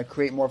up and kind of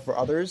create more for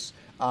others?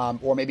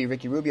 Or maybe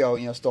Ricky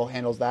Rubio, still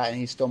handles that, and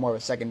he's still more of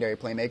a secondary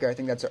playmaker. I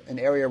think that's an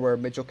area where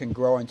Mitchell can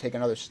grow and take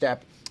another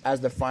step as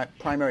the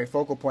primary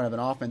focal point of an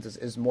offense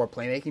is more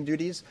playmaking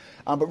duties.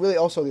 But really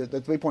also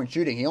the three-point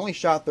shooting. He only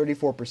shot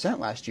 34%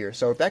 last year.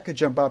 So if that could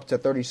jump up to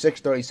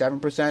 36,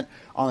 37%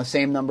 on the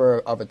same number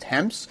of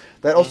attempts,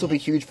 that'd also be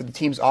huge for the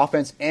team's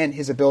offense and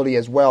his ability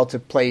as well to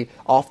play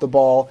off the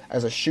ball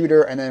as a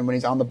shooter. And then when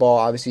he's on the ball,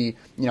 obviously,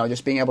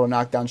 just being able to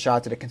knock down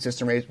shots at a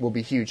consistent rate will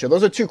be huge. So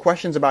those are two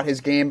questions about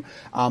his game.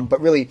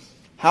 But really,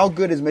 how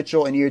good is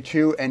Mitchell in year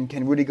 2, and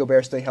can Rudy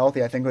Gobert stay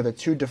healthy? I think are the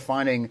two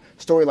defining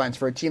storylines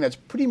for a team that's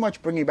pretty much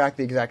bringing back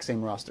the exact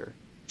same roster.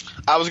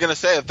 I was going to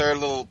say a third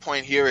little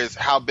point here is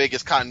how big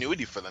is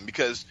continuity for them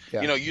because,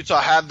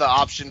 Utah had the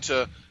option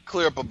to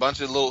clear up a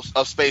bunch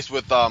of space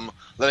with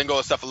letting go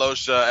of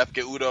Cephalosha,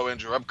 Efke Udo, and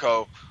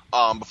Jerebko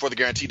before the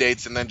guarantee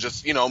dates, and then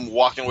just,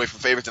 walking away from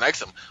Favorites and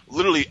Exum.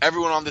 Literally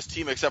everyone on this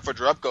team except for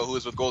Jerebko, who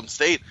is with Golden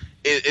State,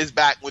 is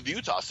back with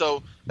Utah.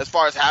 So as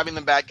far as having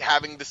them back,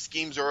 having the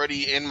schemes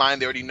already in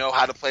mind, they already know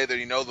how to play, they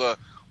already know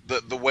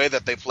the way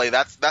that they play,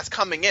 that's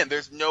coming in.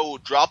 There's no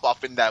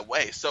drop-off in that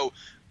way. So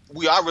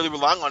we are really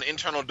relying on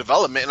internal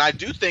development, and I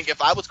do think if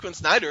I was Quinn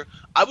Snyder,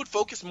 I would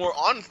focus more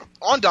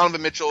on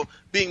Donovan Mitchell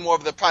being more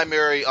of the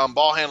primary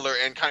ball handler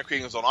and kind of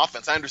creating his own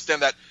offense. I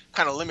understand that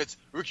kind of limits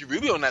Ricky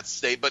Rubio in that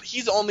state, but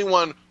he's the only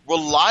one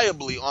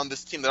reliably on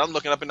this team that I'm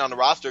looking up and down the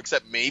roster,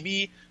 except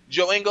maybe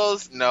Joe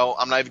Ingles. No,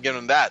 I'm not even giving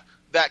him that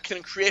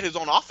can create his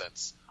own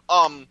offense.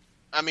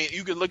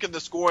 You could look at the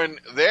scoring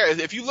there.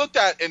 If you looked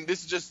at, and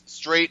this is just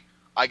straight,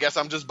 I guess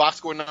I'm just box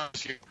scoring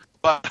numbers here,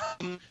 but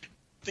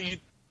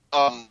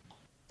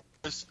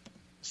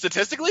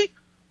statistically,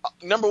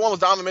 number 1 was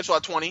Donovan Mitchell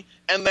at 20,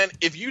 and then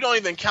if you don't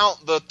even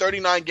count the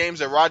 39 games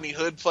that Rodney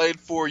Hood played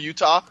for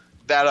Utah,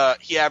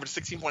 that he averaged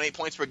 16.8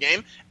 points per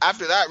game.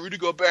 After that, Rudy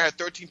Gobert had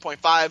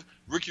 13.5,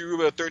 Ricky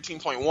Rubio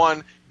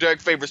 13.1,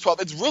 Derek Favors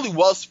 12. It's really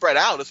well spread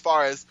out as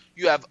far as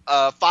you have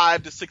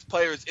 5 to 6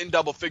 players in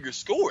double figure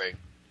scoring.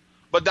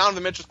 But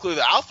Donovan Mitchell's clearly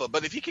the alpha.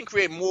 But if he can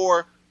create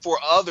more for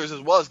others as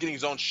well as getting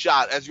his own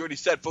shot, as you already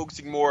said,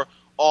 focusing more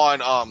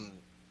on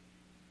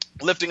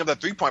lifting up that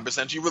 3-point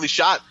percentage, he really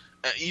shot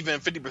even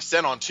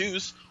 50% on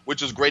twos,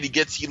 which was great.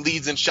 He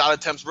leads in shot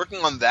attempts. Working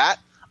on that,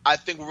 I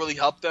think will really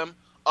help them.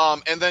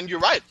 And then you're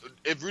right.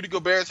 If Rudy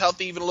Gobert is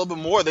healthy even a little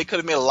bit more, they could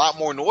have made a lot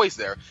more noise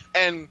there.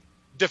 And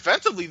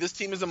defensively, this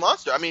team is a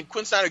monster. I mean,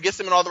 Quinn Snyder gets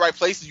them in all the right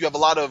places. You have a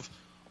lot of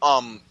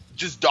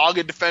just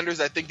dogged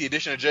defenders. I think the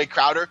addition of Jay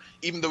Crowder,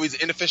 even though he's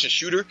an inefficient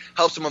shooter,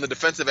 helps him on the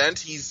defensive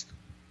end.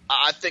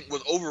 I think,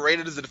 was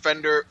overrated as a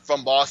defender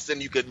from Boston.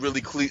 You could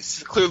really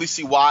clearly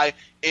see why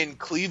in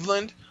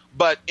Cleveland.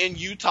 But in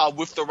Utah,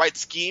 with the right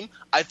scheme,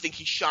 I think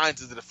he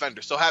shines as a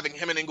defender. So having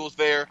him and Ingles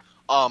there,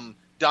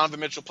 Donovan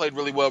Mitchell played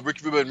really well.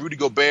 Ricky Rubio and Rudy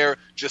Gobert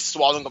just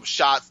swallowing up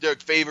shots.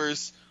 Derek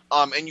Favors.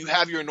 And you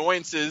have your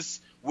annoyances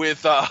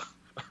with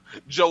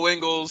Joe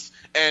Ingles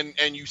and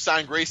you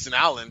sign Grayson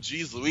Allen.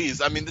 Jeez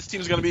Louise. I mean, this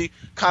team's going to be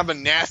kind of a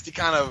nasty,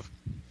 kind of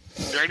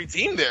dirty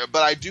team there.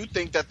 But I do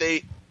think that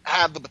they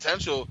have the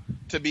potential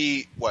to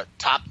be,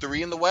 top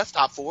 3 in the West,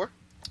 top 4?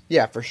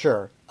 Yeah, for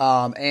sure.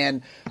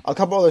 And a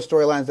couple other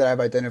storylines that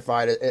I've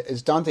identified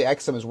is Dante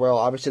Exum as well.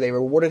 Obviously, they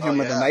rewarded him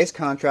with a nice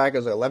contract. It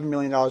was $11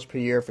 million per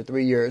year for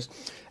 3 years.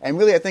 And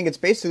really, I think it's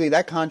basically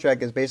that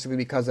contract is basically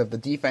because of the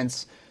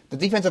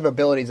defensive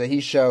abilities that he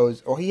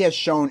has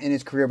shown in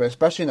his career, but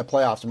especially in the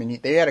playoffs. I mean,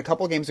 they had a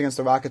couple games against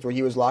the Rockets where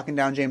he was locking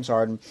down James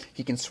Harden.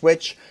 He can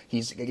switch.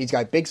 He's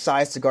got big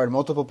size to guard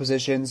multiple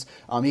positions.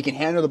 He can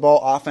handle the ball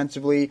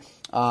offensively.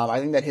 I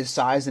think that his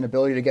size and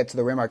ability to get to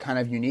the rim are kind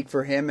of unique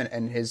for him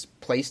and his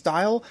play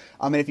style.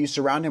 And if you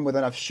surround him with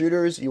enough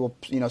shooters, you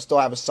will still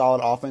have a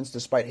solid offense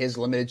despite his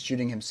limited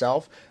shooting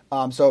himself.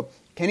 So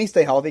can he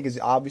stay healthy? Because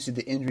obviously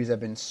the injuries have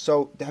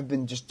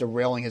been just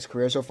derailing his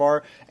career so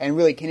far. And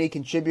really, can he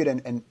contribute?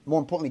 And more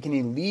importantly, can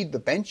he lead the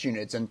bench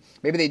units? And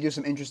maybe they do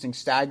some interesting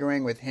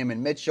staggering with him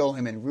and Mitchell,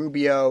 him and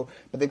Rubio.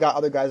 But they've got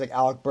other guys like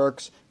Alec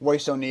Burks,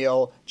 Royce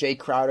O'Neal, Jay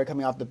Crowder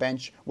coming off the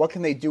bench. What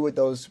can they do with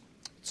those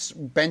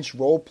bench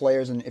role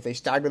players, and if they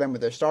stagger them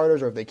with their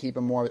starters or if they keep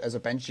them more as a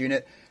bench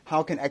unit,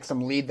 how can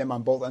Exum lead them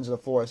on both ends of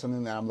the floor is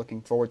something that I'm looking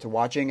forward to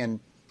watching.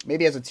 And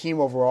maybe as a team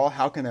overall,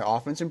 how can their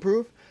offense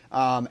improve?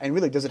 And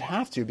really, does it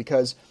have to?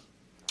 Because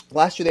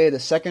last year they had the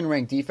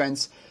second-ranked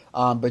defense,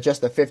 but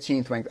just the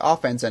 15th-ranked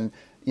offense, and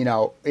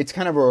it's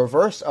kind of a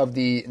reverse of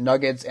the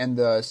Nuggets and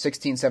the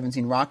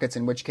 16-17 Rockets,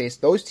 in which case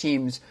those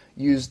teams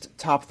used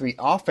top 3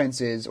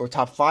 offenses or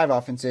top 5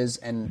 offenses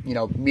and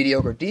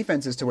mediocre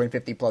defenses to win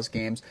 50-plus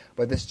games.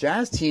 But this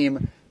Jazz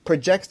team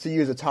projects to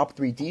use a top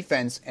 3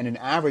 defense and an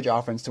average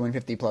offense to win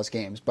 50-plus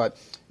games. But,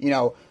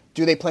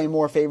 do they play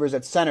more Favors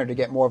at center to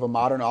get more of a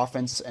modern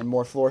offense and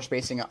more floor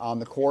spacing on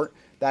the court?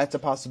 That's a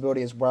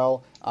possibility as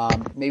well.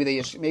 Maybe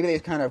they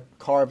kind of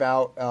carve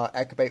out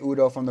Ekpe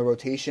Udo from the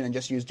rotation and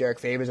just use Derek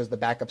Favors as the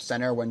backup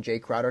center when Jay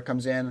Crowder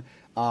comes in.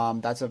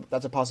 That's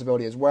a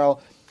possibility as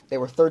well. They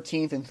were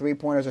 13th in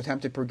 3-pointers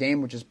attempted per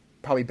game, which is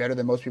probably better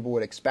than most people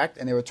would expect,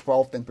 and they were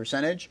 12th in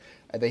percentage.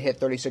 They hit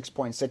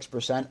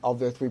 36.6% of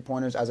their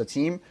 3-pointers as a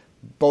team.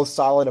 Both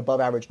solid above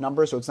average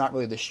numbers, so it's not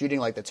really the shooting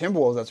like the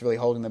Timberwolves that's really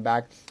holding them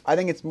back. I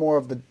think it's more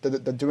of the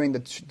doing the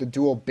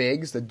dual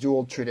bigs, the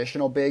dual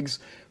traditional bigs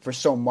for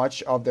so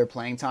much of their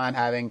playing time,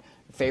 having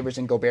Favors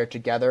and Gobert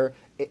together.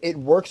 It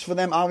works for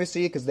them,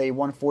 obviously, because they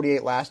won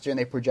 48 last year and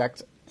they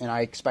project, and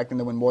I expect them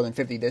to win more than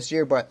 50 this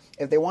year. But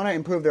if they want to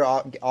improve their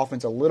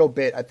offense a little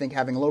bit, I think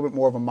having a little bit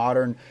more of a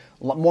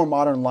more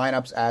modern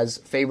lineups as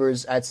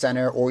Favors at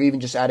center, or even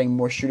just adding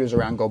more shooters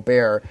around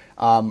Gobert,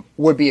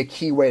 would be a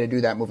key way to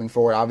do that moving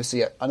forward.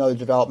 Obviously, another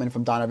development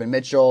from Donovan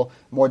Mitchell,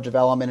 more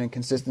development and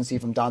consistency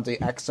from Dante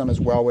Exum as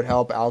well would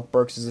help. Alec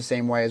Burks is the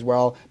same way as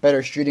well.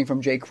 Better shooting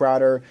from Jay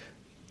Crowder.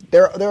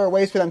 There are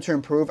ways for them to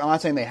improve. I'm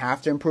not saying they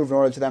have to improve in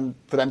order for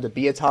them to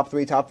be a top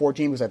 3, top 4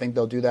 team, because I think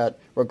they'll do that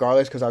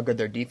regardless because how good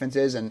their defense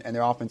is and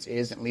their offense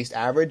is at least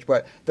average.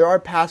 But there are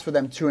paths for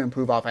them to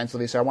improve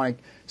offensively. So I want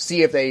to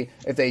see if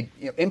they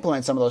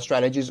implement some of those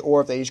strategies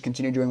or if they just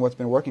continue doing what's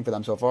been working for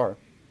them so far.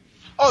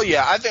 Oh,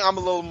 yeah. I think I'm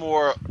a little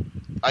more,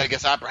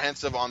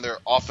 apprehensive on their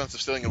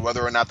offensive ceiling and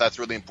whether or not that's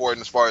really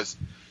important as far as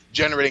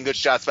generating good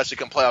shots, especially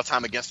come playoff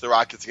time against the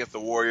Rockets, against the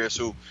Warriors,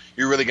 who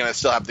you're really going to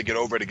still have to get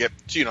over to get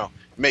to,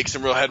 make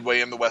some real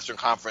headway in the Western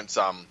Conference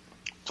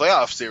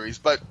playoff series.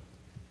 But,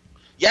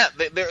 yeah,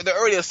 they're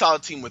already a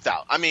solid team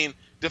without. I mean,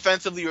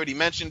 defensively, you already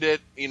mentioned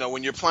it.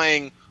 When you're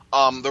playing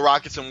the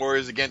Rockets and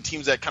Warriors, again,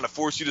 teams that kind of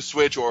force you to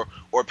switch or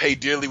pay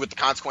dearly with the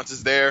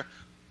consequences there,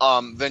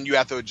 then you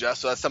have to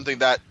adjust. So that's something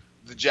that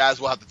the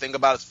Jazz will have to think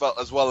about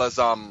as well as,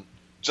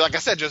 like I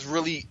said, just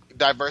really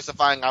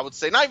diversifying, I would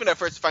say. Not even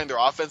diversifying their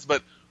offense,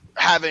 but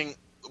having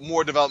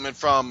more development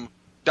from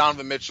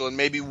Donovan Mitchell and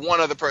maybe one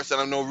other person.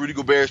 I know Rudy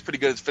Gobert is pretty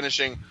good at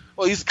finishing.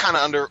 Well, he's kind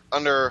of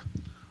under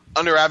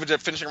average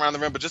at finishing around the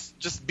rim, but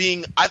just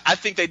being – I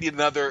think they need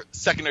another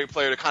secondary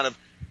player to kind of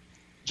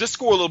just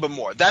score a little bit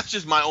more. That's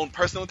just my own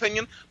personal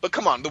opinion. But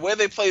come on, the way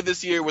they played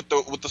this year with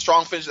the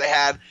strong finish they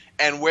had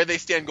and where they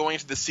stand going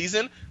into the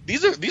season,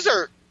 these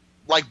are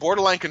like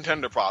borderline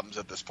contender problems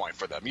at this point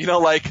for them.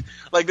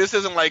 Like this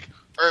isn't like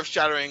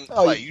earth-shattering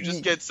play. You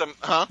just get some,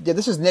 Yeah,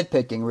 this is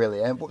nitpicking,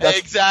 really.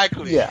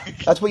 Exactly. Yeah,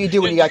 that's what you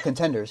do when you got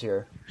contenders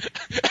here.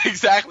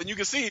 Exactly. And you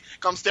can see,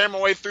 I'm staring my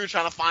way through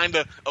trying to find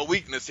a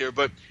weakness here.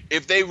 But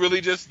if they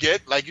really just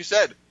get, like you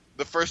said,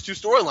 the first two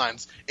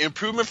storylines,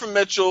 improvement from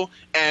Mitchell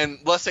and,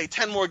 let's say,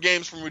 10 more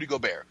games from Rudy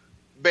Gobert,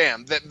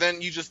 bam,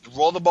 then you just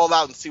roll the ball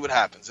out and see what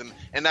happens.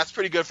 And that's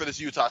pretty good for this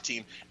Utah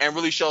team and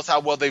really shows how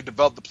well they've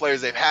developed the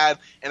players they've had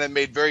and have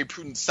made very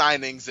prudent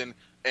signings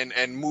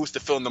and moves to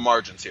fill in the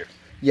margins here.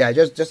 Yeah,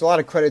 just a lot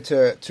of credit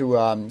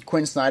to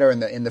Quinn Snyder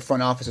in the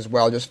front office as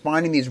well. Just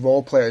finding these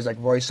role players like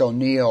Royce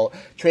O'Neal,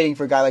 trading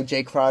for a guy like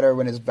Jay Crowder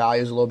when his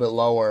value is a little bit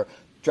lower,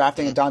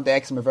 drafting a Dante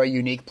Exum, a very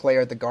unique player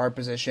at the guard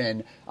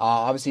position.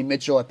 Obviously,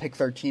 Mitchell at pick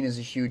 13 is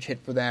a huge hit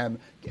for them.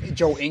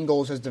 Joe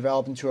Ingles has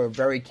developed into a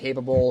very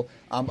capable,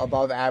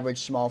 above-average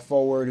small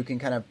forward who can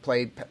kind of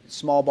play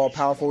small ball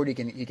power forward. He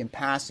can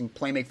pass and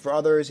play make for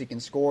others. He can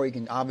score. He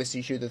can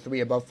obviously shoot the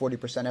three above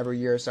 40% every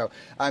year. So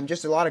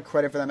just a lot of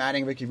credit for them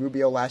adding Ricky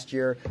Rubio last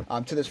year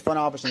to this front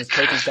office and this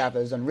coaching staff that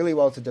has done really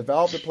well to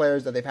develop the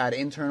players that they've had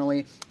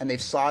internally, and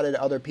they've slotted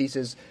other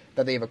pieces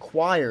that they've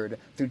acquired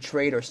through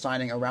trade or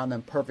signing around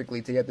them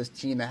perfectly to get this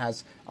team that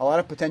has a lot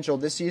of potential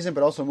this season,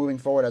 but also moving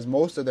forward as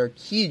most of their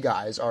key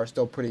guys are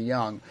still pretty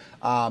young.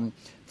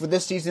 For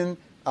this season,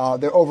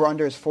 their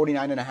over-under is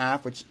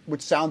 49.5,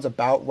 which sounds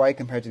about right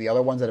compared to the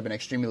other ones that have been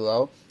extremely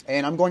low.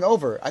 And I'm going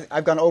over.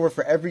 I've gone over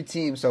for every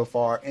team so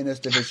far in this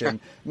division,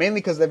 mainly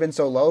because they've been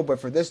so low.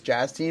 But for this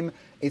Jazz team,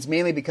 it's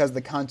mainly because of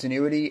the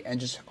continuity and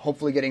just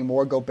hopefully getting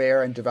more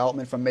Gobert and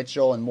development from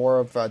Mitchell and more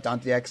of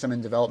Dante Exum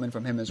and development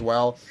from him as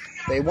well.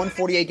 They won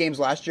 48 games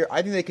last year.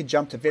 I think they could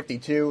jump to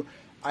 52.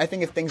 I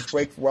think if things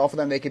break well for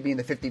them, they could be in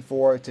the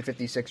 54 to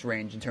 56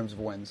 range in terms of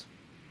wins.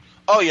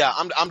 Oh, yeah,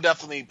 I'm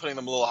definitely putting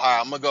them a little higher.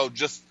 I'm going to go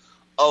just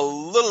a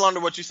little under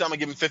what you said. I'm going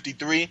to give them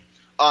 53.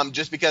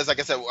 Just because, like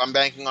I said, I'm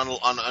banking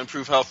on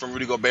improved health from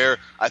Rudy Gobert.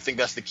 I think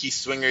that's the key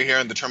swinger here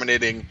in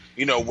determining,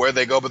 where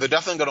they go. But they're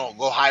definitely going to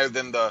go higher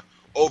than the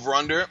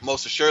over-under,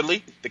 most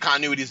assuredly. The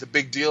continuity is a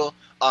big deal.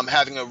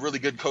 Having a really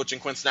good coach in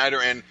Quinn Snyder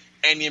and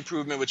any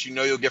improvement, which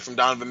you'll get from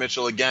Donovan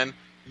Mitchell again.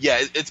 Yeah,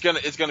 it's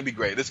gonna be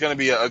great. It's gonna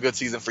be a good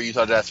season for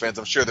Utah Jazz fans.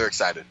 I'm sure they're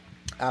excited.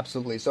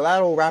 Absolutely. So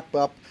that'll wrap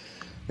up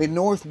the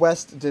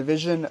Northwest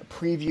Division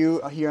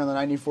preview here on the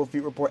 94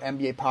 Feet Report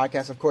NBA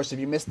podcast. Of course, if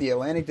you missed the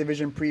Atlantic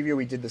Division preview,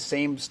 we did the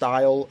same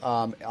style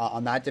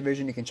on that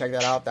division. You can check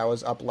that out. That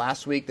was up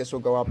last week. This will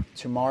go up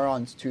tomorrow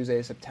on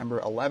Tuesday, September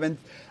 11th.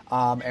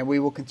 And we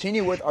will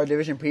continue with our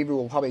division preview.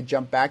 We'll probably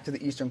jump back to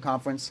the Eastern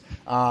Conference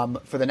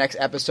for the next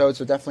episode.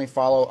 So definitely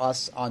follow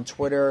us on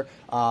Twitter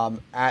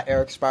at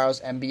Eric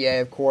Spiros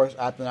NBA, of course,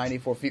 at the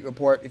 94 Feet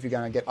Report if you're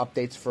going to get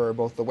updates for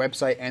both the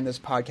website and this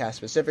podcast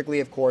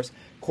specifically. Of course,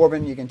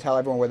 Corbin, you can tell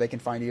everyone where they can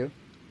find you.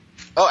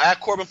 Oh, at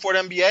Corbin Ford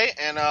NBA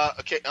and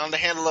on the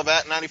handle of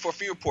at 94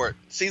 Feet Report.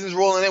 Season's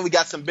rolling in. We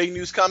got some big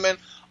news coming.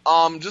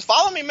 Just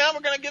follow me, man.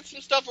 We're going to get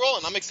some stuff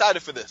rolling. I'm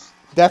excited for this.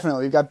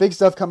 Definitely. We've got big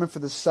stuff coming for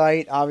the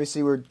site.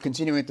 Obviously, we're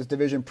continuing with this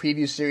division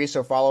preview series,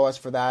 so follow us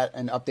for that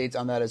and updates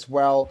on that as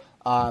well.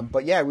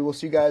 But yeah, we will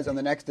see you guys on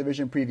the next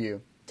division preview.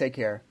 Take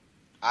care.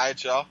 All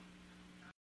right, y'all.